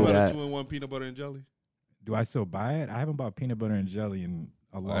couldn't be You still do good. buy that. the 2-in-1 peanut butter and jelly? Do I still buy it? I haven't bought peanut butter and jelly in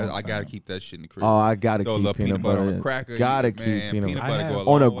a long time. I gotta keep that shit in the crib. Oh, I gotta Throw a keep little peanut butter. on a in. cracker. Gotta man, keep peanut peanut butter. butter I go have- a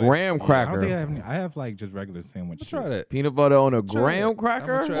On a long way. graham I don't cracker. think I have any. I have like just regular sandwich. I'ma try that. Peanut butter on a try graham that.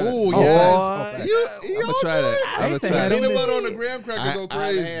 cracker. I'ma try that. Oh, Oh, yes. I'm gonna try that. I'm gonna ain't try say that. that. Peanut butter on the graham crackers I go haven't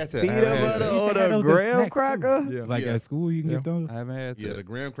crazy. had that. Peanut I haven't had butter that. You on can have a those as graham snacks, too. cracker. Yeah. Like Yeah. at school, you can Yeah. get those. I haven't had Yeah, that. the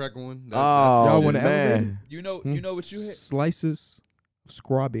graham cracker one. Oh Y'all wanna man. elevate? You know what you had. Slices of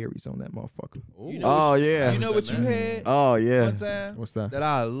strawberries on that motherfucker. You know Oh what yeah. You know what you had Oh yeah. one time What's that? that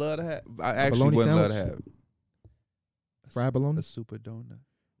I love to have. I actually bologna wouldn't love to sandwich? have. Fried bologna? A super donut.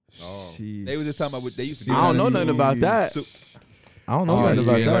 Oh. Sheesh. They was just talking about what they used to do. I don't know that. nothing about that. Su- I don't know Oh, nothing you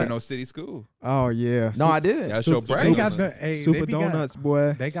about ain't go to that. no city school. Oh yeah. No, I didn't. That's Super- your They breakfast. got the hey, Super they be got- donuts,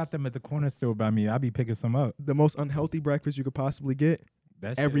 boy. They got them at the corner store by me. I be picking some up. The most unhealthy breakfast you could possibly get.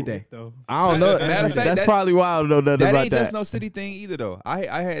 That Every shit day. lit, though. I don't know. Matter of fact, That's that- probably why I don't know nothing That about ain't just that. no city thing either, though.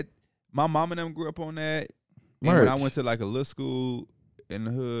 I had my mom and them grew up on that. And when I Merch. went to like a little school in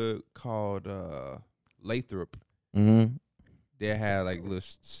the hood called Lathrop, Mm-hmm. they had like little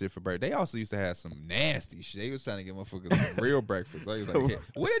shit for breakfast. They also used to have some nasty shit. They was trying to get motherfuckers some real breakfast. I was like, hey,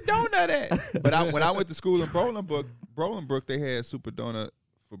 where the donut at? But when I went to school in Bolingbrook, they had super donut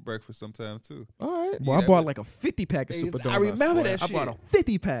for breakfast sometime too. All right. Well, Yeah, I bought but- like a 50 pack of Hey, Super I Donuts. remember boy. that I bought a shit.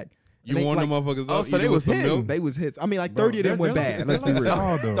 50 pack. You And they, warm like, them motherfuckers oh, up. so eat they it with was some hitting. milk. They was hits. I mean, like Bro, 30 of them went they're bad. like- Let's be they're like real.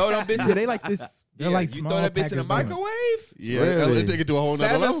 small, though. Throw them bitches. Yeah, they like this. They're like you small throw that bitch in the packaged donuts. microwave. Yeah, Really? they take it to a whole nother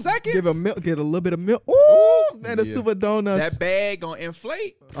 7 level. seconds. Give a little bit of milk. Ooh, man, the Yeah. Super Donuts. That bag gonna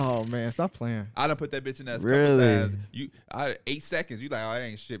inflate. Oh man, stop playing. I done put that bitch in there a Really? couple times. 8 seconds. You like, oh, that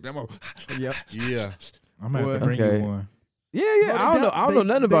ain't shit. That Yep. Yeah. I'm gonna have to Boy. bring Okay. you one. Yeah, I don't know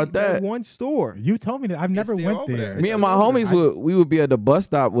nothing about that. One store. You told me that. I've never still went over there. there. Me and my homies would be at the bus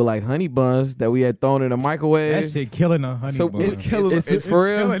stop with like honey buns that we had thrown in the microwave. That shit killing a honey So bun. it's killing- it's for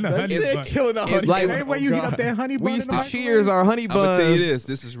real. killing a That honey shit bun. killing a It's honey. like- bun. Same way Oh, you heat God. up that honey bun We in used the to microwave? cheers our honey I'm buns. gonna tell you this.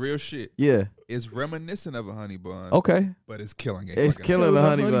 This is real shit. Yeah. It's reminiscent of a honey bun. Okay. But it's killing it. It's fucking killing the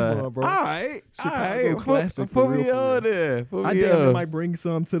honey honey bun. bun, bro. All right. All Chicago right. classic, Put for me real, for on real. there. Put I me damn near on. might bring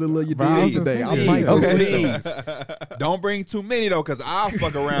some to the little Bro, I was today. just I thinking, might. yeah. Okay. Please. Don't bring too many though, cause I'll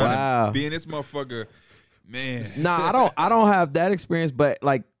fuck around Wow. and be in this motherfucker. Man. Nah, I don't have that experience, but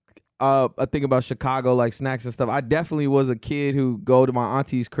like I think about Chicago, like snacks and stuff. I definitely was a kid who go to my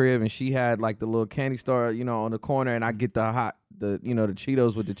auntie's crib and she had like the little candy store, on the corner, and I get the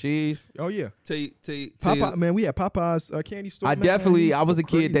Cheetos with the cheese. Oh yeah, Tell you, Popeye, man. We had Popeye's candy store. I man. They was a used to go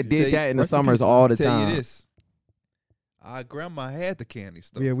kid that crazy. did that in the Rest in summers peace, all the tell time. you this. Our grandma had the candy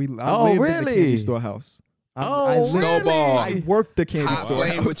store. Yeah, I Oh, lived in the really? candy store house. I lived- Snowball. I worked the candy Hot store.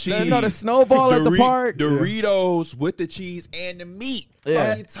 flame with cheese. No, the snowball at the park. Doritos with the cheese and the meat. Yeah. What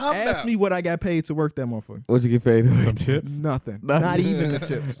are you talking Ask about? me what I got paid to work that motherfucker. What'd you get paid? Some chips. Nothing. Nothing. Not even the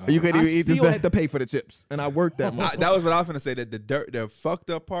chips. You couldn't I even eat still this. had to pay for the chips, and I worked that motherfucker. That was what I was gonna say. That the fucked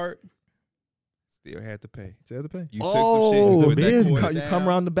up part still had to pay. Still had to pay. You Oh, took some shit. You, put that business. quarter You down. come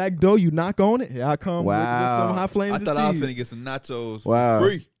around the back door, you knock on it. Here I come with Wow. some hot flames I and thought I was cheese. finna get some nachos Wow. for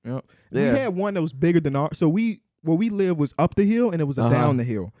free. Yep. Yeah. We had one that was bigger than ours. So where we lived was up the hill, and it was a Uh-huh. down the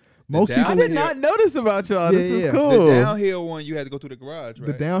hill. Most down- people I did not notice about y'all. This Yeah, is yeah. cool. The downhill one, you had to go through the garage, right?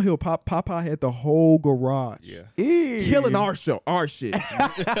 the downhill Popeye had the whole garage. Yeah. Eee. Killing our shit. You know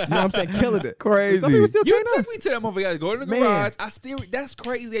what I'm saying? Killing it. Crazy. Some people still You turn took us. me to that motherfucker. Go to the Man. garage. That's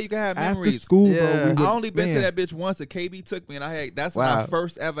crazy that you can have After memories. school, Yeah. bro. We would, I only been to man. that bitch once. And KB took me, and that's when I Wow.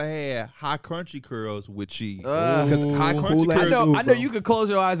 first ever had hot crunchy curls with cheese. Uh, Because hot Ooh, crunchy cool ass curls. dude, I know bro. you could close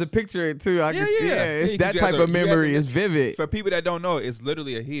your eyes and picture it too. I Yeah, could, yeah. it's Yeah, that 'cause you type got of the- you got memory. the- It's vivid. For people that don't know, it's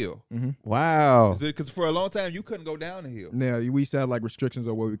literally a hill. Wow. Because for a long time you couldn't go down the hill, Yeah, we used to have like restrictions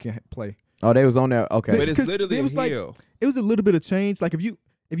on where we can play. Oh, they was on there. Okay. but it's Because literally it a was like- hill. It was a little bit of change. Like if you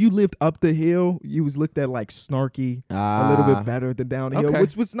lived up the hill, you was looked at like snarky, a little bit better than down the hill, okay.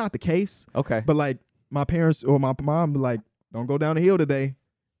 which was not the case. Okay. But like my parents or my mom be like, don't go down the hill today,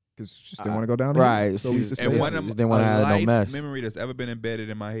 because she just didn't want to go down the right. hill. So we used to stay And Yeah. one up. of Just them, didn't wanna a have no life mess. memory that's ever been embedded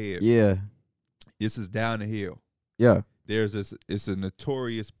in my head. Yeah. This is down the hill. Yeah. It's a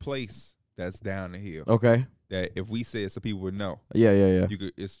notorious place that's down the hill. Okay. That if we say it, so people would know. Yeah. Yeah.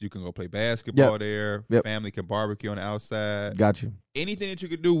 You can go play basketball there. Yep. Family can barbecue on the outside. Got you. Anything that you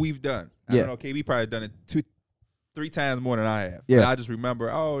could do, we've done. I Yeah. don't know. KB probably done it 2-3 times more than I have. Yeah. And I just remember,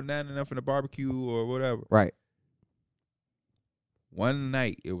 not enough in the barbecue or whatever. Right. One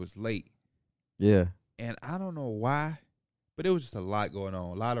night it was late, Yeah. and I don't know why, but it was just a lot going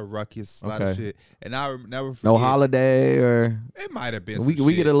on, a lot of ruckus, a lot of Okay. shit, and I never forget. No holiday or It might have been. we some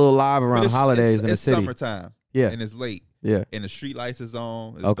we shit. get a little live But around it's- holidays in the it's city. summertime, Yeah. and it's late, Yeah. and the street lights is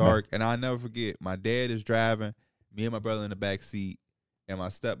on. It's Okay. dark, and I'll never forget. My dad is driving, me and my brother in the back seat, and my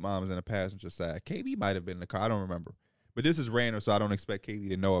stepmom is in the passenger side. KB might have been in the car. I don't remember. But this is random, so I don't expect KB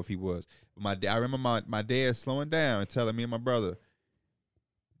to know if he was. But I remember my dad slowing down and telling me and my brother,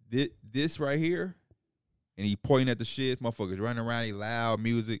 this right here, and he pointing at the shit. Motherfuckers running around, he loud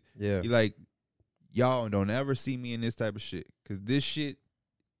music. Yeah. He like, y'all don't ever see me in this type of shit. Because this shit,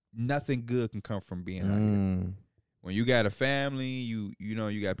 nothing good can come from being out here. Mm. When you got a family, you know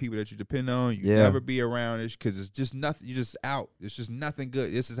you got people that you depend on. You Yeah. never be around it because it's just nothing. You just out. It's just nothing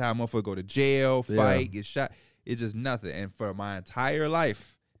good. This is how motherfucker go to jail, Yeah. fight, get shot. It's just nothing. And for my entire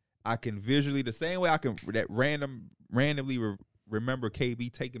life, I can visually the same way I can randomly remember KB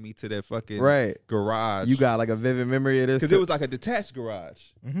taking me to that fucking Right. garage. You got like a vivid memory of this. because it was like a detached garage.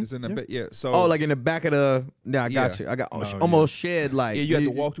 Mhm. It's in the Yeah. yeah. So Oh, like in the back of the. Yeah, I got Yeah. you. I got Oh, almost shed like. yeah, you have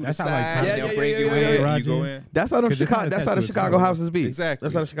to walk through the That's how, like, side. Yeah, they'll yeah, bring yeah, you yeah, in. yeah. You go in. That's how the 'Cause it's Chicago. not That's how the attached to Chicago the houses be. Exactly.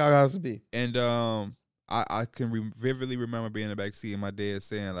 That's how the Chicago houses be. And I can vividly remember being in the back seat and my dad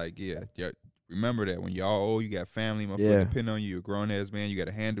saying like, yeah, remember that when y'all old, you got family, motherfucker Yeah. depend on you. You're a grown ass man, you got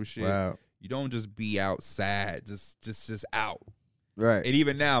to handle shit. Wow. You don't just be outside, just out. Right. And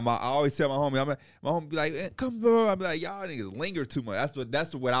even now, I always tell my homie, my homie be like, come bro. I'm like, y'all niggas linger too much.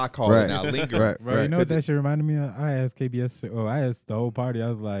 That's what I call it now, linger. Right. Bro, you know what that shit reminded me of? I asked KBS, I asked the whole party, I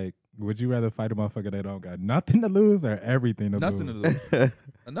was like, would you rather fight a motherfucker that don't got nothing to lose or everything to Nothing to lose? lose.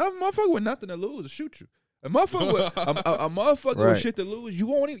 Another motherfucker with nothing to lose will shoot you. A motherfucker with a motherfucker Right. with shit to lose,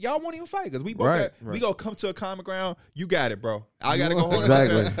 y'all won't even fight because we both Right. we gonna come to a common ground. You got it, bro. I gotta go home.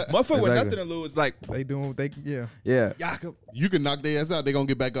 Exactly. Motherfucker with Exactly. nothing to lose, like They doing what they yeah. Yeah. y'all can, You can knock their ass out. They're going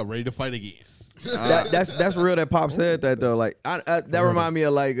to get back up, ready to fight again. That's real. That Pop said that though. Like that remind me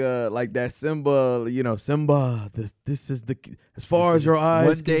of like that Simba. You know, Simba. This is the as far as your eyes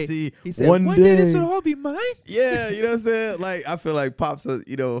one can day see. he said one day this will all be mine. Yeah, you know what I'm saying. Like I feel like Pop's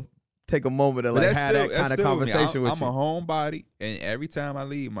take a moment to But like have that kind of still me. conversation with I'm you. a homebody, and every time I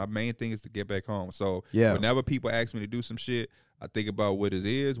leave, my main thing is to get back home. So Yeah. whenever people ask me to do some shit, I think about what it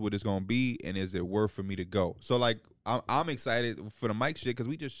is, what it's gonna be, and is it worth for me to go? So like I'm excited for the mic shit because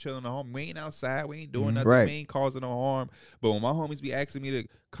we just chilling at home. We ain't outside, we ain't doing nothing, Right. we ain't causing no harm. But when my homies be asking me to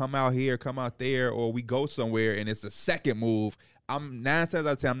come out here, come out there, or we go somewhere, and it's the second move, I'm 9 times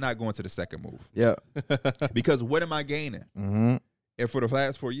out of 10 I'm not going to the second move Yeah. because what am I gaining? Mm-hmm. And for the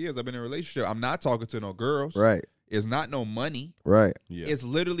last 4 years I've been in a relationship, I'm not talking to no girls. Right. It's not no money. Right. Yeah. It's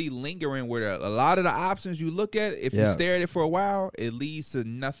literally lingering where a lot of the options you look at, if you Yeah. stare at it for a while, it leads to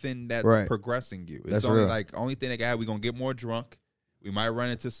nothing that's Right. progressing you. It's That's only real. like only thing that got we're gonna get more drunk. We might run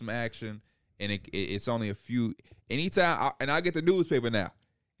into some action, and it's only a few. Anytime, and I get the newspaper now.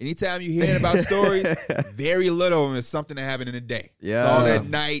 Anytime you hear about stories, very little of them is something that happened in the day. Yeah. It's all at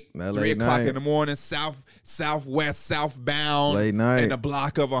night, That 3 late o'clock night. in the morning, southwest, southbound, Late night. in a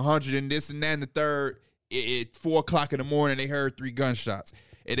block of 100 and this and that and the third. At 4 o'clock in the morning, they heard 3 gunshots.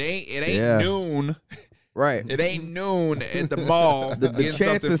 It ain't Yeah. noon. Right. It ain't noon at the mall. The getting something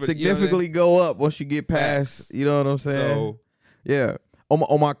chances for- you know what I'm significantly go up once you get past. Facts. You know what I'm saying? saying? So Yeah.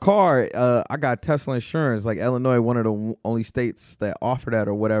 On my car, I got Tesla insurance. Like Illinois, one of the only states that offer that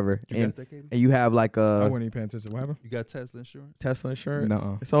or whatever. And you have like I a wasn't even paying attention. What happened? you got Tesla insurance? Tesla insurance.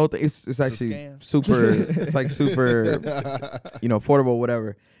 Nuh-uh. It's whole thing. It's a actually scam. super. It's like super, affordable,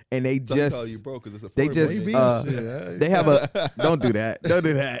 whatever. And they Some just call you broke because it's they affordable. just, Maybe shit. they have a don't do that. Don't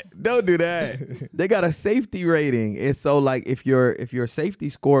do that. Don't do that. They got a safety rating. And so like if your safety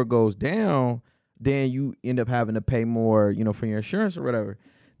score goes down, then you end up having to pay more, for your insurance or whatever.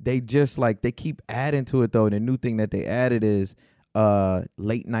 They just like they keep adding to it though. The new thing that they added is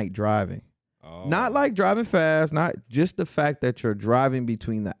late night driving. Oh. Not like driving fast, not just the fact that you're driving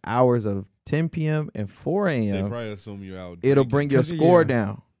between the hours of 10 p.m. and 4 They a.m. probably assume you're out. It'll drinking. bring your 'Cause, score yeah.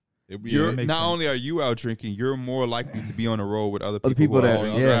 down. You're makes not sense. only are you out drinking, you're more likely to be on the road with other people, people who that- are Oh,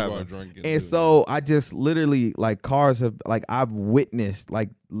 also yeah. driving. drinking And too. so I just literally like cars have like I've witnessed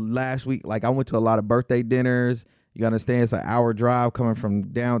like last week, like I went to a lot of birthday dinners. You understand it's an hour drive coming from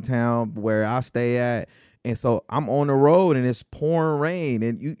downtown where I stay at. And so I'm on the road and it's pouring rain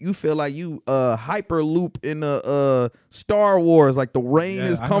and you feel like you hyperloop in the Star Wars, like the rain Yeah,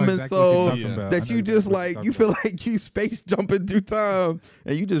 is I know coming exactly what you're so talking about. I that know you just exactly what you're like you talking feel like you space jumping through time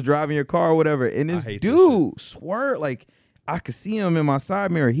and you just driving your car or whatever. And I this hate this dude swear like I could see him in my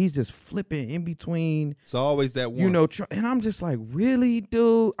side mirror. He's just flipping in between, It's always that one. and I'm just like, really,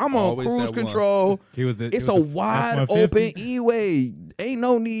 dude? I'm on Always cruise that one. control. He was It's a wide open E-way. Ain't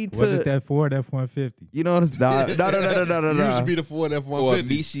no need Was it to, that Ford F-150? you know what I'm saying? No. You no. should be the Ford or F-150.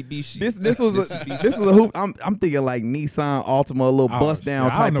 Mitsubishi. This was a hoop. I'm thinking like Nissan Altima, a little bust down I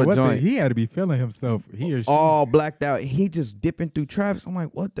type don't know of what joint. he had to be feeling himself. He or she. All blacked out. And he just dipping through traffic. So I'm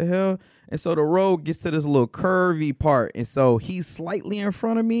like, what the hell? And so the road gets to this little curvy part. And so he's slightly in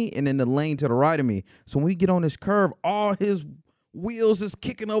front of me and then the lane to the right of me. So when we get on this curve, all his wheels is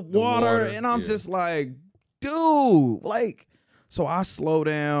kicking up water. water, And I'm yeah. just like, dude, like, so I slow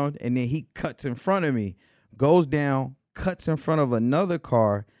down and then he cuts in front of me, goes down, cuts in front of another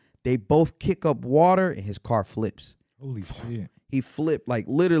car. They both kick up water and his car flips. Holy shit. He flipped like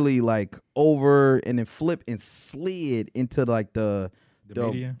literally like over and then flipped and slid into like the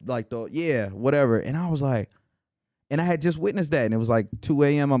median? like whatever. And I was like, and I had just witnessed that, and it was like 2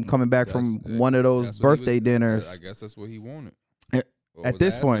 a.m. I'm coming back from one of those That's what he birthday was- dinners. I guess that's what he wanted. At- Or At was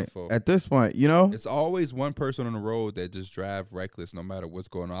this asking point, for. at this point, you know, It's always one person on the road that just drive reckless no matter what's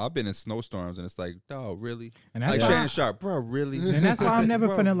going on. I've been in snowstorms and it's like, oh, really? And that's Like why, Shannon Sharp, bro, really? and that's why I'm never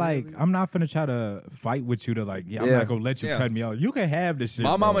Bro, finna like. really? I'm not finna try to fight with you to like. I'm Yeah. not gonna let you Yeah. cut me off. You can have this shit.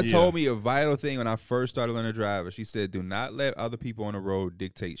 My bro. mama Yeah. told me a vital thing when I first started learning to drive. She said, do not let other people on the road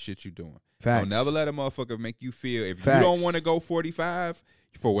dictate shit you doing. Facts. Don't never let a motherfucker make you feel if Facts. you don't want to go 45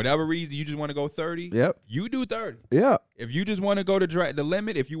 for whatever reason, you just want to go 30. Yep. You do 30. Yeah. If you just want to go to the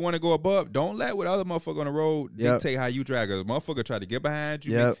limit, if you want to go above, don't let what other motherfucker on the road Yep. dictate how you drag. A motherfucker try to get behind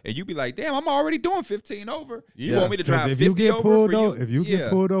you, Yep. and you be like, "Damn, I'm already doing 15 over. You Yeah. want me to 'Cause drive if 50 you get over pulled for you?" over, if you Yeah. get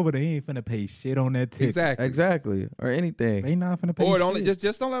pulled over, they ain't finna pay shit on that ticket. Exactly. Exactly. Or anything. They not finna pay Or shit. don't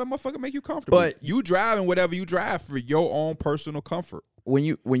just don't let a motherfucker make you comfortable. But- you driving whatever you drive for your own personal comfort. When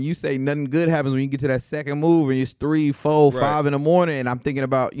you say nothing good happens when you get to that second move and it's 3, 4, Right. 5 in the morning, and I'm thinking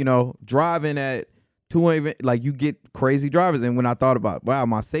about driving at 2 even like you get crazy drivers. And when I thought about wow,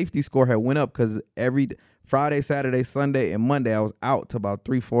 my safety score had went up because every Friday, Saturday, Sunday, and Monday I was out to about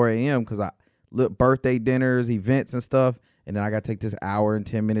 3, 4 a.m. because I birthday dinners, events, and stuff, and then I got to take this hour and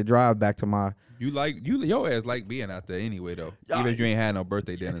 10-minute drive back to my. Your ass like being out there anyway though. Even if you ain't had no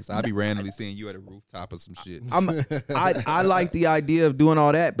birthday dinners, I be randomly seeing you at a rooftop or some shit. I like the idea of doing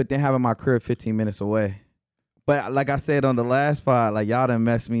all that, but then having my crib 15 minutes away. But like I said on the last pod, like y'all done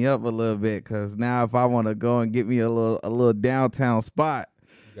messed me up a little bit because now if I want to go and get me a little downtown spot,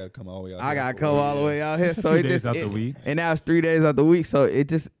 You gotta come all the way out. I here gotta for come it. all the way out here. A So few it days just out the week. and now it's 3 days out the week. So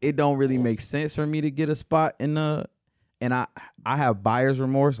it don't really make sense for me to get a spot in the. And I have buyer's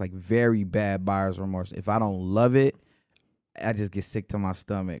remorse, like very bad buyer's remorse. If I don't love it, I just get sick to my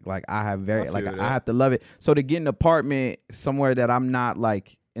stomach. Like I have I feel that. I have to love it. So to get an apartment somewhere that I'm not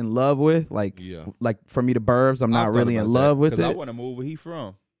like in love with, like Yeah. like for me the burbs, I'm I've not thought really about in that, love with 'cause I it. want to move where he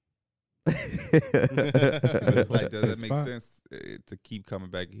from. But it's like, does that make Spot. sense to keep coming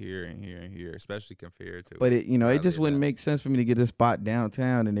back here and here and here, especially compared to? But it where I it just live wouldn't now. make sense for me to get a spot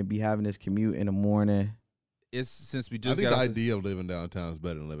downtown and then be having this commute in the morning. It's since we I just think got the off idea of living downtown is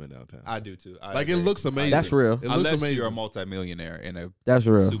better than living downtown. I do too. I Like, it agree. looks amazing. That's real. It looks Unless amazing. you're a multimillionaire in a That's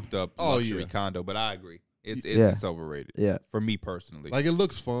real. souped up Oh, luxury yeah. condo, but I agree. It's Yeah. it's overrated Yeah. for me personally. Like, it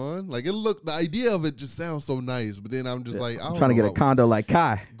looks fun. Like, the idea of it just sounds so nice. But then I'm just like, I I'm don't trying to know get a about- condo like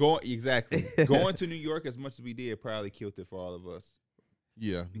Kai. Going to New York as much as we did probably killed it for all of us.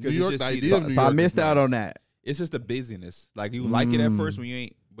 Yeah, Because New you York. just The see idea the- of New So I York is missed out nice. on that. It's just the busyness. Like you like it at first Mm. when you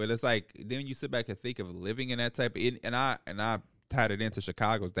ain't, but it's like then you sit back and think of living in that type of. And I tied it into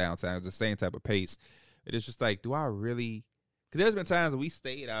Chicago's downtown. It's the same type of pace. It's just like, do I really? Because there's been times we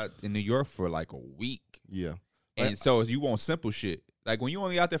stayed out in New York for like a week, Yeah, and so you want simple shit. Like when you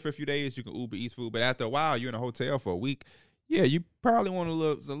only out there for a few days, you can Uber Eats food, but after a while, you're in a hotel for a week. Yeah, you probably want a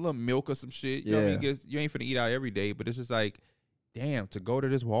little milk or some shit. You know what I mean? Yeah. 'Cause you ain't finna eat out every day, but it's just like, damn, to go to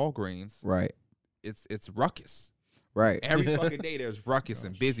this Walgreens, Right. it's ruckus. Right. Every fucking day there's ruckus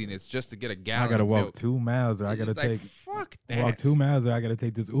and busyness just to get a gallon. I gotta of walk milk. 2 miles, or I It's gotta like, take fuck that. walk 2 miles, or I gotta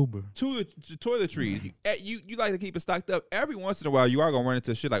take this Uber. Toiletries. You like to keep it stocked up. Every once in a while, you are gonna run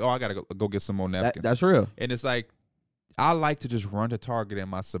into shit like, oh, I gotta go get some more napkins. That's real. And it's like, I like to just run to Target in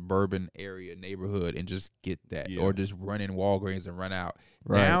my suburban area neighborhood and just get that, Yeah. or just run in Walgreens and run out.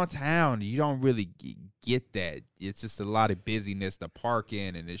 Right. Downtown, you don't really get that. It's just a lot of busyness, the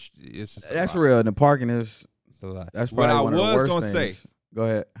parking, and it's just a That's lot. real. And the parking is It's a lot. that's What probably I one of the was worst gonna say, things. Go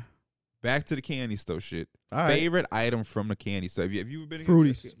ahead. back to the candy store shit. All right. Favorite item from the candy store. Have you ever been to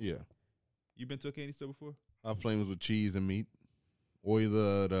Fruities. yeah. You been to a candy store before? Hot flames with cheese and meat, or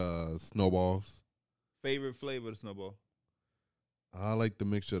the snowballs. Favorite flavor of the snowball? I like the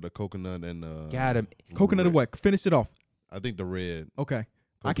mixture of the coconut and Got him. Coconut and what? Finish it off. I think the red. Okay.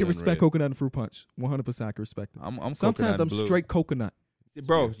 I can Coconut and respect red. coconut and fruit punch. 100% I can respect it. I'm Sometimes coconut I'm and blue. straight coconut.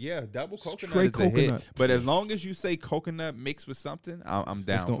 Bro, yeah, double coconut Straight is a hit. coconut. But as long as you say coconut mixed with something, I'm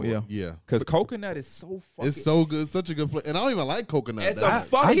down gonna- for yeah. it. Yeah, Because coconut is so fucking. it's so good. Such a good flavor, and I don't even like coconut. It's That's- a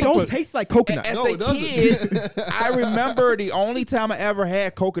fucking. It don't taste like coconut. As No, a it doesn't. kid, I remember the only time I ever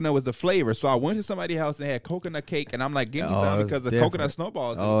had coconut was the flavor. So I went to somebody's house and had coconut cake, and I'm like, give me Oh, some it's because the different. coconut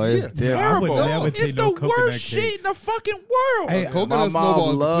snowballs. Oh, is it's Yeah. different. I would terrible. never It's take the no coconut worst cake. shit in the fucking world. Hey, coconut my mom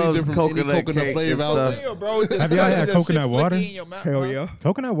snowballs is loves completely different from any coconut coconut cake flavor and out stuff. there. Hell, bro, it's Have y'all had that shit coconut flicky water? in your mouth, Hell huh? yeah.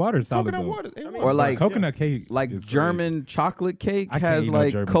 Coconut water is solid Coconut though. water. Or like- coconut cake, Like is German chocolate cake I can't has eat no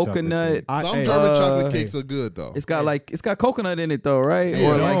like German chocolate coconut. shit. I- Some hey, German uh, chocolate cakes are good though. It's got coconut in it though, right?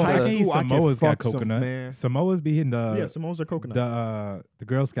 Yeah. Or No, like I high can't eat school, I can Samoa's got fuck some, coconut. man. Samoa's be hitting yeah, the Samoa's are coconut. the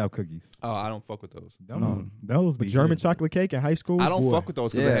Girl Scout cookies. Oh, I don't fuck with those. Those But be German hitting. chocolate cake in high school. I don't boy, fuck with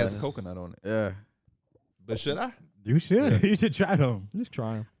those because it Yeah. has coconut on it. yeah. But should I? You should. You should try them. Just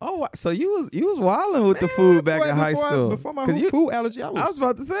try them. Oh, so you was wilding with the food back in high school. Before my 'Cause you- food allergy, I I was was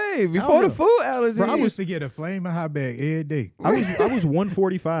about to say before yeah. the food allergy. Bro, I used to get a flaming hot bag every day. I was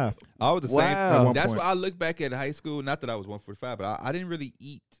 145. I was the Wow. same. At one That's point. why I look back at high school. Not that I was 145, but I didn't really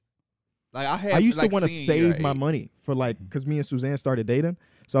eat. Like I had. I used like to want to senior year, save my ate. money for like, cause me and Suzanne started dating.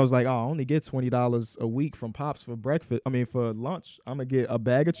 So I was like, oh, I only get $20 a week from Pops for breakfast. I mean, for lunch, I'm gonna get a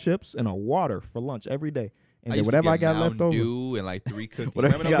bag of chips and a water for lunch every day, and then used to whatever get I got left Mountain over. Dew and like 3 cookies.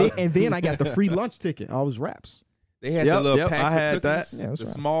 Whatever Remember you those? got. And then I got the free lunch ticket. I was wraps. They had Yep, the little yep, packs I had of that. cookies, Yeah, that's the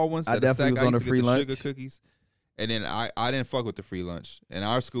right. small ones. I that the definitely stack. was on I a used to free get the lunch. sugar cookies. And then I didn't fuck with the free lunch. In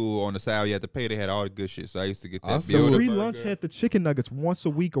our school on the side, you had to pay. They had all the good shit. So I used to get Our that. school- The Builder free burger, lunch had the chicken nuggets once a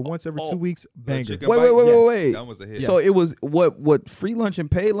week or once every Oh, 2 weeks. the Banger. chicken Wait, bite. wait, Yes. wait. That was a hit. So it was what free lunch and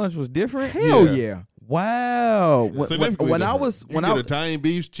paid lunch was different. Hell Yeah. yeah. Wow. When Significantly I different. was You when get I Italian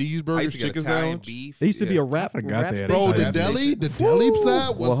beef, I used cheeseburgers, to get chicken Italian sandwich. beef. There used to be a wrap. forgot wrap they had station. Bro, the Wrap deli, station. the deli side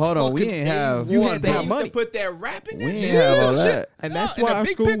was Well, hold on, we fucking ain't have- You A1, had to bro. have money. put that wrap in we there. ain't Yeah, have all that that. shit. And that's in why a our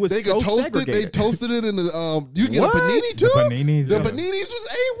big school big- was They so could toast it. They segregated. toasted it in the you get What? a panini too. The paninis. The yeah. paninis was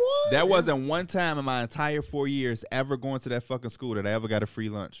A1. That wasn't one time in my entire 4 years ever going to that fucking school that I ever got a free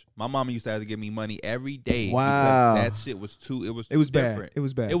lunch. My mama used to have to give me money every day Wow. because that shit was too. It was It was too bad. different. It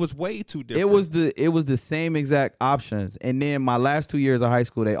was bad. It was way too different. It was the same exact options. And then my last 2 years of high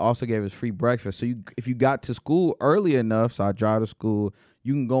school, they also gave us free breakfast. So if you got to school early enough, so I drive to school,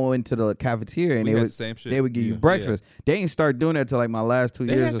 you can go into the cafeteria and We they had would the same shit. they would give you Yeah. breakfast. They didn't start doing that till like my last 2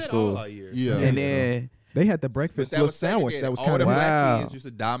 They years had of that school. all our years. Yeah. And then They had the But breakfast that little was sandwich segregated. that was All kind the of Wow. black kids used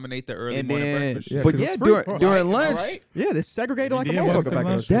to dominate the early and morning then breakfast. Yeah, shit. but 'cause yeah, it's free, during bro. during Right? lunch, All right? Yeah, they're segregated like a Yeah, what's motherfucker the back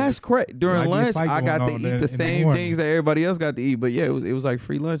lunch? there. that's correct. During Might be a lunch, fight I going got to on eat in the the same morning. things that everybody else got to eat. But yeah, it was like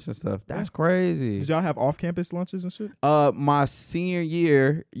free lunch and stuff. That's crazy. Did y'all have off-campus lunches and shit? My senior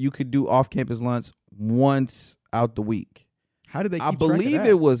year, you could do off-campus lunch once out the week. How did they? Keep I track of believe that?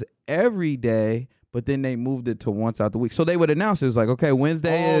 it was every day, but then they moved it to once out the week. So they would announce it was like, okay,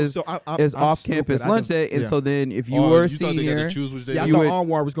 Wednesday is I'm off-campus stupid. I lunch just- day, and yeah. so then if you Oh, were a you thought they got senior, to choose which day. Yeah, I you thought would-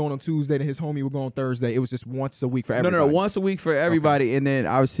 Anwar was going on Tuesday and his homie was going on Thursday. It was just once a week for no, everybody. once a week for everybody, and then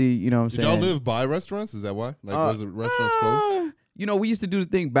obviously, you know what I'm Did saying. y'all live by restaurants? Is that why? Like, was the restaurants close? You know, we used to do the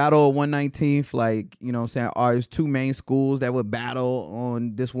thing battle of 119th, like, you know what I'm saying? There's two main schools that would battle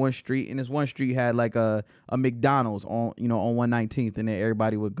on this one street, and this one street had like a McDonald's on 119th, and then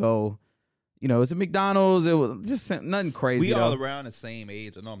everybody would go. You know, it's a McDonald's. It was just nothing crazy. We though. all around the same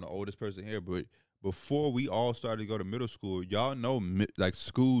age. I know I'm the oldest person here, but before we all started to go to middle school, y'all know like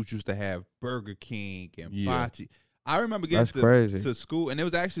schools used to have Burger King and Yeah. Bachi. I remember That's getting crazy. to school, and it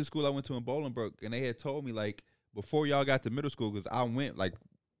was actually a school I went to in Bolingbrook, and they had told me like before y'all got to middle school, because I went like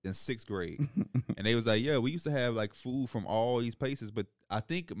in 6th grade, and they was like, yeah, we used to have like food from all these places, but I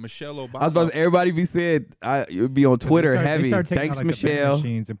think Michelle Obama. I was about to say, everybody be said, it would be on Twitter They heavy. started taking Thanks, out, like, the vending Michelle.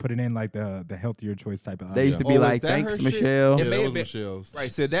 machines and put it in like the healthier choice type of. They used to Oh, be is like, that thanks, her shit? Michelle. It Yeah, may that have was been- Michelle's.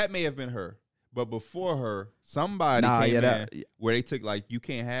 Right, so that may have been her, but before her, somebody Nah, came yeah, in where they took like you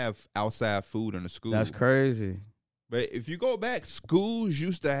can't have outside food in the school. That's crazy. But if you go back, schools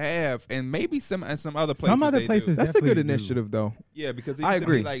used to have, and maybe some other places. Some other they do. places That's a good definitely do. initiative, though. Yeah, because it I used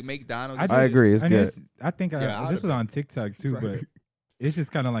to be agree. like McDonald's. I agree. It's and good. I think Yeah, this was on TikTok too, Right. but it's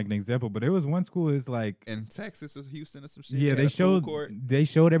just kind of like an example. But there was one school is like, in Texas or Houston or some shit. yeah, had they a food showed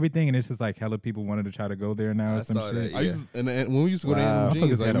court. everything, and it's just like hella people wanted to try to go there now I or some saw shit. that, I used to, and when we used to go Wow. to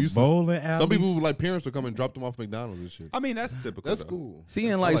Genius, Motherfuckers like had we a used to, bowling alley. some people like parents would come and drop them off McDonald's and shit. I mean, that's typical. That's though. cool.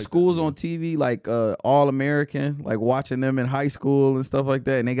 Seeing I like that, schools yeah. on TV, like All American, like watching them in high school and stuff like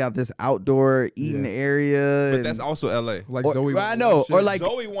that, and they got this outdoor eating Yeah. area. But and- that's also LA. Like Or- Zoe. I know, or like-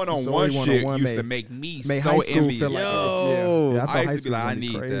 Zoe one-on-one Zoe shit one-on-one used to made- make me made so high school envious. feel like Yo. yeah, I, thought I high used to be school like, I was gonna be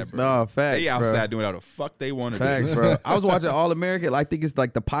need crazy. that, bro. no facts, They bro. outside doing whatever the fuck they want to Facts, do. bro. I was watching All American. I think it's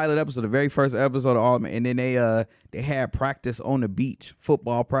like the pilot episode, the very first episode of All American, and then they had practice on the beach,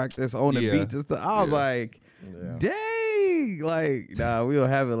 football practice on the Yeah. beach and stuff. I was Yeah. like, dang, like nah, we don't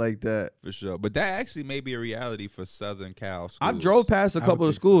have it like that. For sure. But that actually may be a reality for Southern Cal schools. I've drove past a I couple would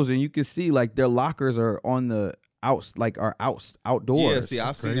of think so. schools, and you can see like their lockers are on the outdoors. Yeah, see,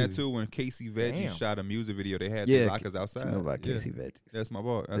 I've seen that crazy. too. When Casey Veggie Damn. shot a music video, they had Yeah, their lockers outside. I know about Yeah. Casey Veggies. That's my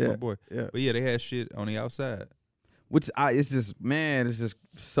boy. That's Yeah. my boy. Yeah. But yeah, they had shit on the outside. Which it's just it's just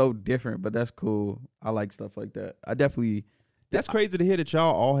so different, but that's cool. I like stuff like that. I definitely, That's crazy to hear that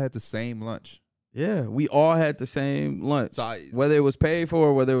y'all all had the same lunch. yeah, we all had the same lunch. So Whether it was paid for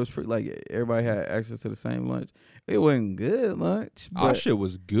or whether it was free, like everybody had access to the same lunch. It wasn't good lunch. our But shit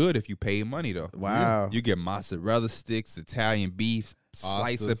was good if you paid money though. wow. You get mozzarella sticks, Italian beef,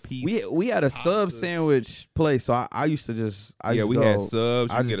 slice a Pastas. piece. We had a sub Pastas. sandwich place, so I used to just yeah, we had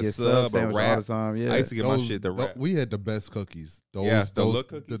subs. You I can just get a get sub, a sandwich all wrap. the time. Yeah, I used to get my Those- shit the wrap. We had the best cookies. Those, Yeah, the those look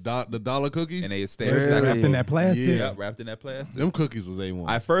cookies. the dollar cookies. And they stay Really? stacked wrapped up. in that plastic. Yeah. Yeah, wrapped in that plastic. Them cookies was A1.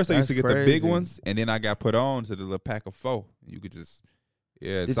 At first, I used to That's get the big crazy. ones, and then I got put on to the little pack of 4. You could just,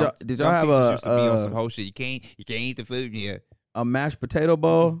 yeah. Did some y'all some have teachers a, used to be on some whole shit. You can't eat the food. Yeah, a mashed potato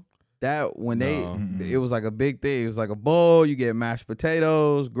bowl. That when No. it was like a big thing. It was like a bowl. You get mashed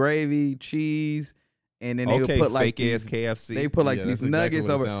potatoes, gravy, cheese, and then they would put like fake ass these, KFC. they put like Yeah, these that's exactly nuggets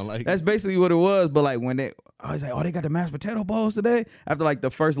what it over. sound like. That's basically what it was. But like when I was like, oh, they got the mashed potato bowls today. After like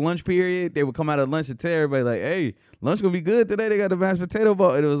the first lunch period, they would come out of lunch and tell everybody like, hey, lunch gonna be good today. They got the mashed potato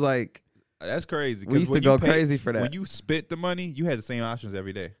bowl. And it was like, That's crazy. we used to when go you pay- crazy for that. When you spent the money, you had the same options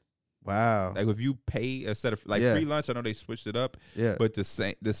every day. Wow. Like if you pay instead of like Yeah. free lunch, I know they switched it up, Yeah. but the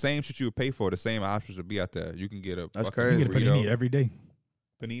same shit you would pay for, the same options would be out there. You can get a That's fucking crazy. You get a burrito. panini every day.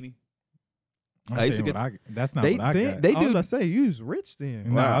 Panini. I'm I used to saying get- what that's not They what I got. they I was do about to say you was rich then.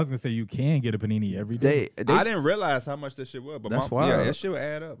 No, Wow. I was gonna say you can get a panini every day. they I didn't realize how much that shit was, but That's yeah, wild. that shit would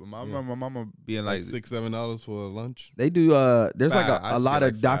add up. I remember my mama being like like, $6-7 for lunch. They do. There's like Five. I a just lot get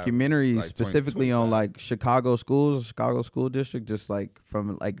of like five, documentaries like 20, specifically on 25. like Chicago schools, Chicago school district, just like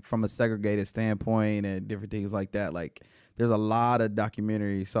from a segregated standpoint and different things like that. Like there's a lot of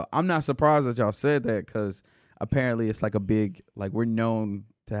documentaries. So I'm not surprised that y'all said that because apparently it's like a big like we're known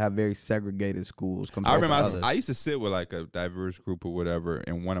to have very segregated schools. I Compared remember to others. I used to sit with like a diverse group or whatever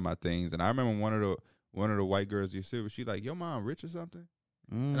in one of my things, and I remember one of the white girls you sit with, she like, your mom rich or something?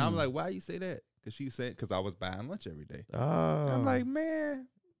 And I'm Mm. like, why you say that? Because she said, because I was buying lunch every day. oh, And I'm like, man,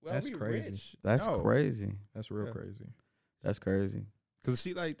 well, That's we crazy. rich. that's No. crazy. That's real Yeah. crazy. That's crazy. Cause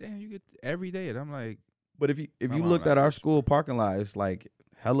she like, damn, you get every day, and I'm like, But if you My you mom looked not at our rich. school parking lot, it's like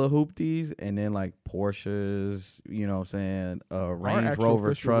hella hoopties and then like Porsches, you know what I'm saying, Our Range actual Rover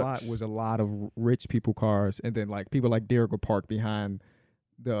official lot trucks. was a lot of rich people cars, and then like people like Derrick would park behind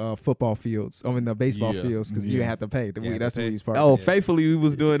the football fields, the baseball Yeah. fields, because you Yeah. had to pay. You had to that's what pay. we was parking. Oh, Yeah. faithfully we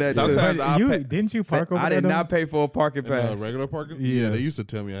was doing that. too. Sometimes But I pay- didn't you park over I there? did not pay for a parking In, pass. regular parking? Yeah. Yeah, they used to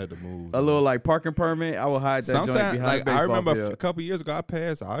tell me I had to move. A little like parking permit. I would hide that joint sometimes, behind like the I baseball remember field. a couple years ago, I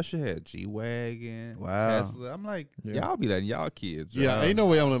passed. I should have G-Wagon, Wow. Tesla. I'm like, Yeah. y'all be letting y'all kids. Yeah, drive. ain't no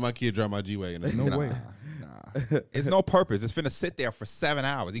way I'm letting my kid drive my G-Wagon. There's no way. Nah. It's no purpose. It's finna sit there for 7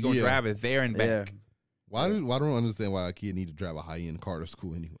 hours. He gonna Yeah. drive it there and Yeah. back. Why don't I understand why a kid need to drive a high-end car to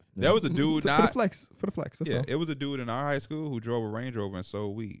school anyway? There was a dude. For the not, flex. For the flex. That's yeah, all. it was a dude in our high school who drove a Range Rover and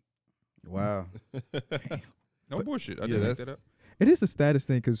sold weed. Wow. No But- bullshit. I Yeah, didn't make that's- that up. It is a status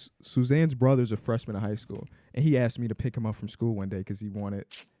thing because Suzanne's brother's a freshman in high school, and he asked me to pick him up from school one day because he wanted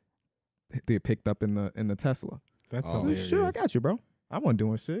to get picked up in the Tesla. That's Oh, I'm like, hilarious. sure, I got you, bro. I wasn't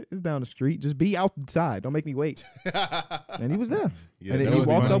doing shit. It's down the street. Just be outside. Don't make me wait. And he was there. Yeah, and that then he would be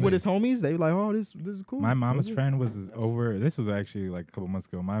walked funny. up with his homies. They were like, "Oh, this is cool." My mama's That was it. friend was over. This was actually like a couple months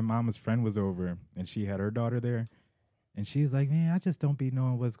ago. My mama's friend was over, and she had her daughter there, and she was like, "Man, I just don't be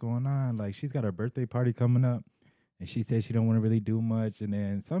knowing what's going on. Like, she's got her birthday party coming up, and she said she don't want to really do much. And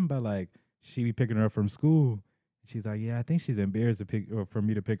then something about like she be picking her up from school. She's like, yeah, I think she's embarrassed for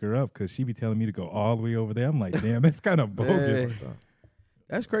me to pick her up because she be telling me to go all the way over there. I'm like, damn, that's kind of bogus. Hey.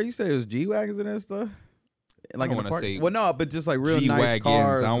 That's crazy. You say it was G wagons and that stuff. Like don't in the wanna park? say Well, no, but just like real nice G-Wagons.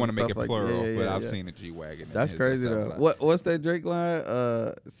 cars. I don't and want to make stuff it like- plural, yeah, but yeah, I've yeah. seen a G-Wagon. and That's it's crazy stuff though. like- What's that Drake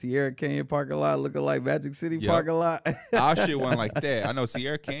line? Sierra Canyon parking lot looking like Magic City Yep. parking lot. Our shit wasn't like that. I know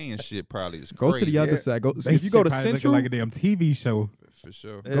Sierra Canyon shit probably is Go crazy. to the other Yeah. side. Go They if you go shit to probably looking Central. like a damn TV show. for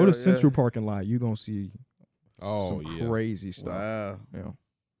sure. Go to Central parking lot. You gonna see Oh, some yeah. crazy stuff. Wow. Yeah.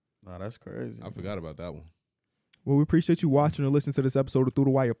 No, that's crazy. I forgot about that one. Well, we appreciate you watching or listening to this episode of Through the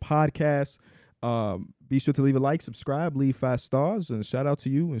Wire podcast. Be sure to leave a like, subscribe, leave 5 stars, and shout out to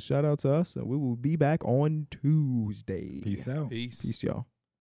you and shout out to us. And we will be back on Tuesday. Peace out. Peace. Peace, y'all.